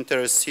he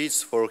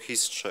intercedes for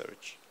his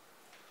church.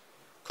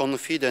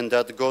 Confident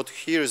that God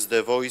hears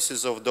the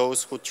voices of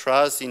those who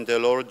trust in the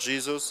Lord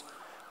Jesus,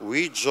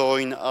 we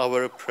join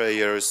our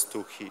prayers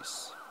to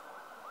his.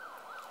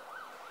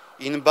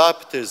 In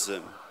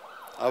baptism,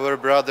 our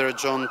brother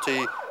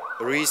Jonty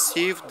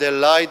received the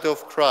light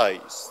of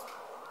Christ.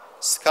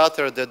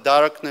 Scatter the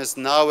darkness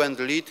now and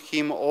lead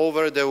him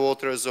over the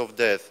waters of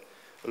death.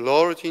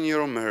 Lord, in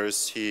your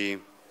mercy.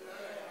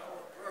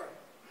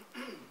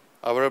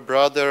 Our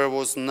brother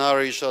was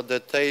nourished at the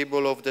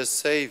table of the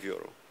Savior.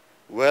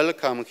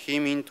 Welcome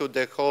him into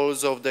the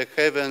halls of the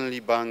heavenly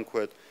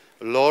banquet.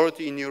 Lord,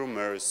 in your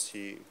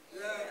mercy.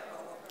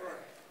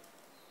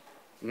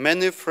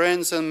 Many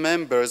friends and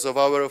members of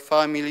our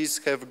families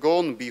have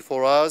gone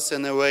before us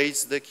and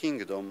awaits the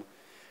kingdom.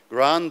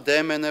 Grant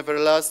them an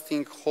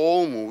everlasting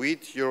home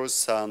with your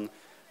Son.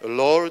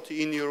 Lord,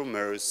 in your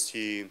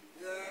mercy.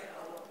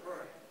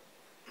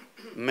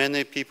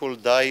 Many people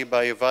die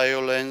by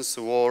violence,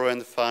 war,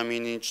 and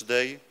famine each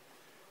day.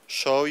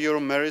 Show your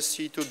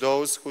mercy to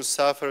those who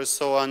suffer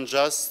so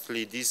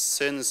unjustly these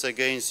sins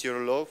against your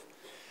love,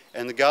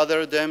 and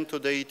gather them to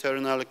the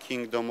eternal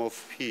kingdom of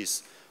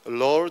peace.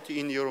 Lord,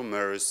 in your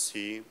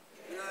mercy.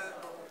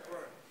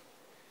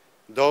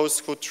 Those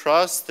who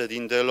trusted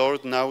in the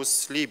Lord now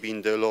sleep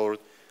in the Lord.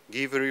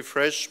 Give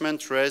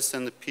refreshment, rest,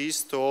 and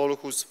peace to all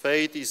whose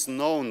fate is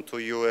known to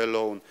you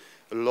alone.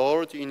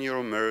 Lord, in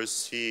your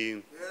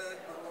mercy.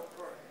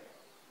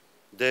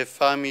 The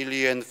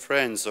family and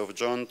friends of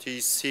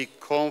Jonty seek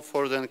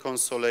comfort and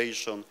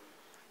consolation.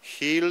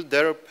 Heal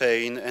their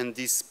pain and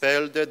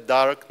dispel the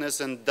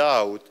darkness and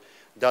doubt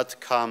that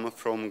come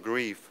from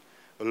grief.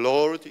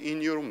 Lord,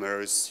 in your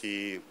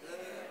mercy.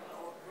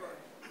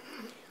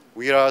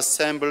 we are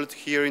assembled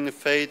here in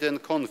faith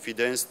and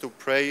confidence to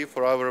pray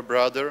for our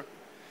brother.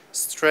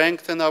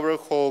 Strengthen our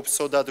hope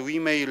so that we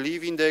may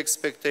live in the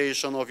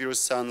expectation of your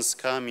Son's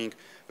coming.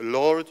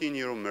 Lord, in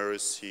your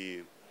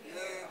mercy.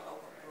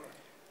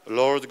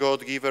 Lord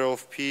God, giver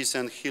of peace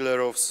and healer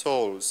of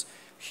souls,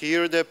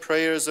 hear the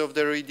prayers of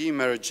the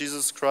Redeemer,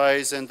 Jesus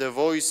Christ, and the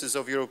voices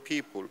of your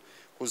people,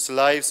 whose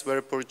lives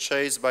were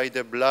purchased by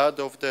the blood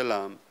of the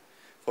Lamb.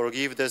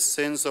 Forgive the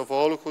sins of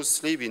all who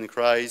sleep in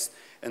Christ,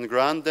 and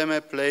grant them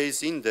a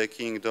place in the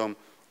kingdom.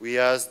 We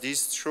ask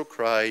this through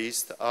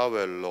Christ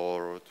our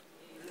Lord.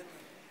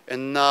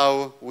 And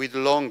now, with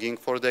longing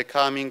for the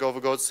coming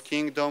of God's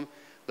kingdom,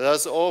 let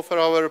us offer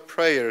our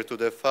prayer to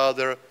the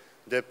Father,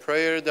 the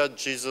prayer that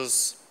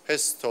Jesus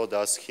has taught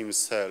us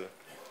himself.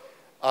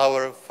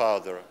 Our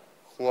Father,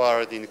 who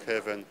art in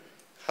heaven,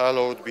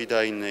 hallowed be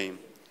thy name.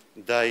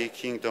 Thy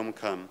kingdom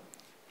come,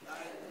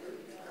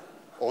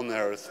 on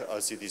earth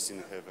as it is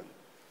in heaven.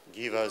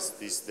 Give us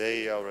this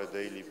day our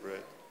daily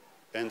bread,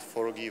 and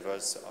forgive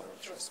us our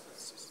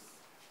trespasses,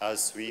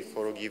 as we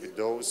forgive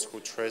those who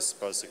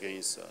trespass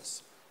against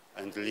us.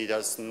 And lead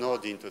us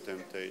not into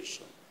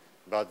temptation,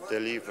 but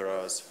deliver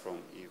us from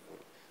evil.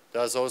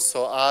 Let us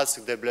also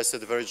ask the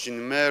Blessed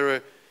Virgin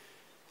Mary,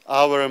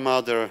 our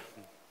Mother,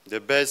 the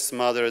best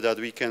Mother that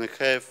we can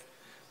have,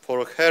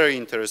 for her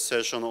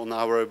intercession on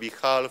our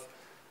behalf,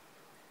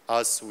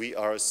 as we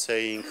are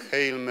saying,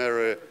 Hail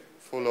Mary,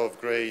 full of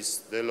grace,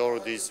 the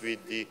Lord is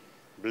with thee.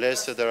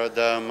 Blessed art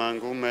thou among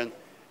women,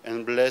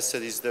 and blessed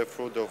is the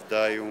fruit of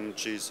thy womb,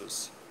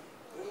 Jesus.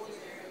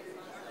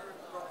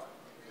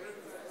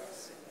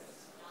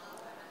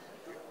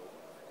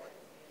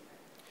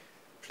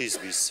 Please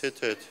be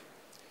seated.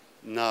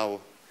 Now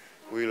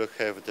we'll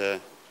have the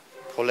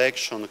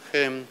collection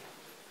hymn,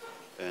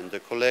 and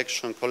the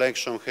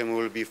collection hymn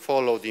will be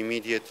followed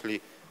immediately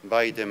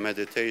by the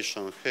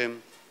meditation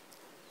hymn.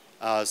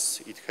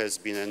 As it has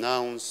been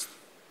announced,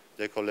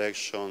 the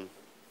collection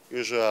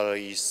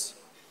usually is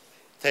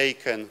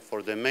taken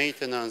for the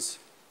maintenance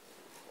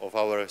of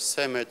our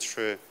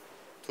cemetery.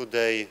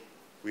 Today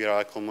we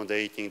are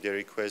accommodating the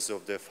request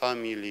of the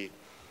family,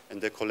 and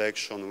the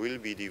collection will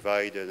be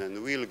divided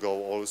and will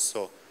go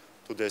also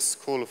to the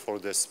school for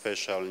the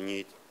special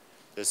need,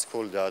 the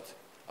school that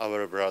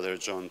our brother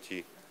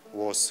Jonty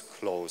was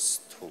close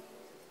to.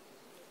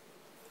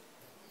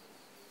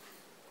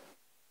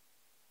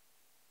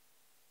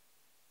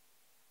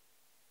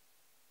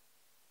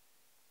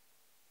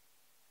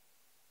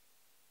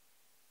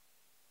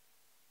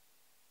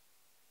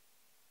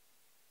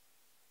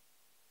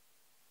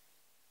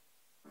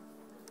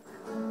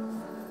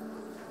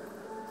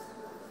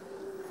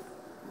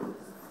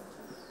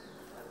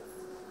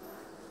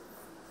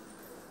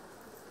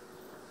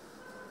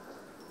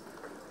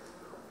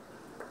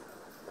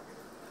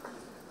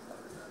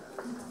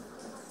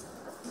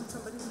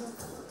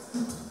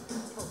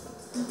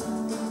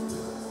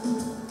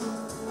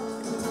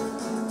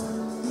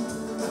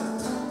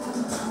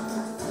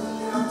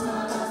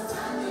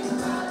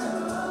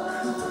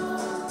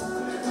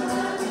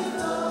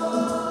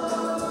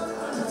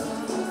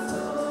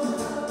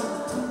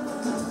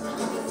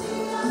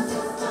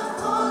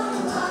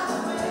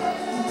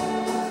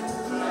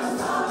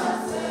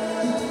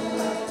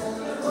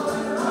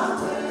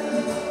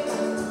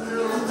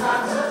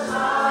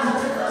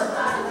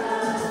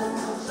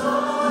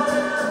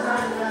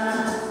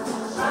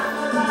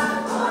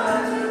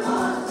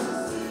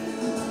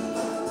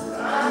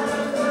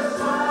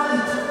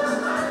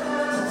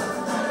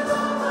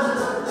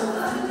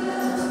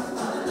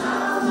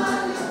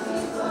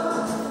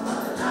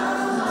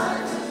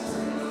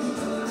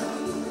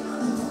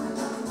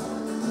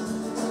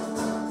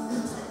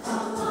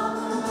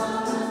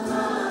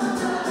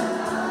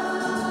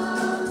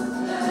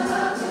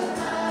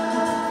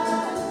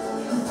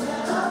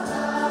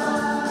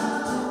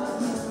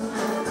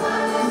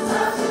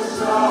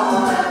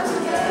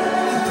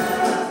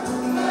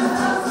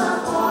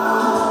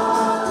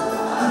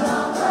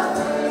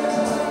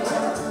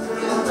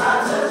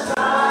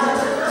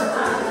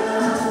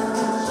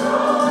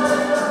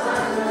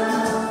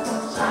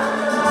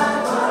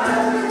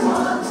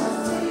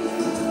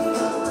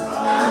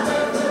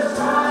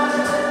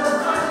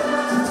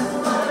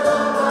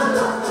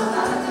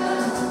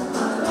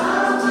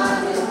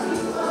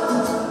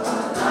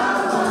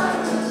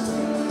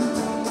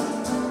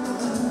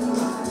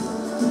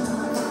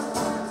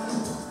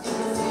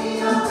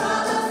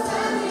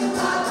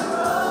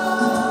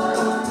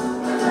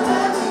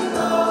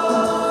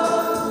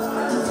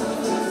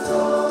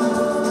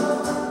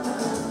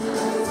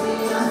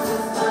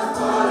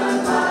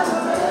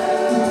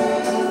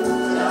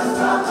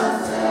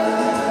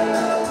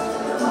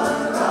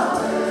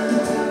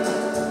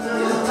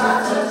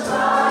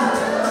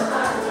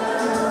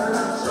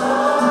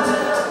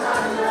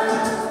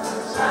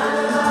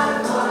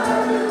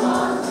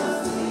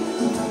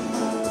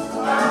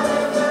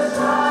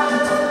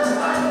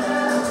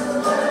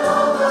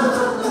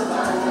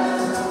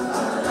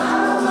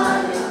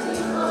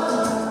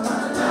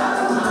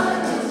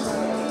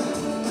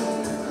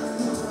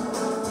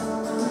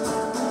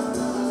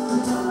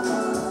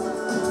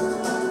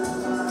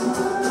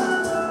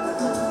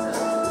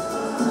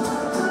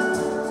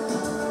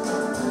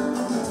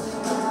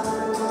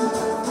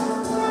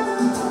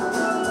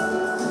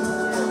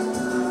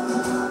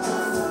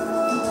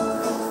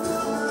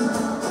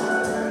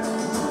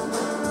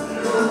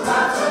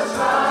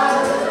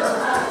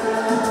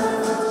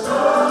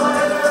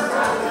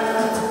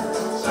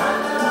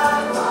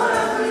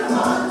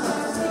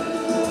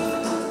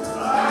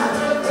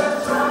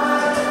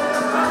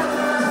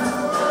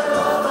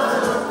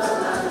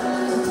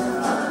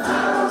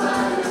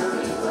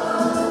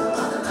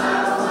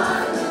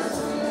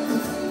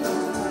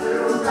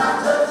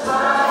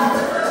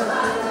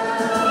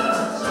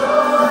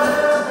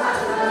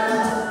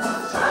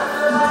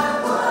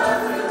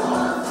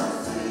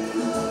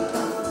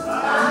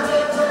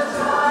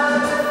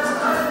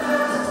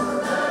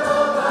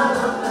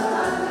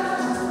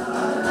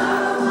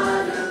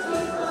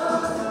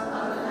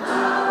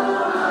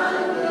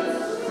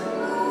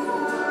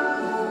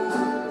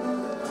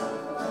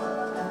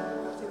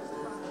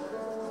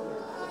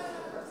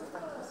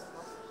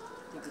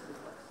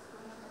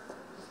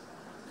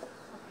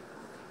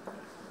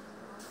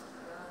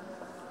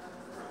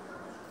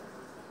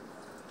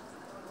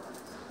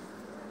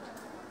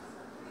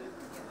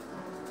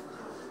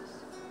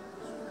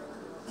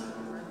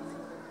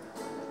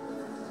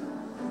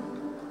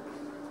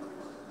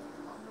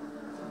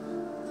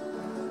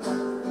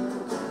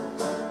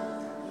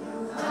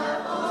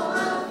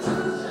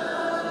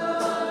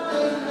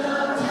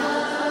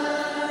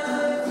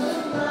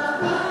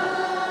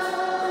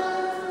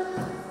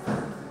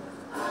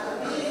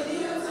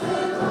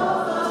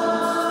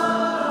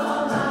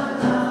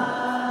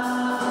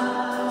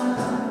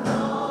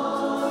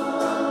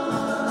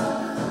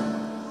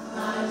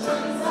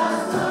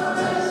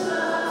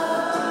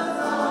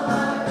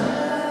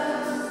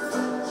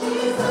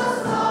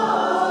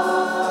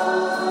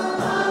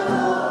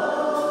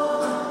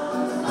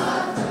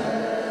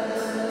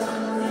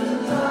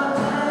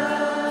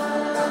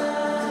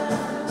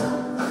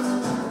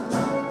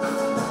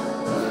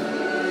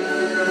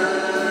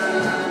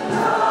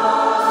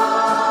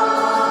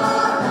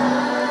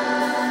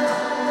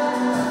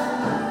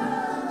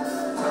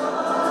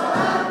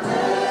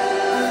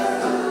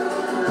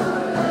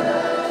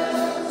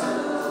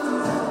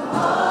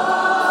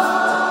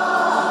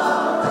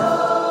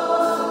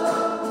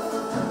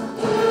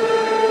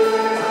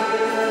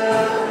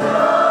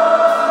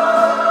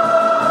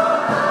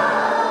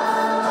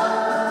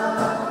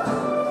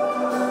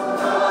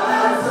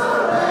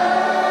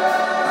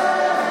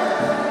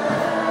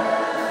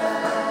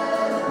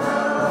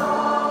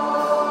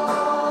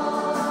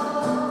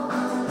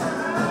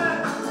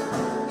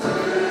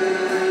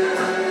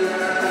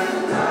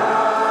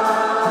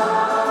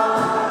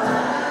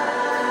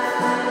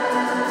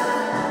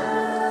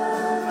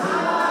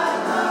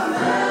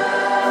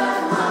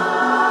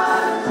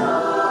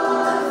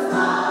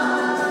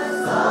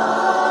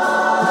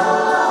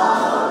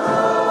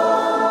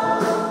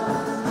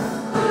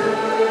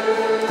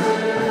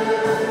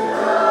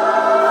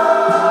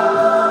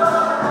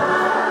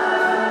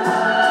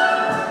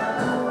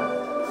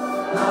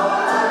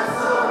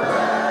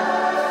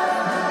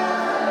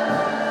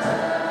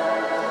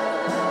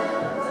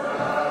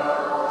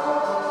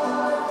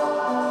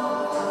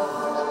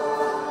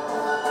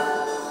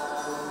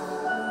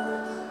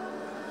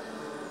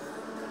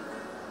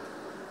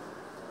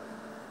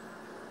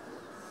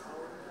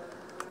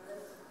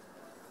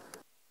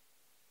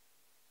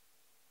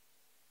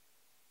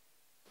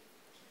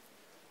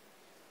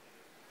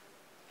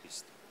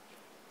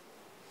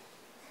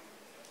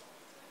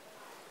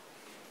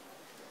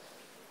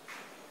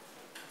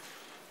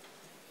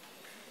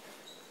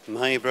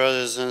 My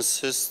brothers and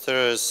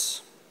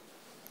sisters,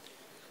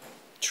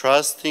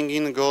 trusting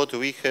in God,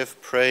 we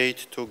have prayed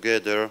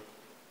together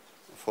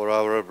for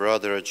our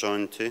brother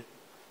Jonty,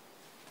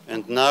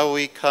 and now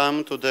we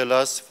come to the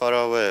last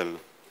farewell.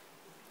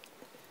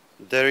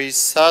 There is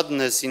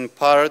sadness in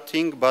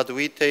parting, but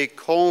we take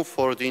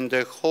comfort in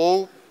the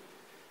hope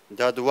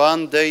that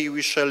one day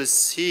we shall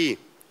see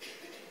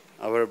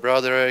our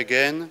brother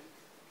again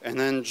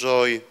and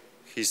enjoy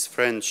his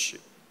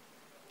friendship.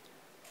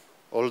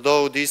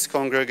 Although this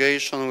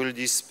congregation will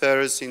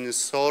disperse in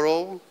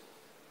sorrow,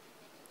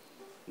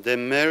 the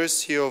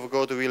mercy of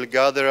God will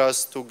gather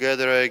us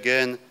together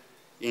again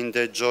in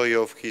the joy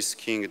of his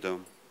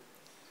kingdom.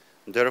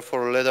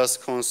 Therefore, let us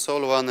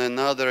console one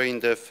another in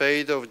the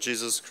faith of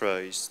Jesus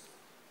Christ.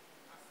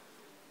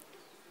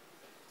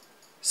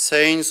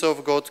 Saints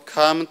of God,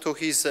 come to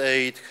his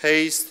aid,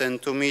 hasten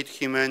to meet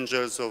him,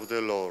 angels of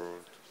the Lord.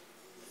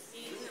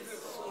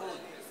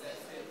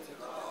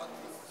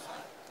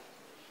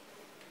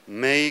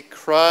 May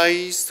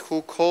Christ,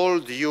 who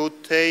called you,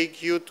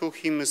 take you to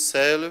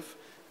himself.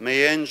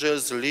 May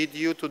angels lead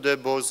you to the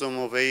bosom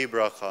of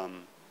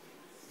Abraham.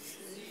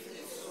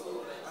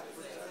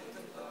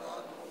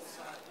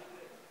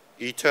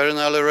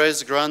 Eternal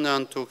rest grant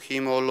unto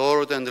him, O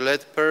Lord, and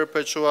let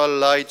perpetual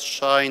light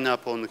shine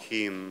upon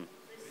him.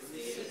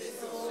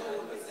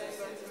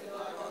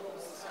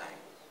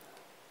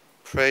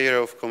 Prayer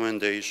of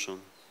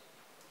commendation.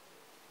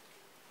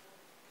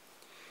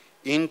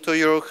 Into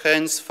your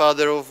hands,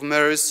 Father of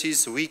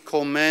mercies, we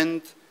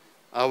commend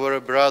our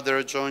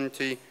brother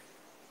Jonty,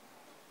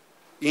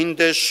 in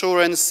the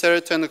sure and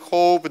certain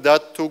hope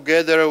that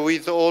together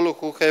with all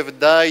who have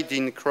died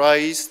in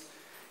Christ,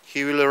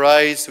 he will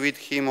rise with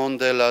him on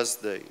the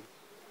last day.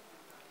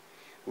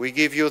 We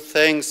give you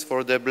thanks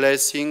for the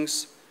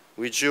blessings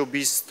which you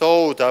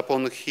bestowed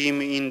upon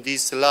him in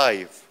this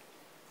life.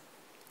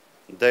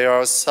 They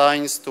are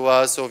signs to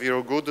us of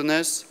your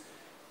goodness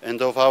and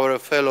of our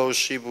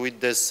fellowship with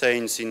the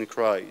saints in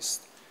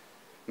Christ.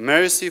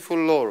 Merciful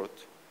Lord,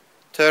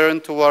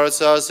 turn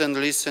towards us and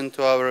listen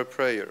to our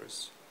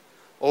prayers.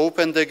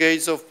 Open the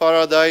gates of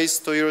paradise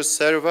to your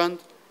servant,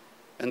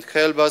 and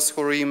help us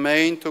who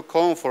remain to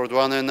comfort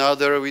one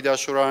another with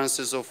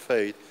assurances of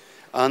faith,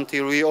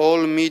 until we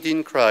all meet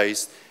in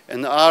Christ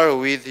and are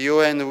with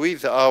you and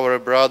with our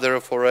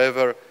brother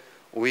forever.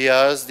 We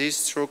ask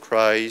this through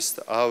Christ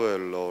our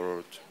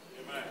Lord.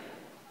 Amen.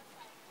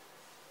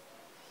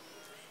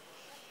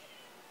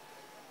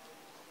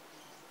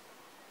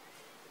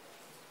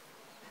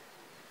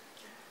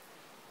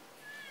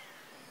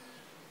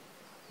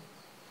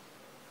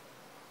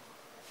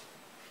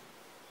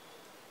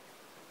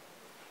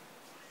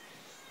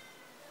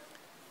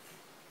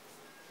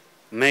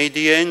 May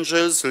the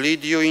angels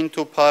lead you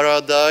into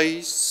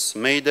paradise.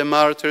 May the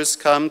martyrs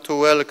come to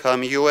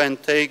welcome you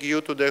and take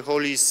you to the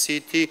holy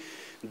city,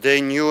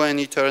 the new and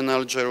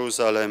eternal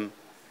Jerusalem.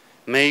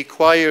 May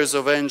choirs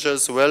of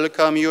angels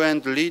welcome you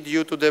and lead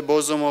you to the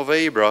bosom of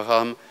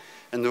Abraham,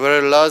 and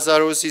where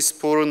Lazarus is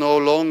poor no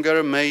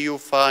longer, may you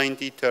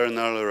find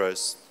eternal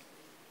rest.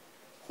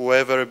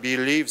 Whoever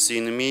believes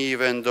in me,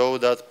 even though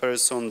that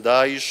person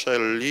die, shall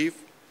live.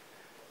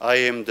 I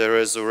am the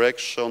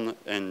resurrection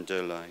and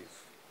the life.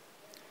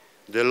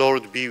 The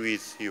Lord be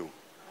with you.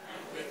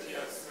 And with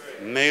your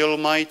spirit. May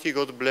Almighty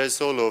God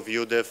bless all of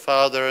you, the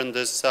Father and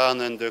the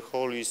Son and the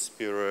Holy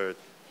Spirit.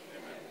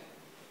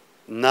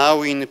 Amen.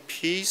 Now in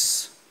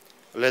peace,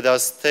 let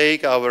us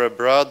take our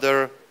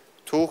brother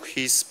to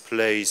his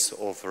place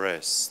of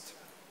rest.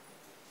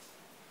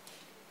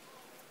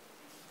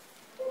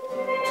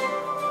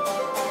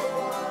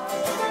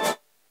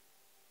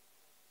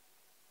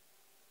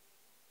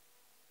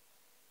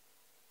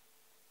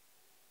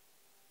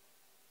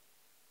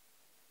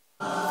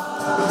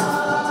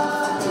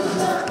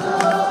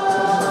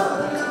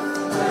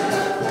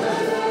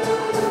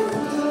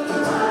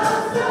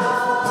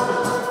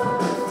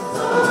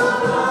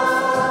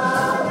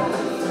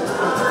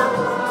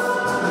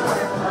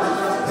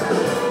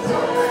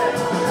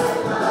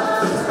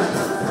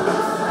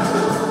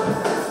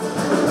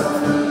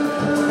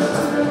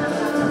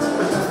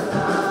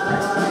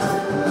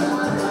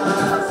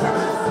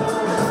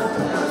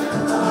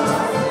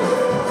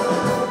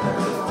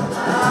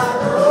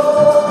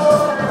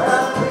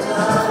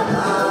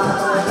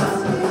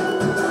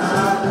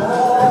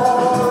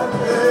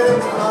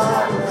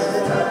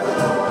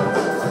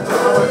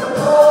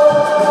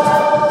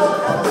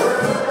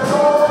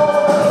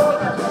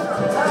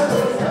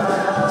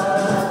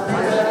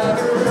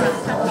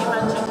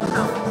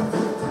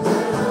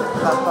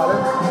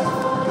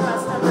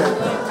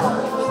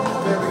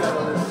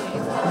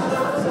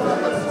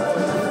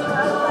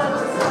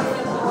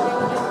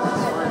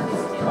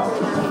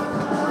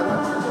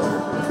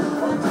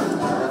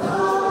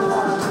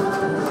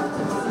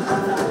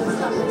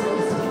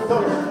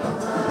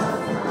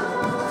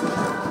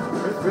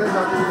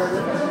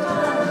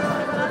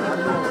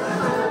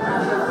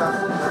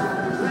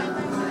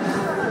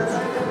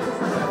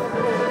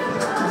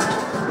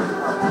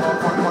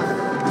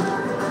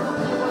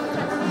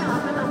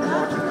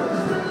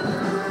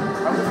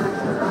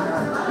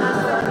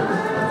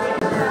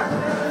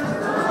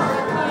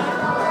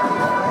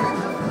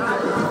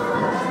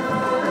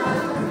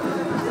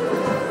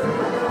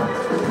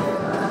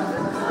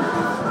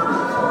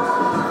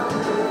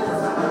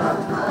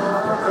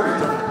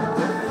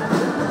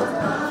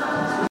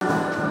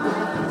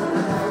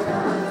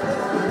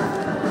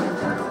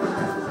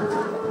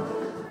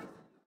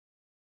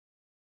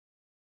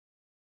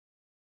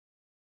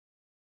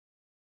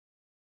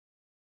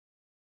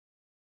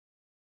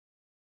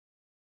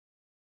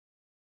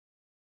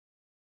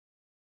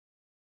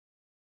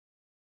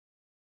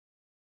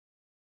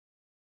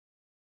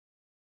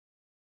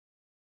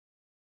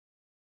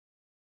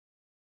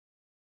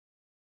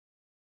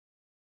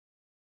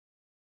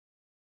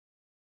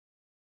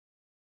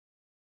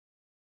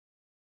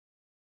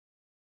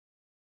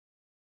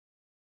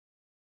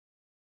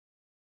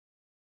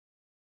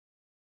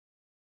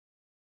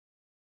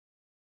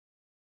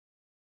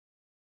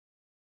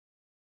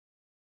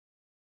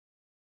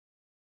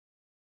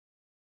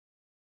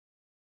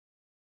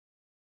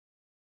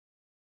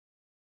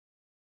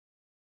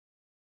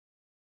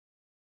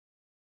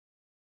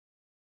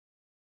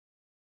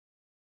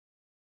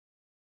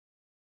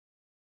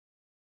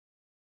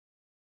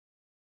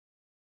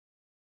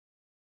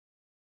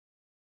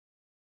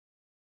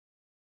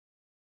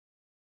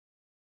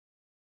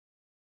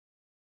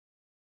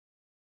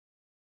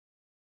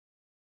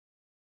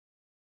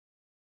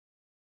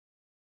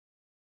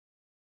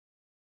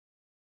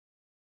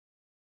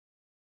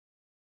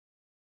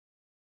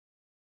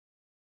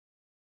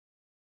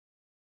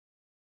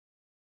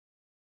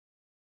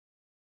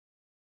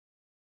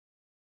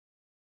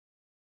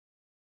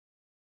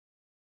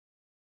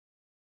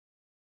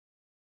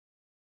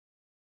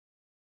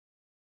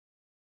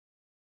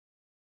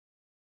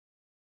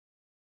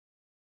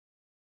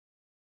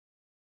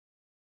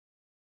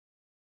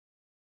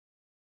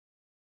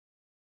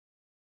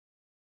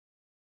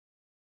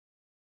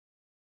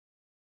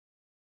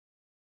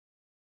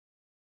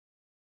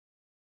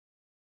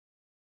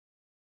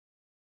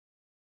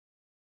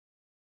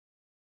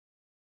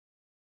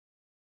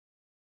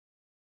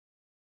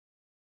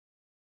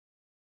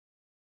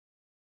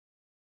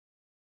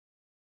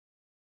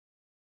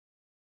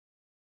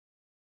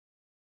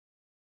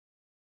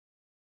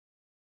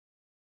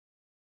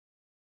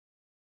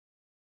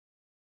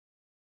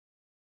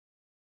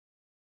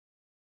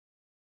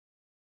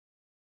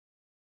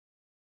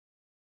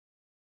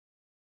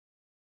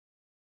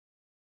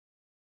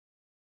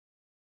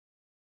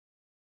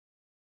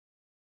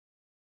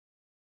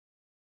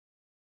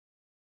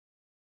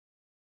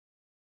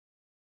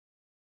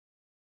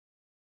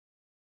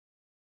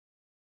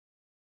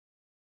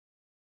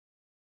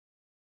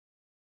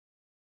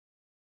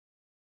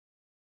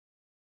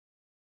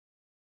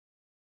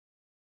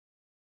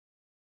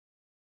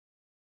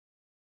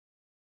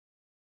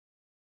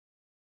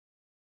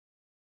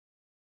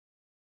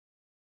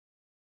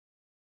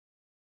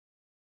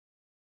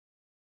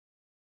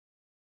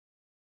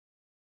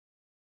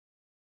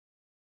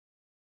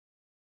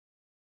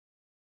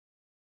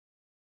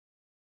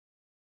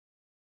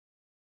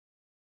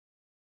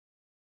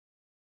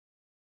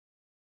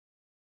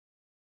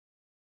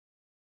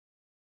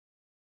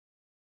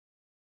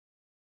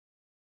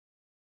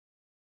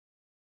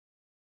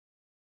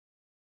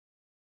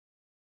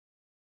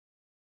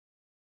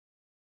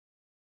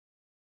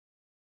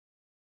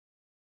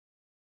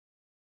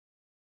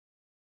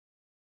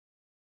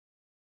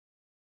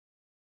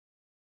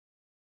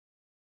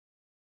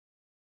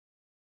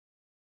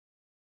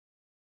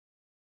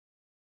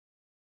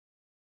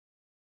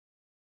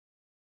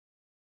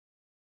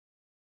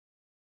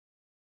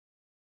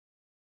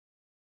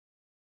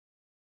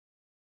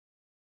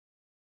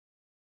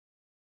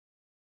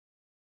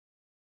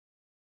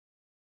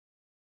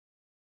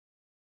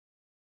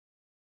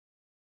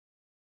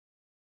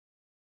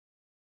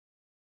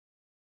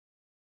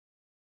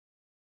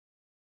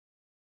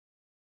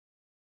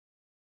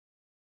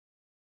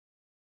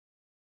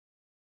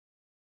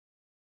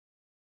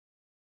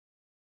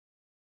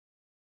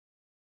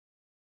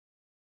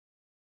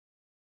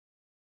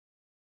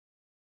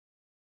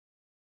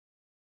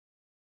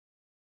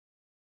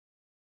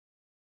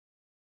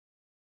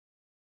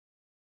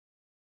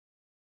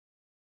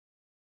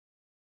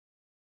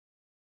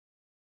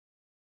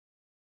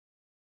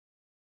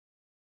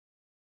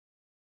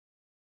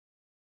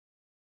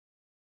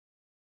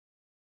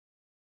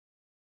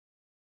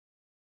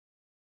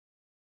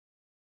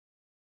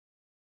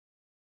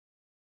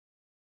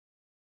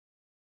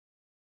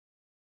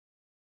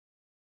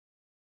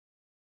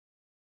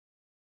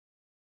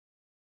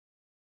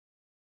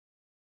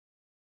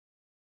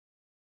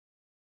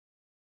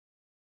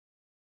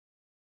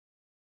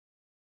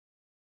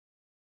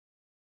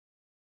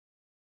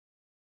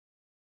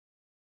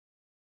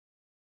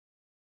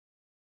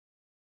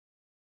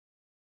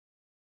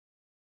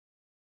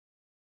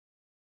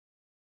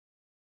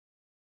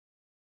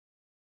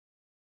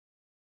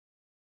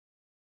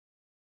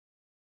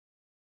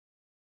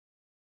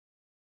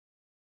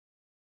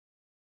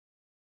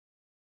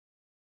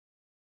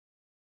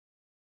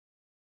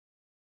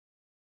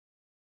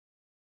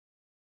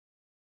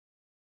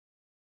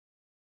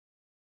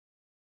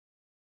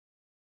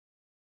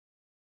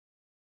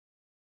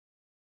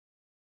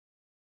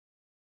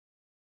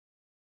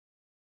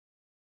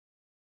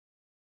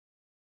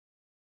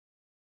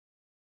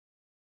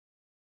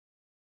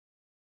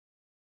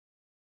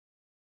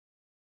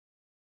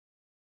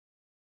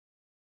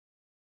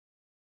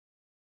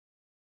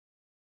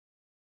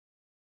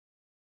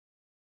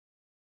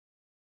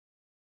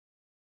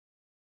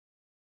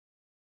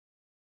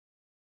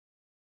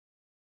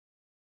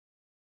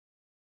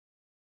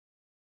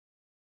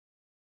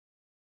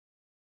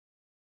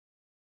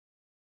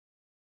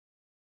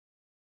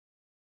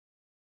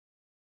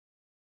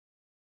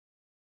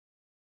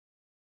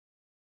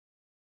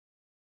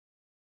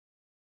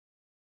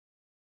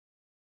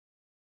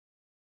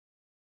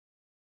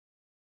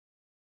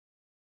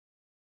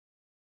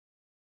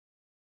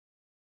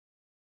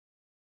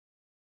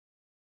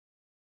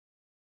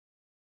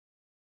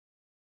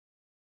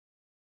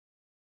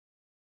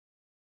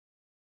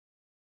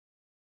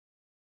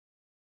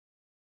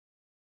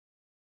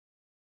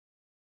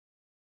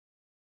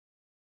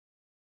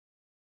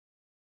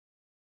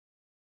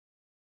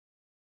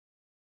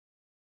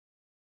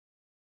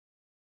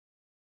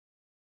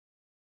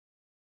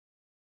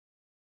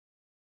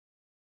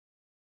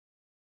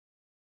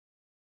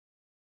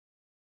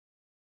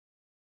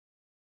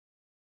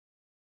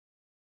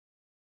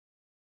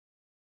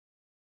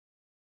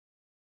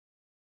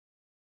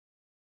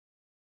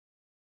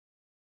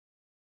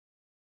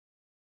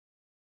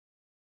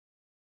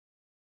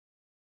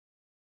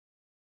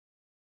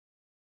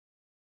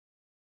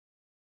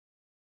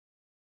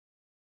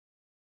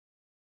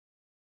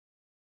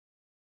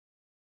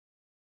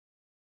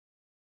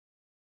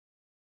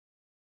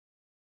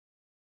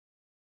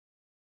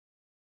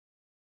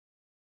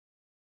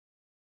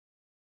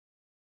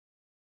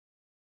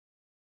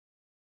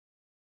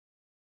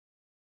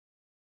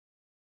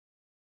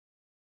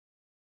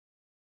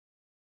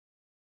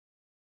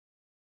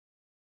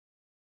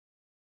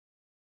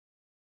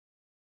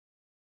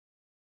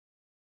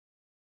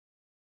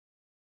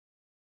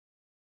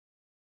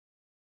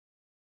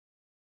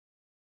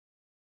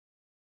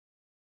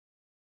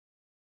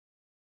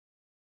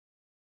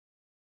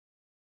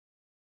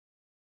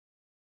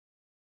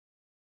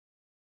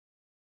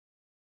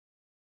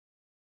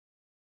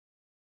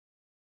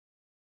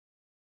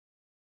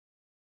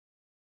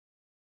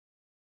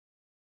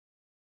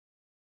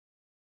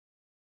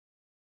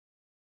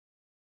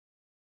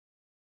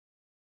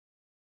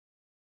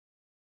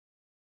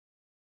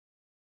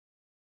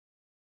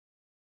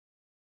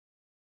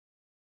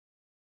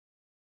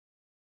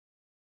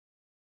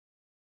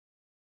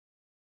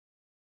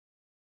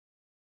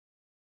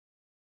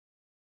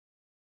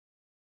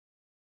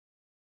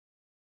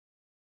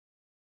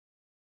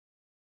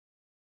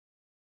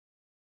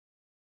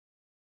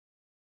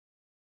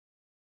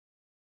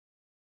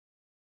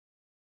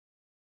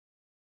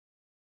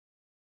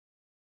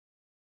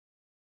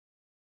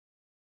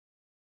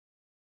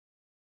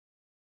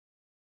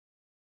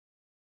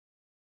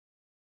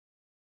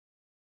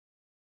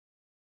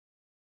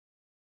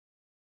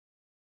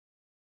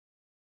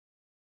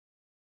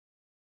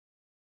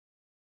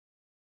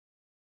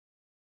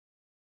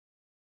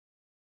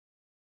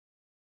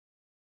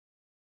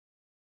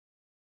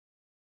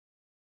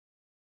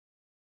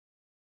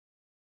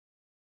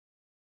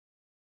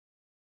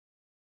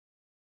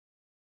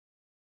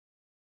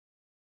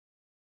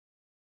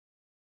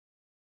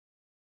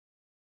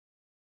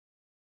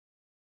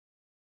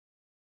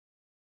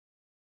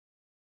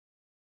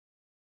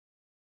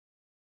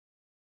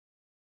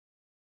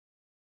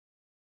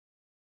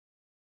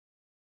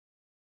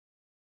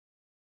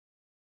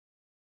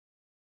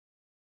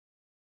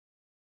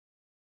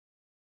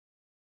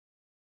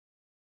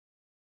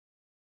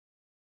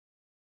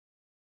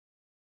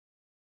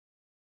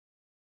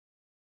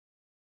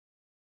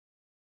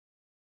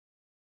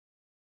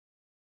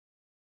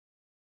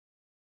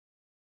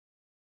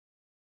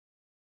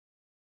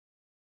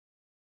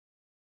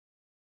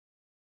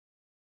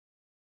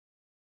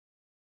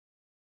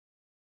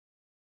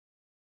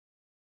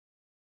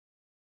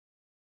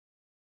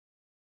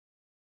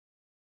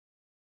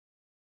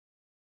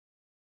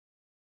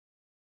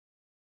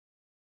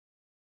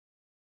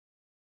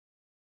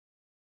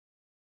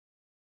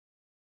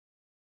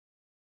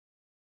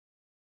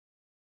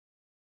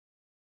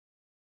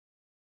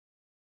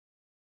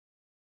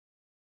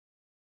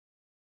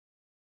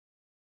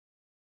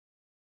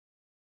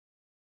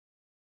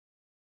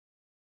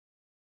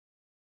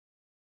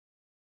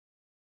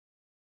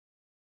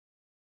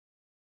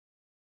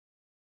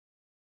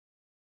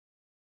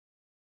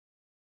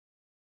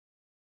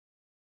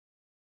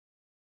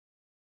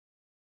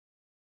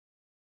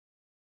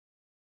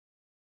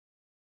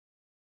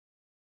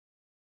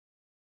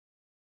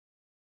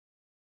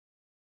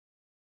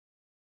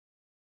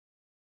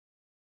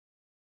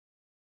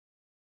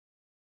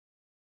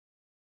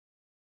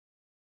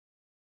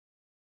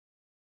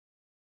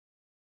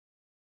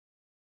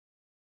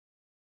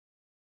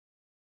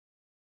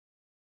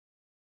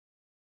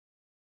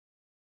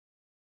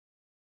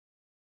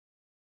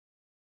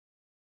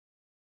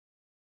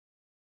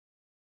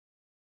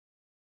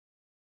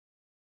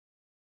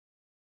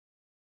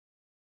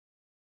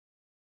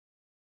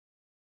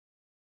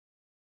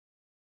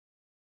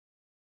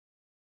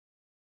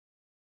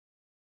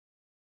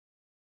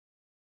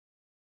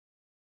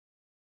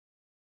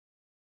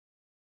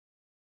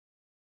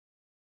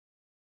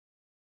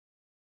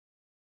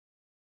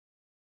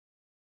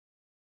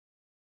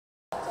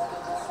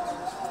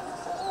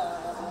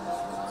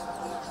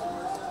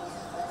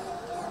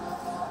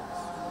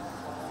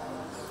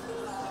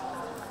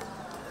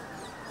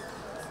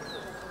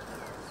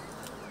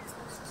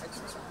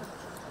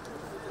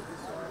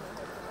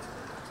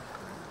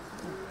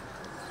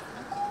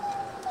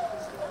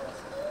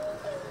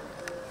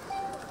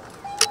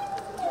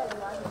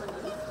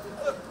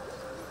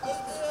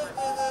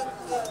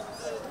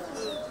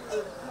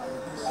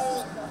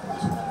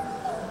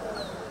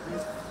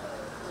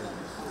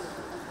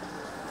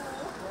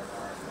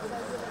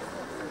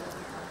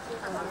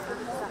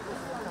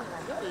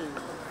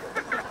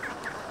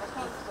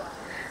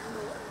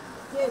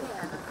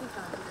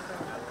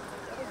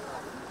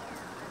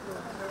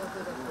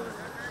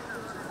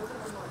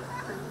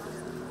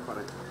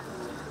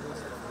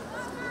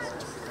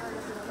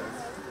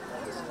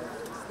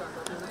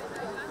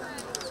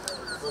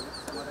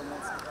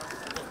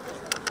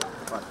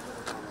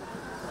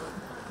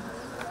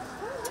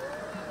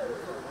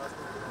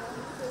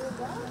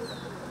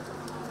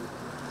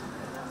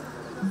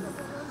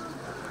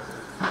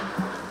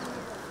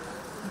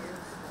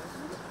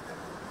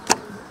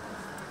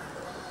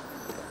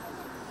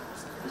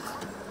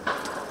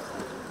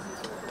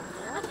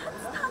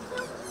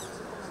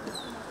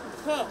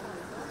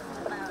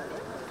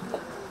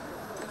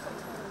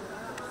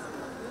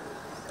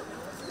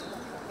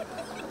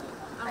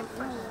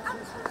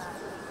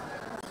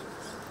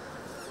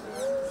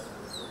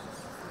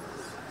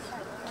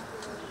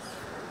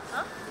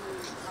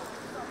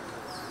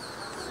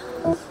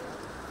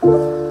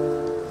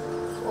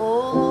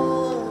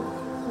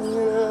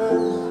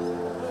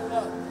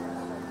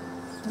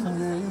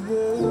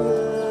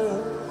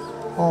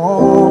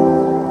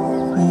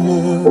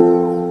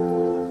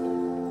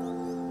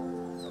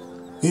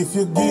 If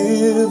you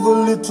give a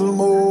little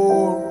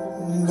more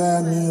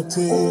than you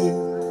take,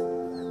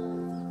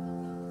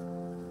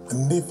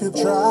 and if you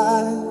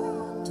try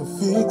to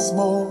fix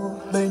more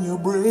than you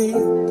break,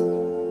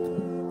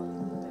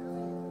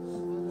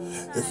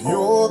 if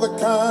you're the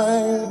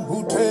kind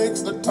who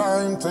takes the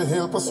time to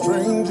help a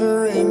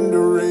stranger in the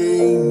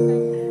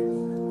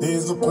rain,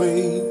 there's a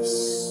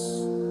place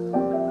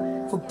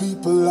for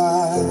people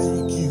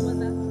like you.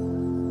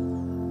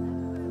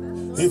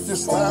 If you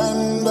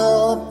stand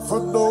up for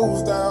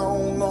those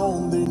down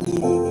on their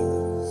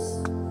knees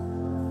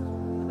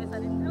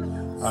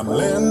and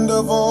lend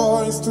a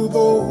voice to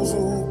those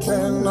who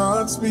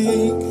cannot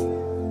speak,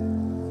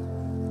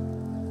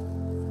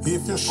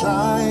 if you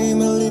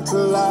shine a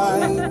little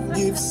light,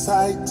 give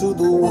sight to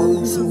the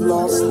ones who've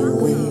lost their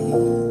way,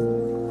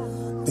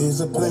 there's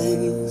a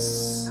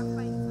place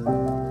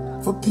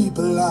for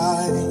people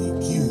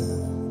like you.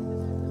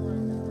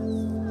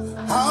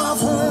 I've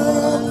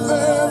heard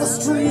there the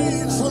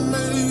streets are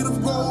made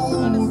of gold,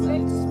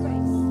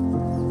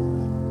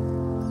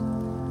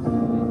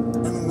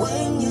 and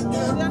when you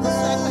get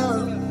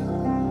there,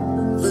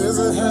 there's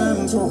a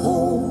hand to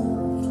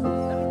hold.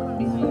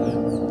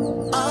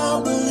 I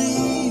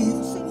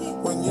believe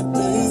when your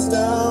days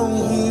down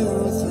here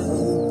are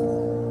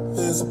through,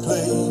 there's a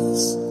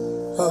place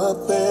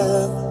up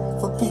there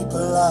for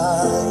people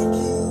like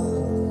you.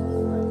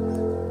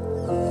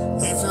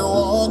 If you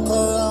walk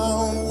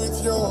around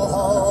with your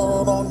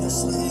heart on your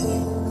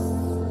sleeve,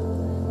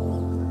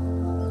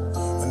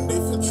 and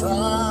if you're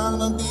trying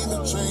to be the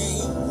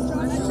change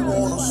you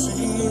want to see,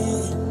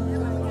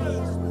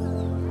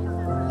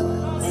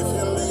 if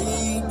you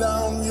lay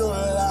down your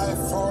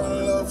life for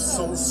love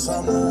so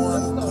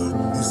someone could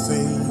be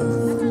saved,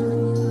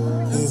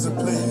 there's a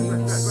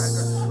place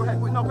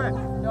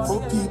for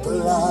people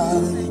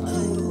like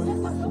you.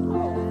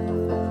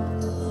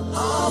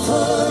 I've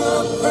heard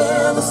up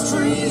there the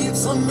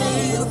streets are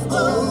made of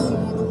gold,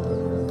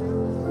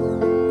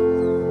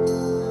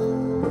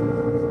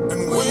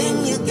 and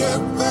when you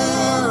get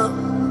there,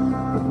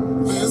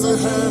 there's a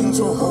hand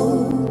to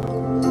hold.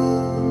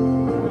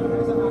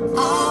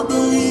 I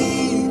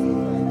believe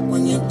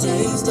when your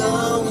days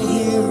down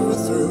here are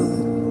through,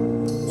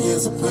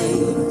 there's a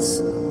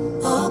place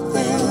up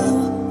there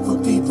for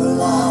people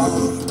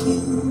like you.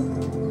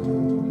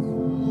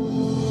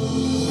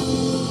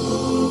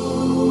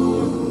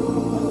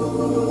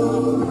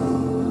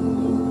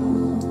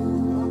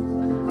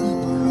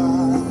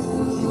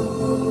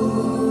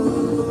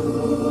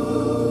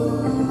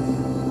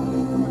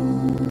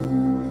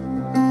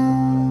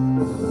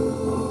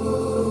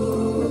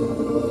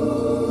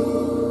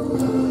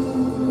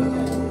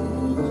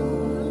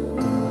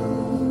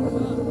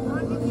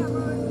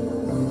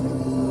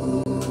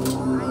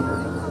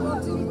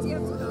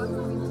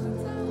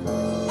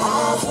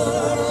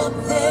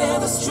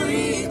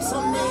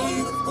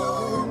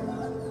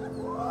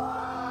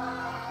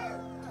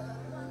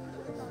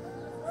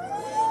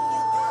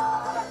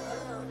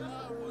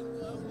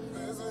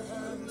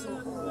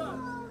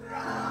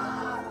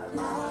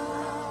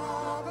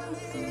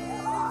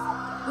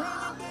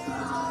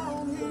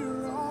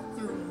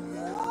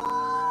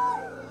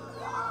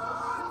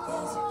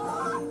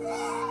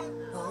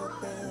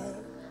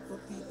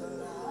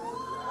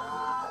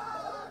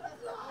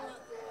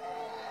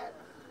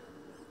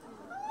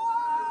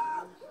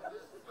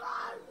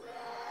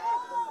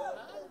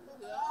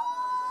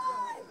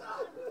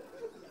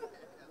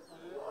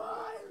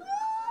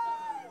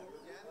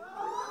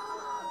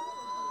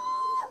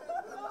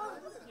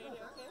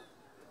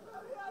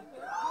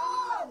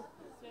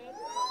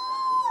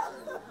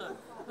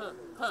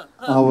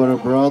 Our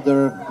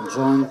brother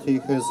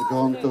Jonty has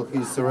gone to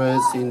his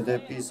rest in the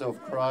peace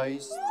of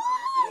Christ.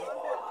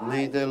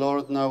 May the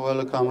Lord now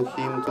welcome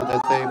him to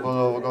the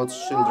table of God's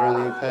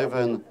children in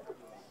heaven.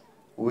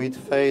 With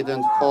faith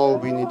and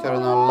hope in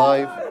eternal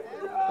life,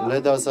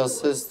 let us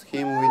assist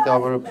him with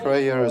our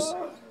prayers.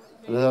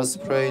 Let us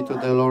pray to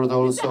the Lord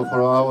also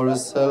for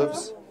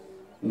ourselves,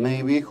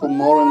 May we who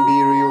mourn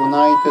be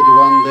reunited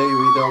one day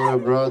with our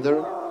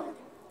brother.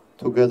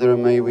 Together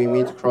may we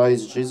meet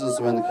Christ Jesus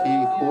when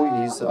he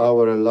who is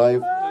our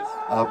life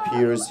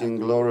appears in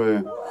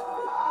glory.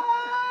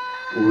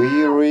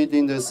 We read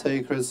in the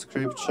sacred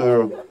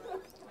scripture,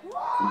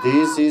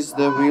 "This is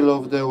the will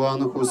of the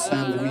one who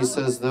sent me,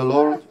 says the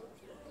Lord,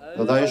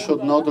 that I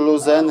should not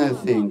lose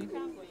anything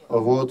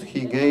of what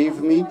he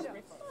gave me,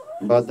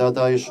 but that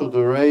I should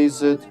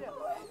raise it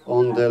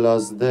on the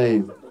last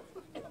day."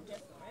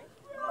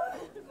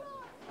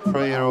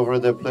 Prayer over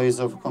the place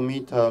of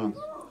committal.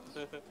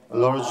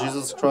 Lord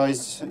Jesus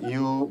Christ,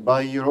 you,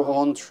 by your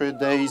own 3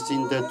 days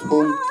in the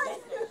tomb,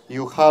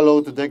 you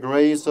hallowed the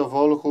graves of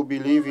all who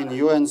believe in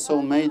you, and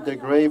so made the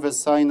grave a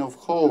sign of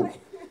hope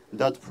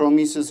that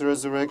promises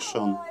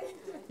resurrection,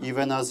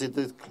 even as it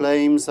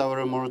claims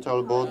our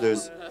mortal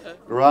bodies.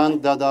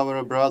 Grant that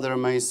our brother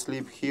may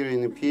sleep here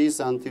in peace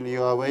until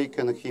you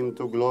awaken him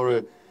to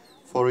glory,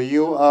 for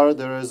you are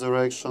the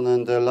resurrection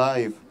and the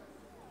life.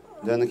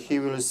 Then he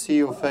will see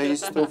you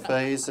face to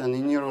face, and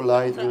in your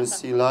light will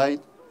see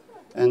light,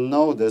 and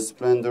know the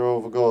splendor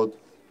of God,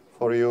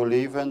 for you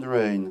live and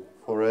reign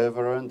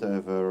forever and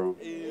ever.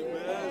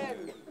 Amen.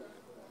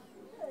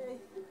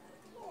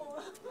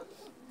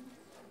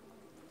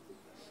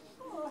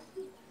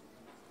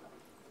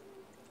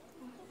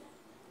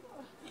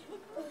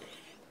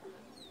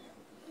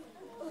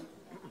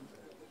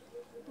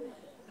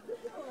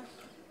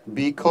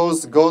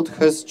 Because God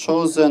has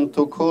chosen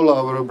to call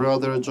our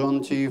brother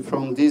Jonty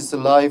from this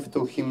life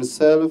to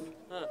himself,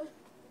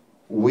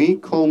 we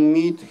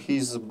commit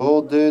his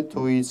body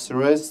to its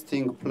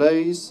resting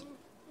place,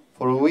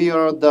 for we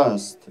are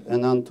dust,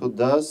 and unto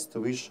dust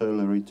we shall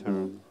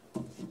return.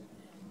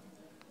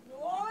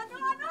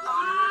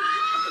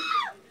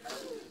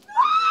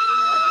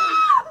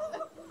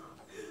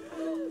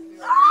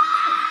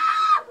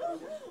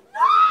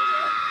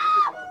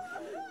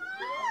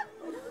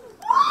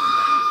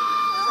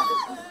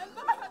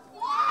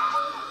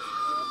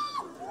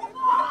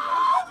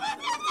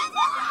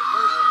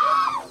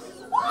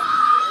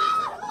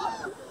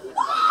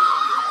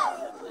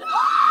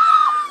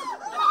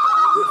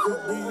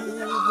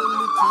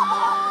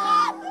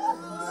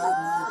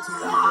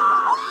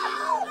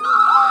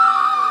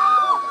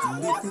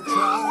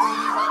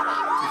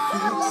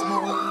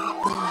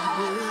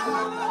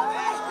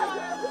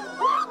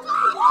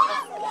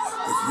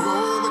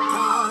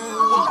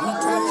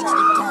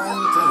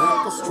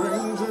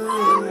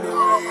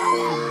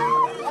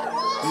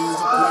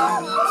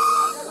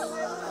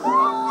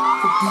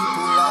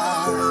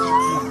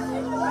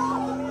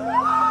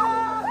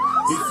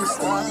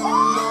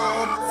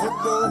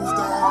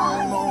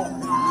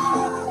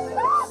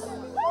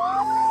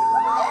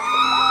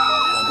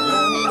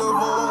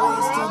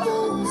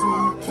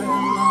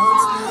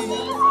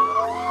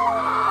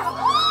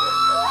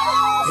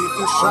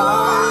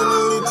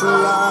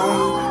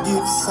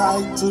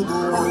 To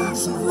the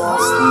ones who've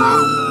lost the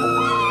way,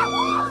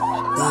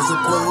 there's a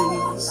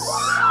place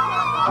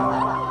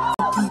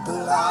for people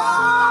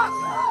like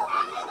you.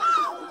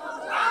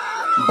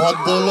 But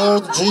the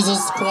Lord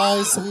Jesus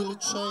Christ will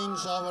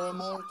change our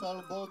mortal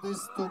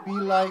bodies to be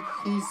like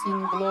His in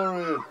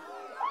glory.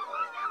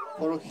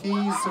 For He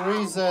is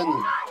risen,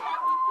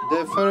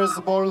 the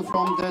firstborn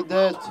from the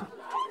dead.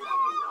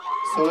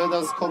 So let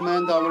us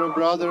commend our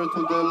brother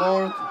to the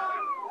Lord,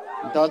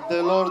 that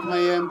the Lord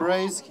may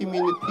embrace him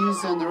in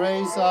peace and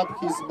raise up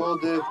his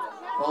body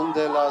on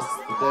the last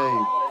day.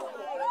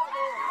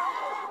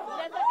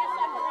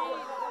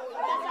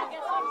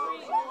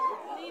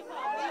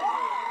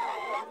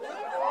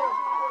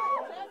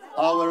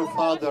 Our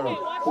Father,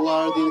 who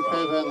art in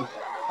heaven,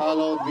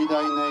 hallowed be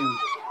thy name.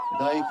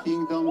 Thy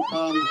kingdom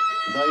come,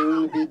 thy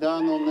will be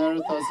done on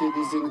earth as it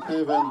is in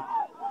heaven.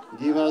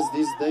 Give us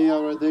this day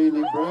our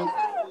daily bread,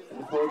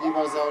 and forgive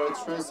us our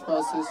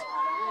trespasses,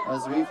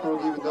 as we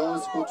forgive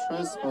those who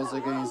trespass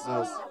against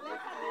us.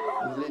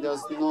 And lead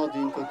us not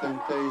into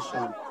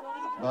temptation,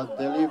 but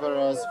deliver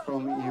us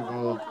from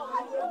evil.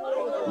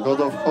 God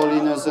of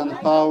holiness and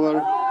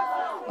power,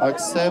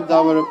 accept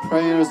our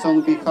prayers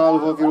on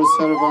behalf of your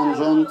servant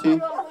Jonty.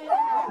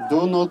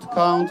 Do not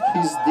count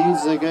his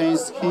deeds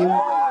against him,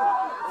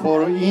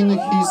 for in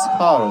his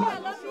heart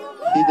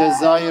he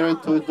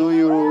desired to do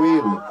your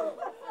will.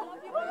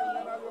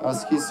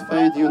 As his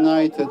faith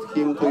united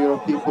him to your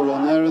people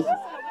on earth,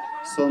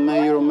 so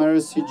may your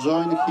mercy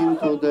join him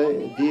to the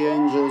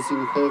angels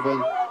in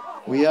heaven.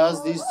 We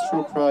ask this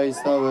through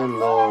Christ our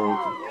Lord.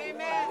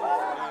 Amen.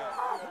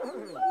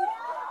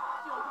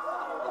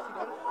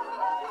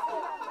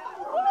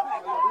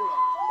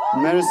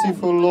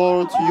 Merciful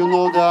Lord, you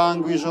know the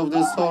anguish of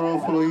the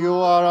sorrowful. You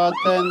are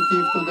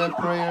attentive to the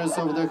prayers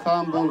of the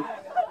humble.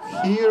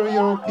 Hear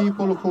your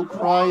people who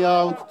cry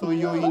out to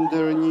you in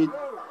their need,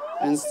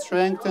 and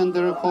strengthen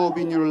their hope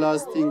in your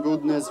lasting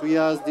goodness. We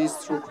ask this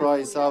through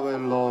Christ our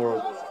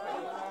Lord.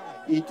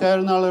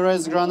 Eternal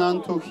rest grant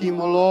unto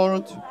him, O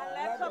Lord.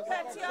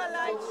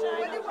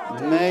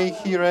 May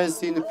he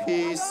rest in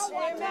peace.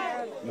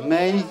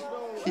 May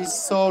his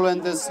soul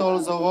and the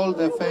souls of all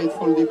the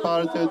faithful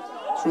departed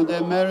through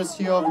the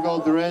mercy of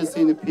God, rest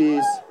in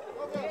peace.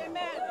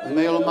 And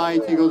may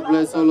Almighty God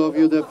bless all of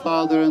you, the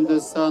Father and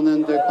the Son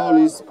and the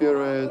Holy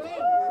Spirit.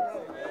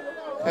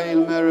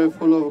 Hail Mary,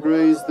 full of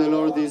grace, the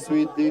Lord is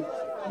with thee.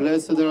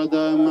 Blessed art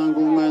thou among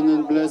women,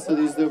 and blessed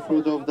is the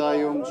fruit of thy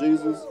womb,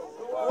 Jesus.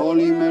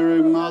 Holy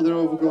Mary, Mother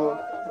of God,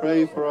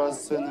 pray for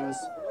us sinners,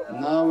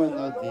 now and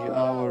at the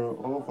hour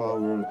of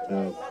our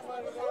death.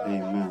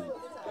 Amen.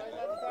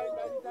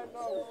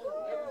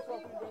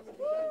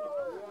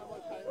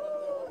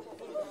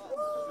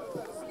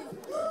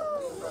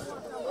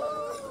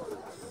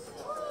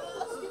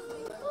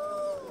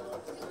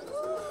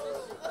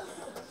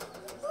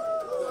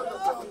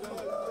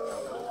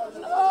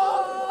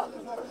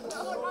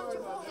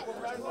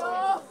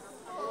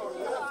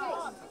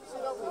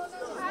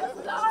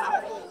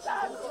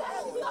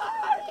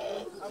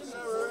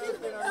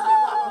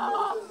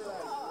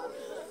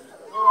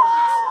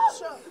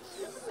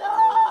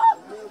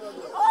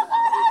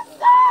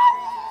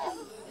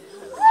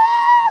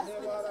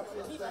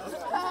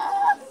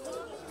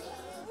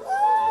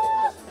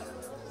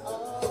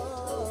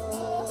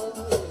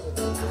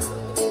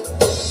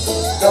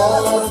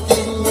 Lord,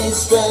 give me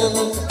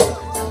strength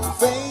to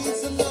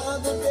face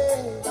another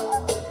day.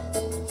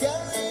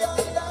 Carry on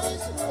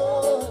life's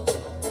road,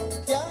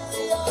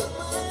 carry on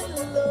my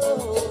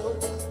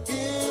Lord.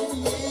 Give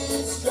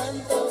me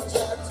strength, oh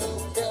God, to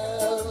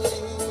carry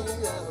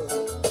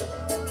on.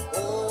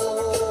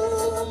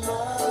 Oh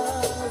my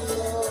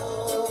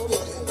Lord,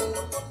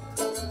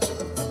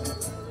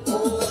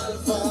 oh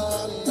Alpha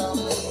and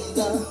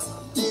Omega,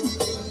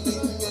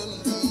 beginning and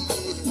the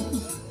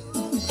end.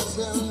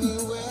 Tell me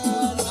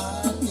where I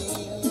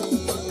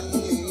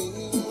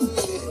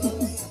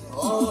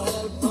all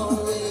help for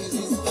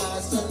his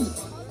passion,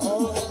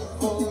 all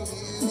help for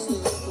his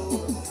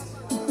support,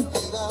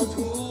 without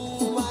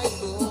whom I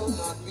could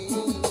not be.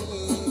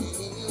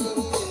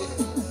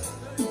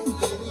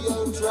 When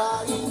you're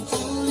trying to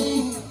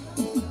leave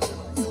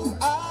you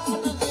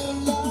out of your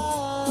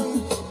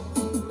life,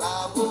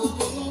 I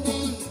wouldn't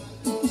be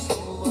so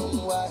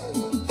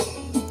unwise,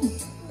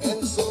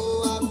 and so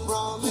I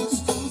promise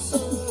to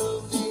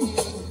serve thee,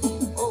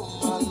 oh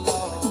my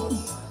Lord.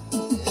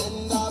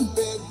 And I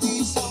beg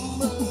thee some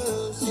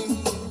mercy.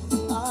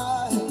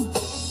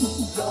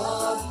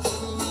 Lord,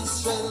 give me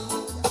strength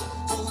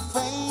to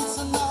face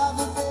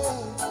another day.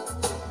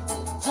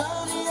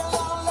 Journey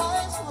along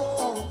life's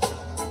road,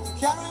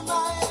 carry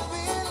my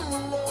heavy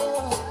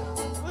load.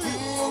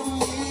 Give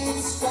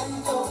me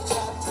strength, oh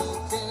God, to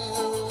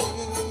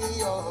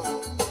carry on.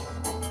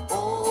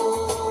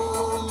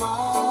 Oh my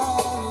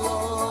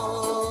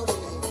Lord,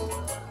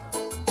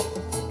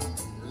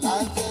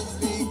 life has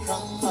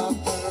become a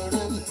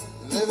burden,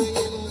 living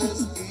in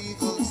this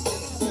evil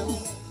system.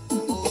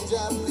 Oh,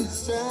 God, please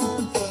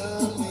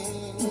strengthen me.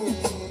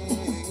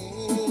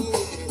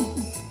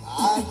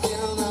 I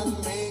cannot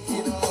make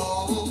it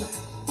alone.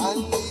 I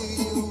need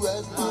you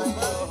as my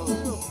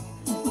own.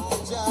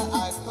 Oh, God,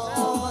 I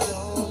call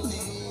on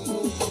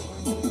thee.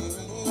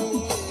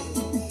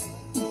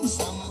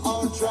 Some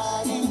are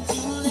trying to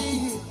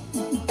leave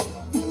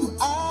you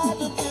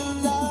out of your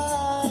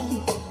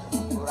life,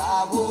 but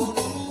I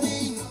wouldn't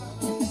be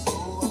so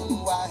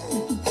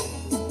unwise,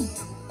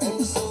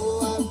 and so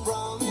I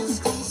promise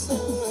to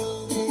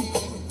serve thee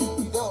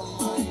with all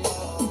my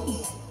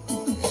heart,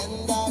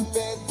 and I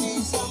beg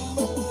thee some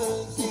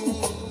mercy.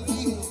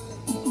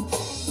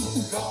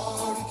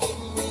 Lord,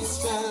 give me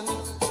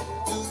strength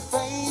to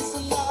face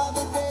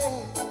another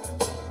day,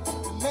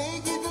 to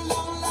make it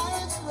along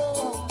life's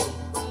road,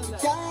 to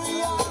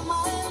carry on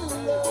my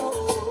load.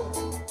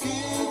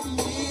 Give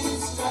me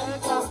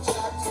strength, oh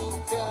God, to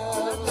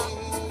carry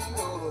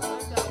on.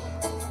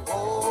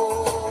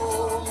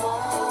 Oh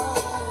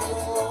my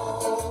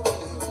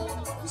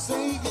Lord,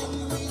 say give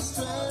me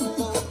strength,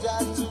 oh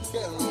God, to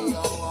carry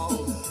on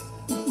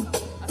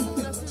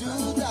and do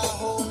thy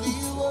holy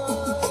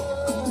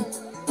word.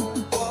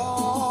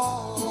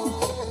 Oh,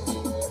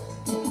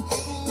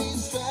 give me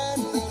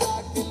strength that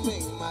I can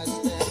make my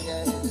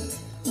stand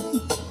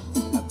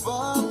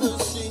above the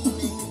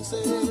sinking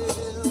sail.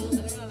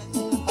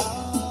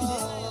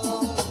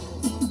 Oh,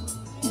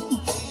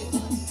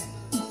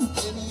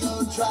 when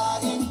you're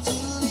trying to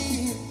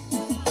leave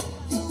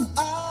you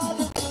out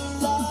of your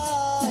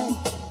life,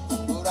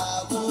 but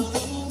I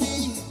wouldn't be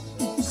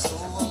so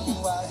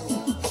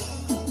unwise,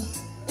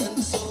 and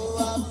so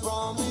I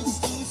promise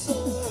to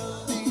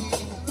serve thee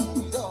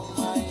with all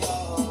my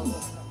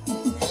heart,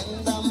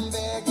 and I'm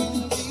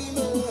begging thee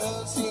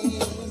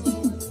mercy.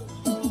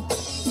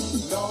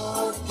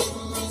 Lord, give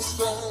me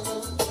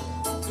strength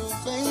to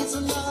face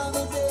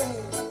another day,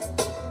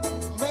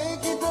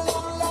 make it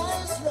along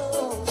life's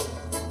road,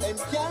 and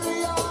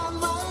carry on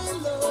my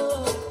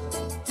load.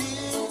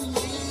 Give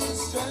me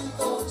strength,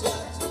 oh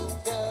God, to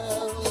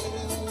carry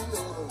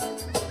on.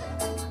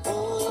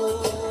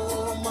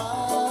 Oh my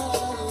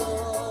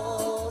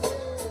Lord,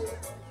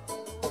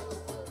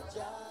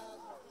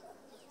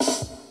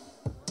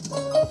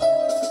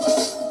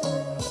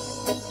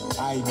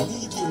 I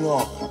need you,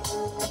 Lord,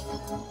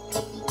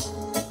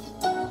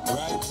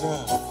 right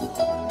now.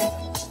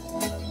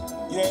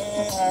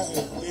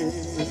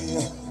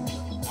 Yeah,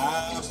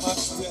 I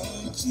must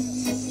tell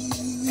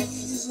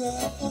Jesus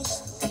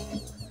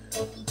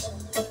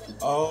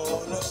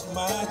all of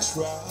my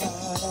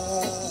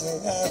trials.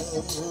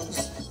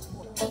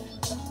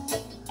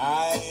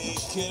 I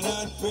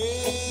cannot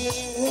bear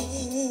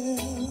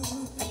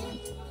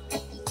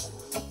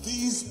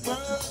these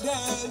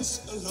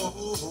burdens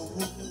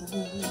alone.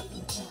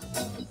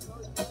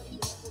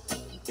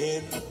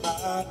 In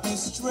my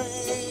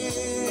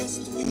distress,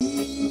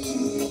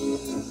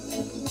 please,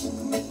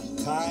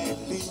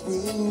 kindly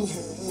will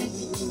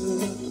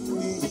help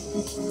me.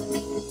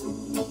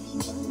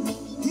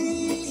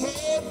 He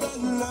ever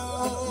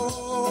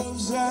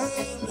loves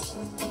and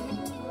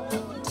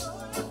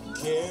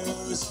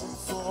cares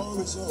for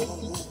his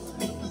own.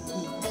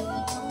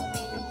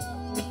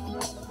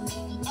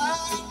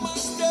 I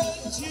must tell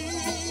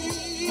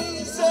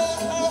Jesus.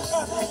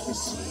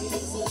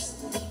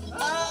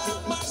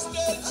 I must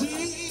tell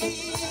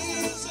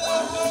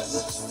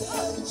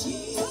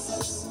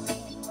Jesus.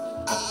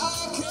 I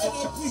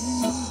cannot be.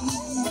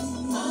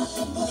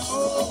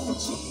 No,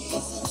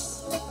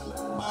 Jesus.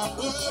 My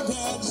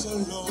burdens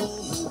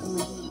alone.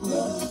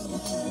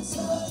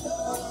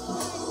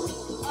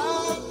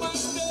 I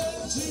must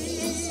tell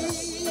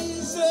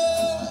Jesus.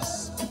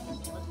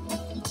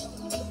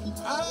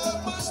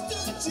 I must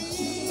tell Jesus.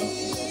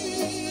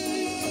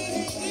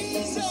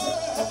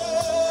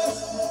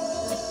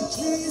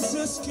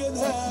 Jesus can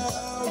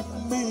help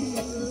me.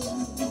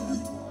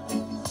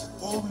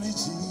 Only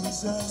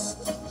Jesus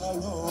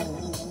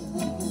alone.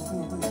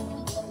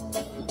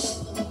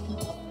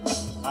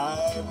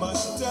 I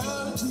must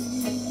tell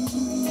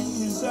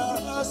Jesus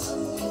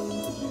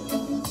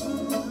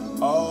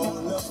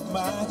all of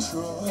my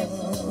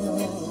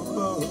troubles.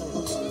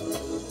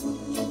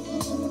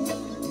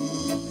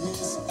 He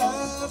is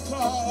a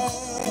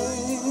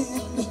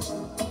kind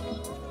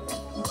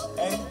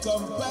and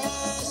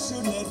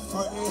compassionate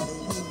friend.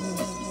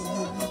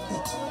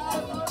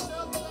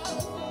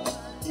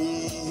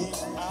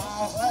 If I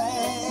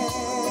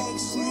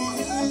ask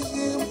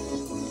him,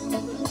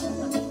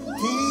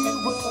 he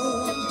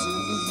will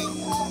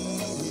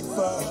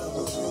deliver.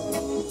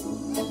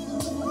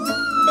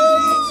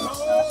 Make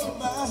all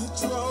my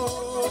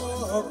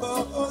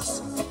troubles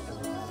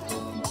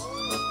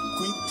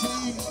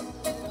quickly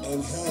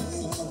and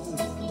hand.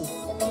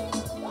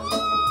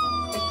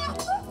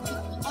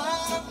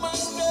 I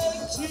must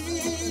tell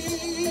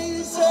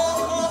Jesus.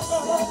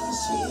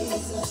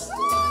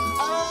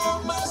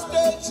 I must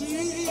tell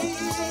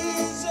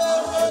Jesus.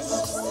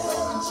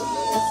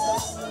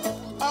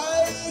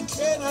 I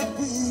cannot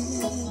be.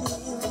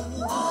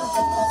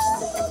 I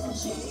must tell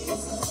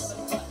Jesus.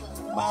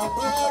 My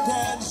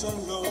burdens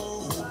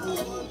alone.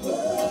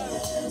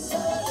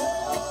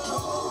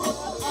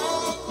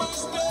 I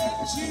must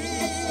tell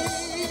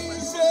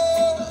Jesus.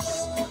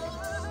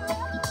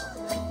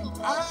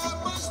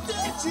 I must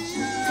tell Jesus.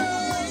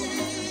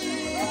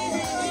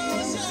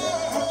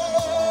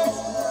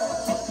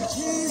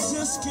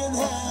 Jesus can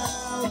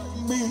help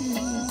me.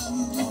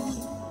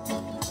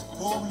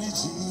 Only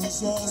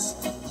Jesus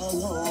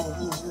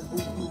alone.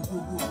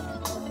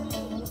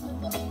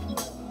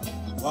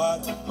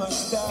 What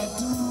must I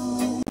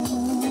do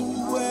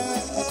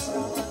when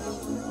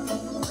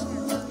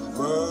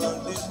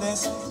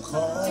worldliness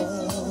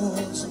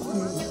calls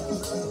me?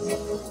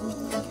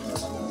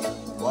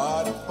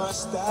 What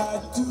must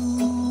I do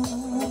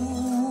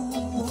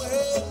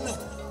when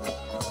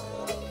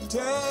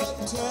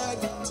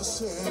tempted to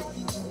sin?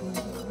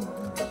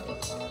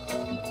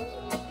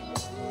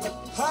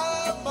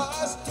 I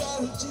must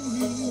tell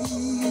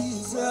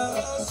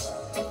Jesus,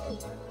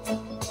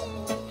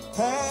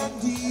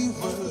 and he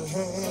will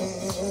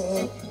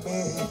help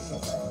me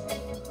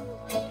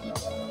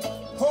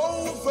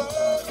over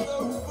the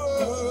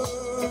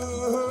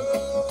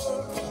world,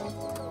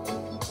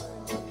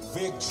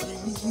 victory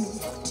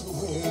to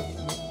win.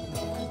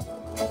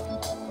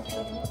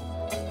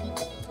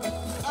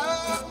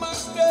 I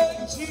must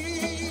tell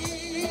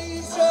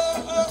Jesus.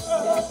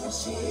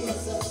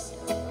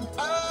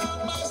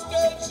 I must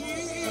tell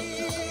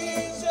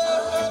Jesus.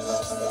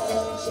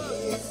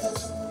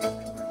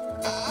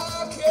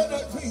 I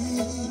cannot be.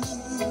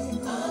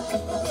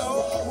 No,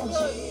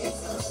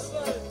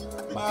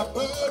 my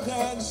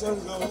burdens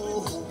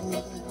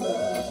alone.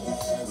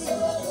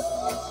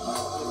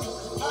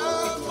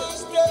 I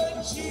must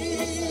tell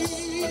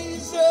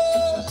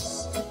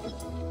Jesus.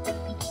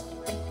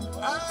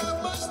 I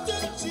must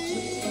tell Jesus.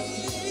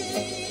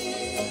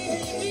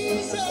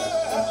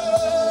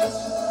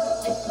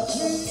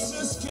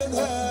 Jesus can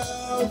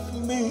help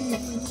me.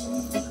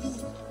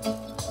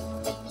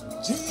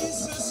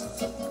 Jesus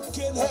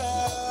can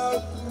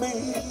help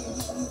me.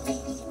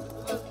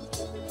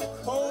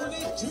 Only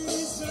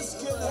Jesus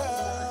can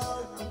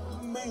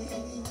help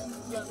me.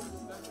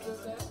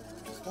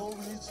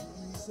 Only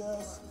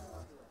Jesus.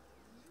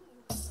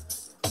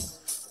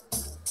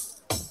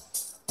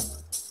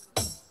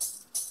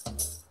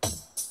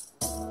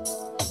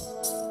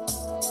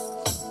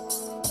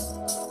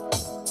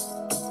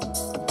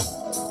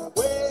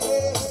 When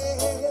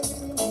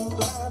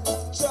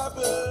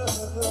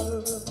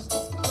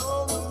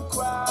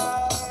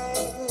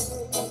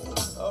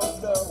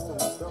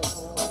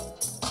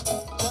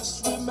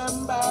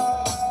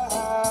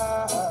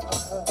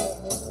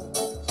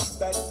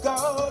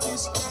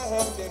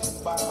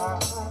standing by.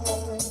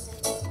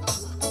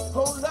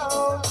 Hold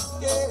on,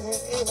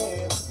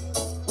 yeah.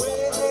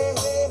 When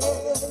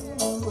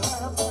you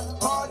have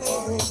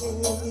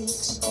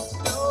heartaches,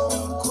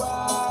 don't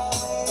cry.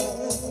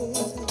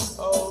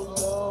 Oh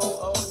no,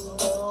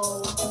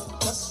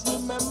 just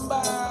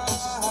remember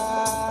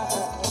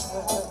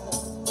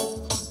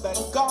that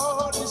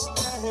God is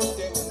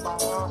standing by.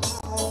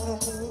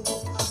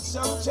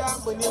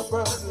 Sometimes when you're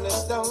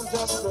burdenless, don't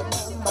just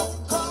remember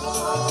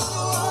God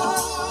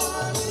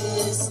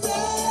is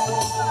standing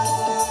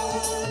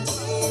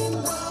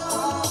by.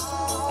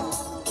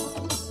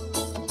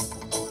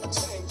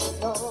 Change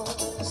your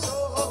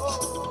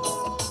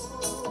soul.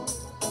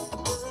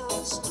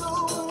 There's no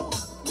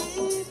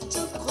need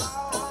to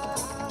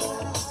cry.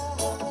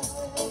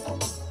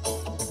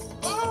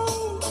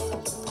 Oh,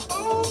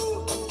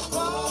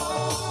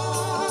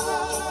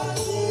 God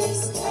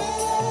is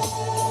standing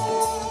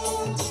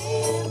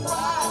by.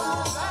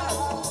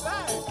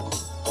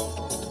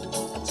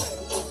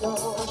 Change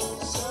your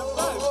soul.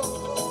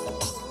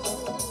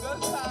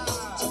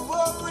 To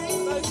worry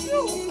and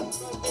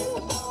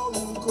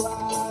don't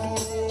cry.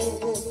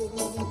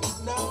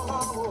 No.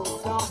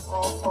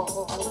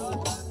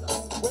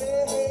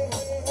 When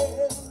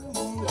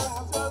you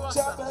have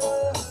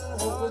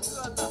troubles,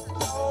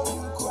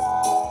 don't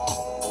cry.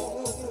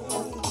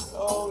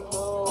 Oh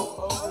no.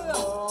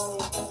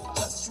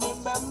 Just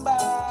remember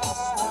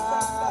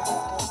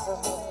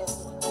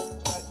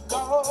that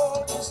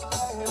God is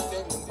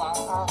standing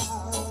by.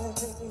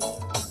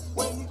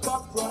 When you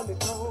come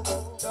running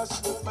over,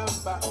 just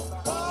remember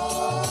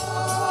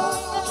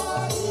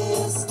God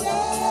is standing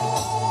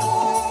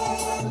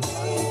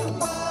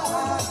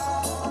by.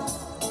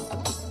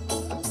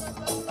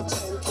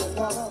 Take your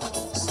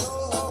love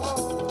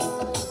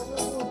soul.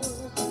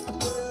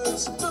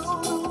 There's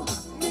no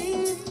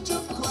need to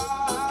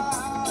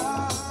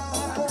cry.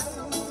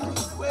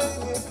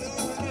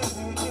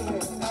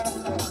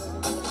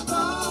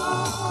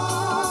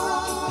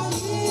 God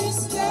is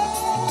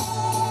standing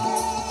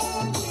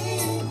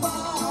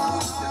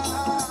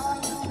by.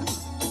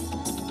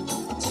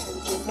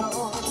 Take your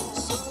love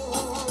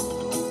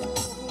soul.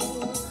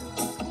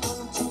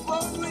 Don't you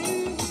worry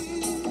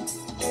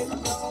and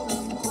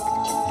don't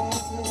cry.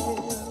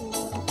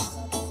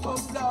 Oh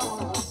no,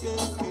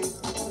 yeah.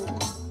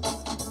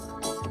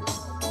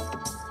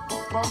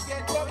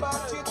 Forget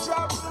about your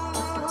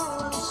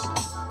troubles.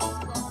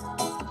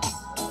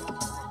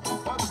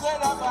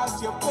 Forget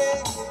about your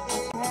pain.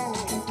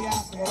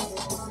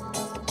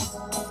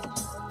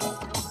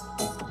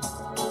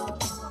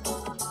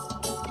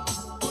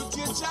 Put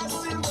your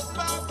trust in the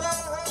Father.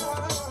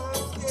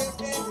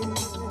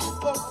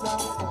 Oh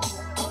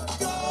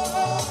no.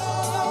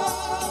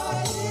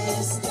 God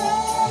is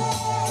standing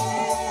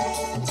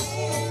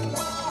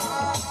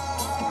by.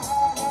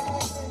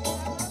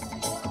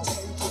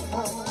 Take your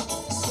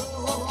love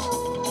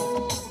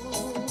soul.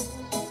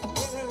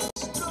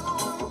 There's no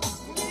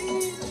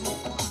need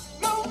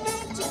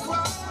to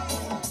cry.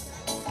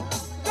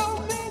 No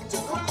need to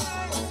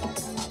cry.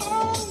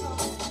 Oh,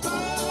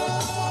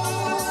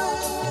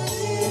 God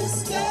is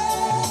standing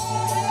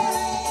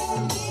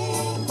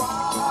by.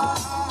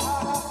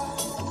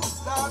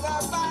 Not a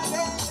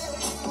body.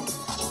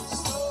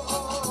 So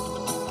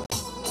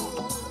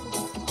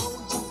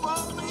don't you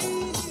worry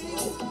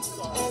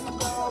and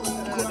don't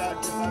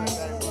cry.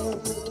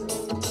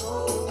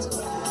 Don't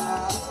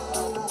cry.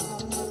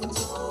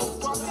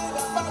 Forget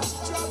about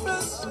your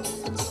troubles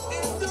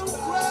and don't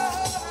cry.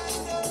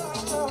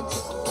 No.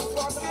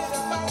 Forget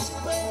about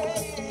your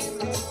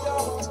pain and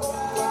don't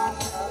cry.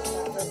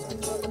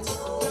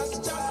 Just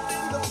trust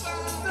in the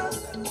Father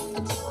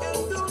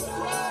and don't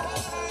cry.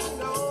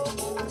 No.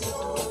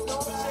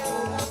 Don't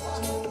change.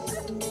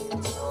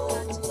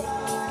 Don't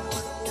cry.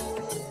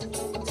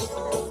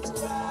 Don't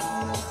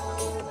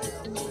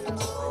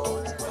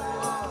cry.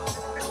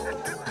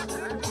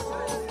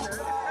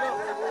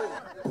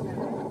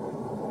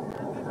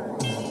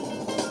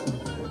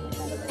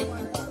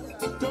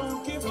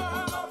 Don't give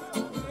up,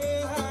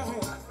 yeah.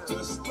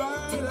 Just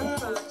ride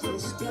out the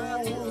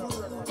storm.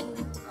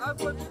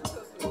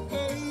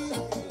 Hey,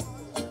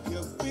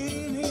 you've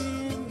been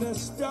in the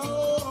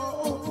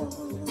storm,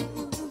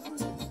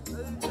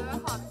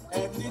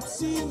 and it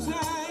seems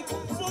like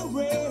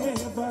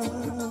forever.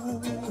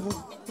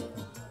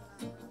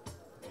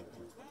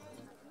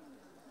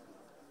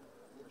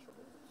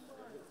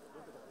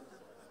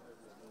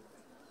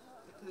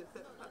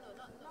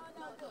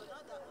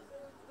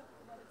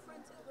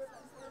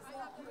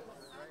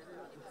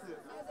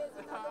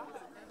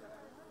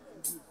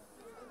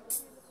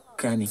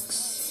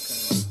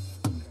 Chronics.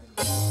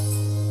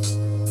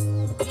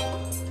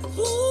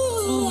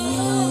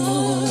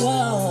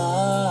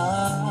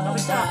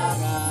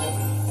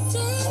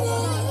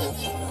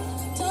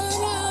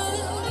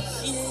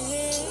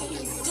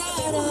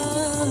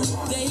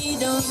 They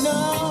don't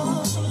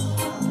know,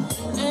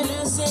 and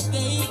I said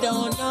they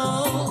don't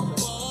know,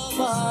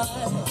 boy.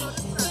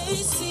 They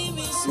see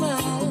me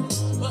smile,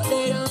 but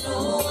they don't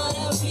know what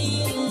I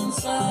feel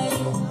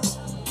inside.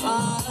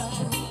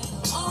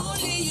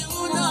 Only you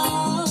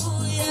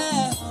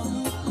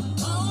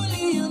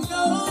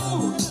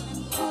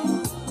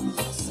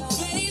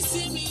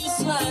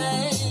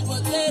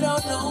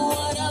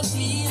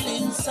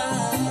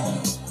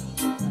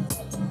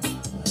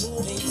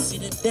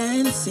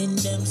Dancing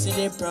them see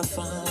the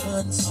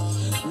performance.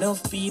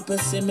 Enough people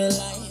see me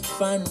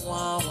life and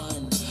want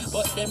one.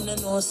 But them no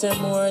know say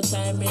more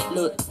time it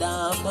look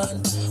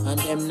dormant. And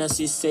them no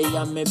see say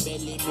I'm me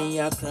belly me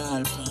a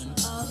crawl pan.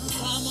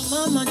 My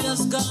mama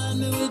just got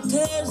me with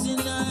tears in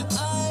her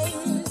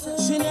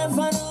eyes. She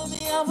never know me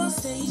have a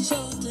stage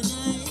show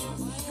tonight.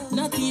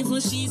 Not even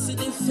she see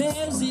the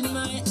fears in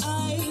my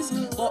eyes.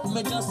 But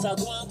me just a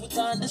go and put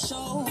on the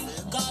show.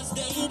 Cause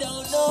they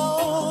don't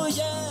know,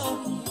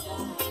 yeah.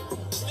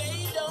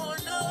 They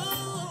don't know.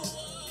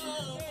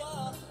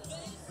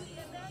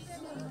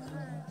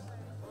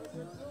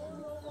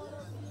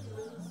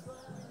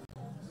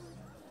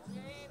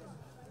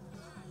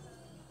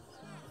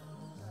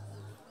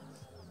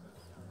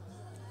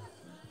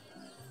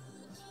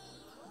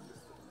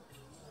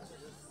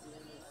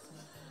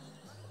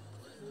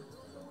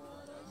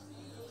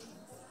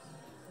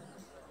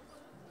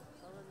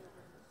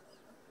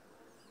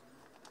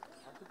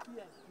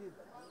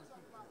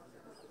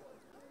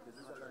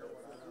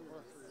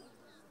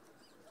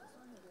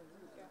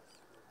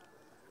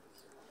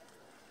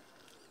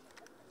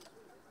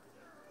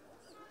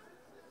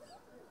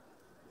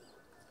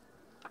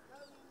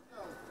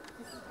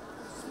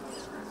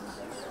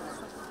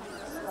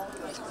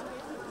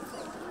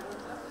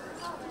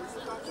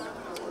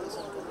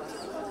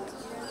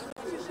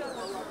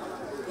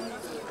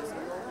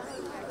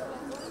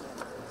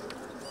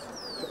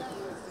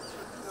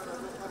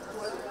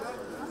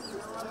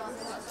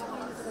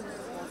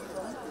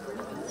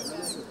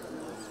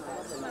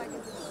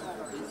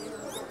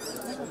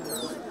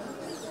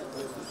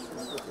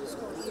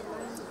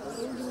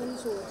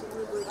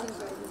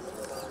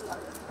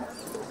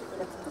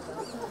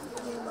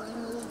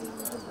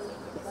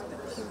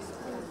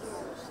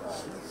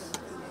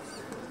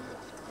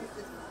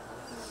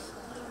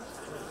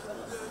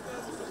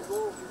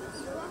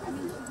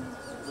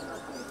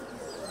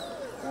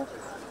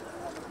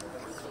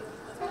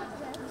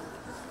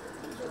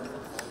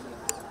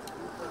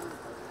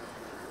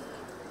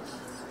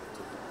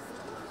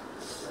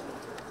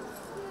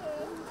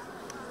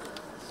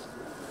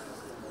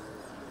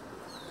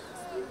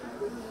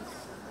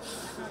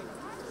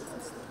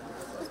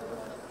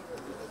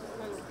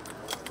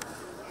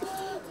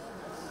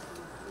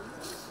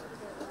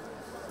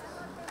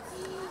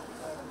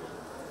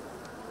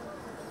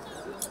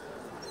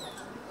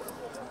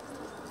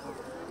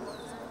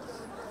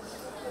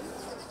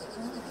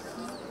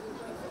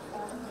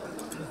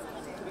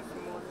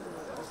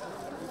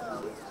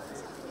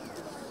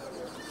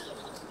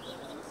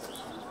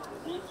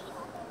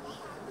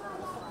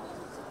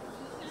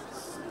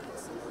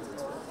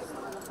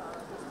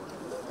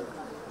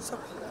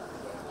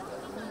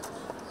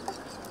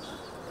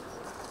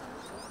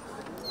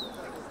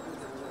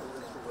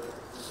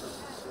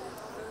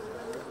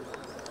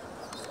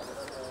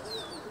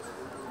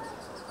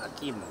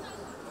 Kim.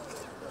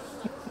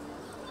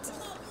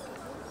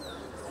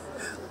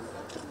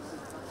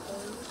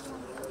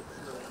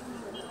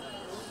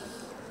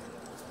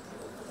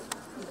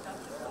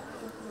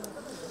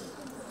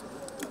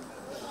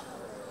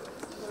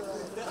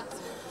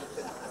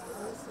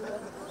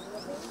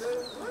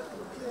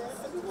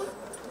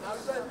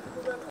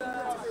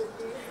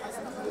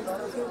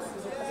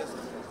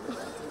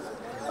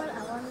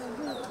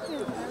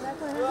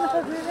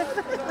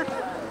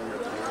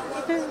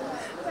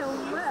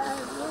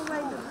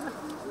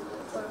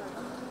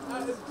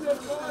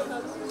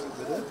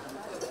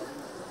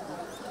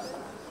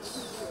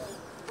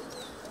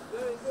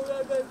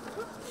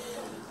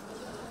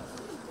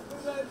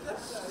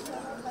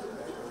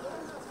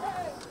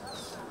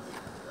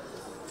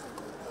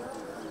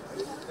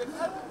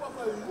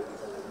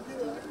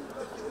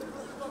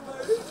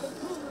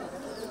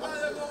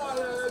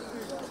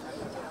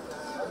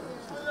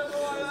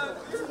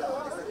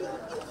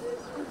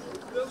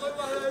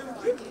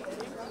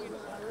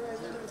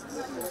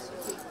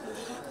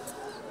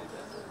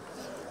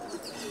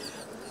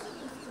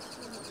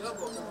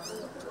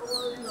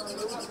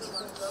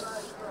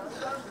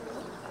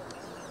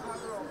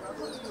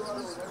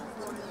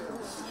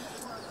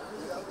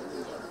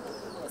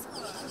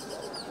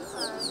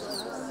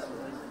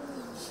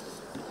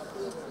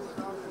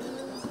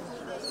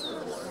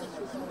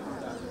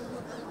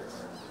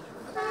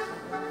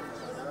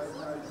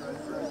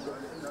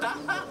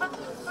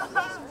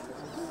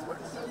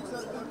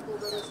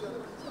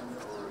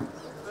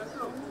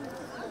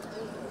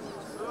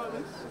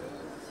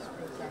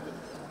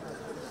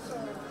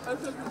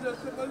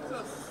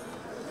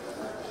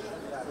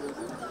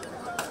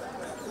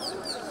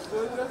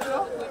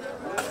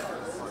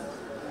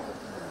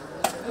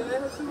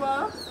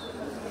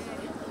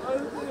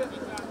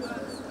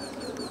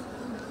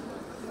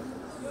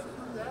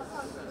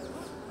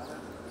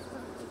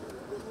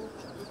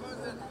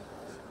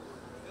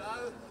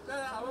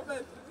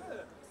 Ja,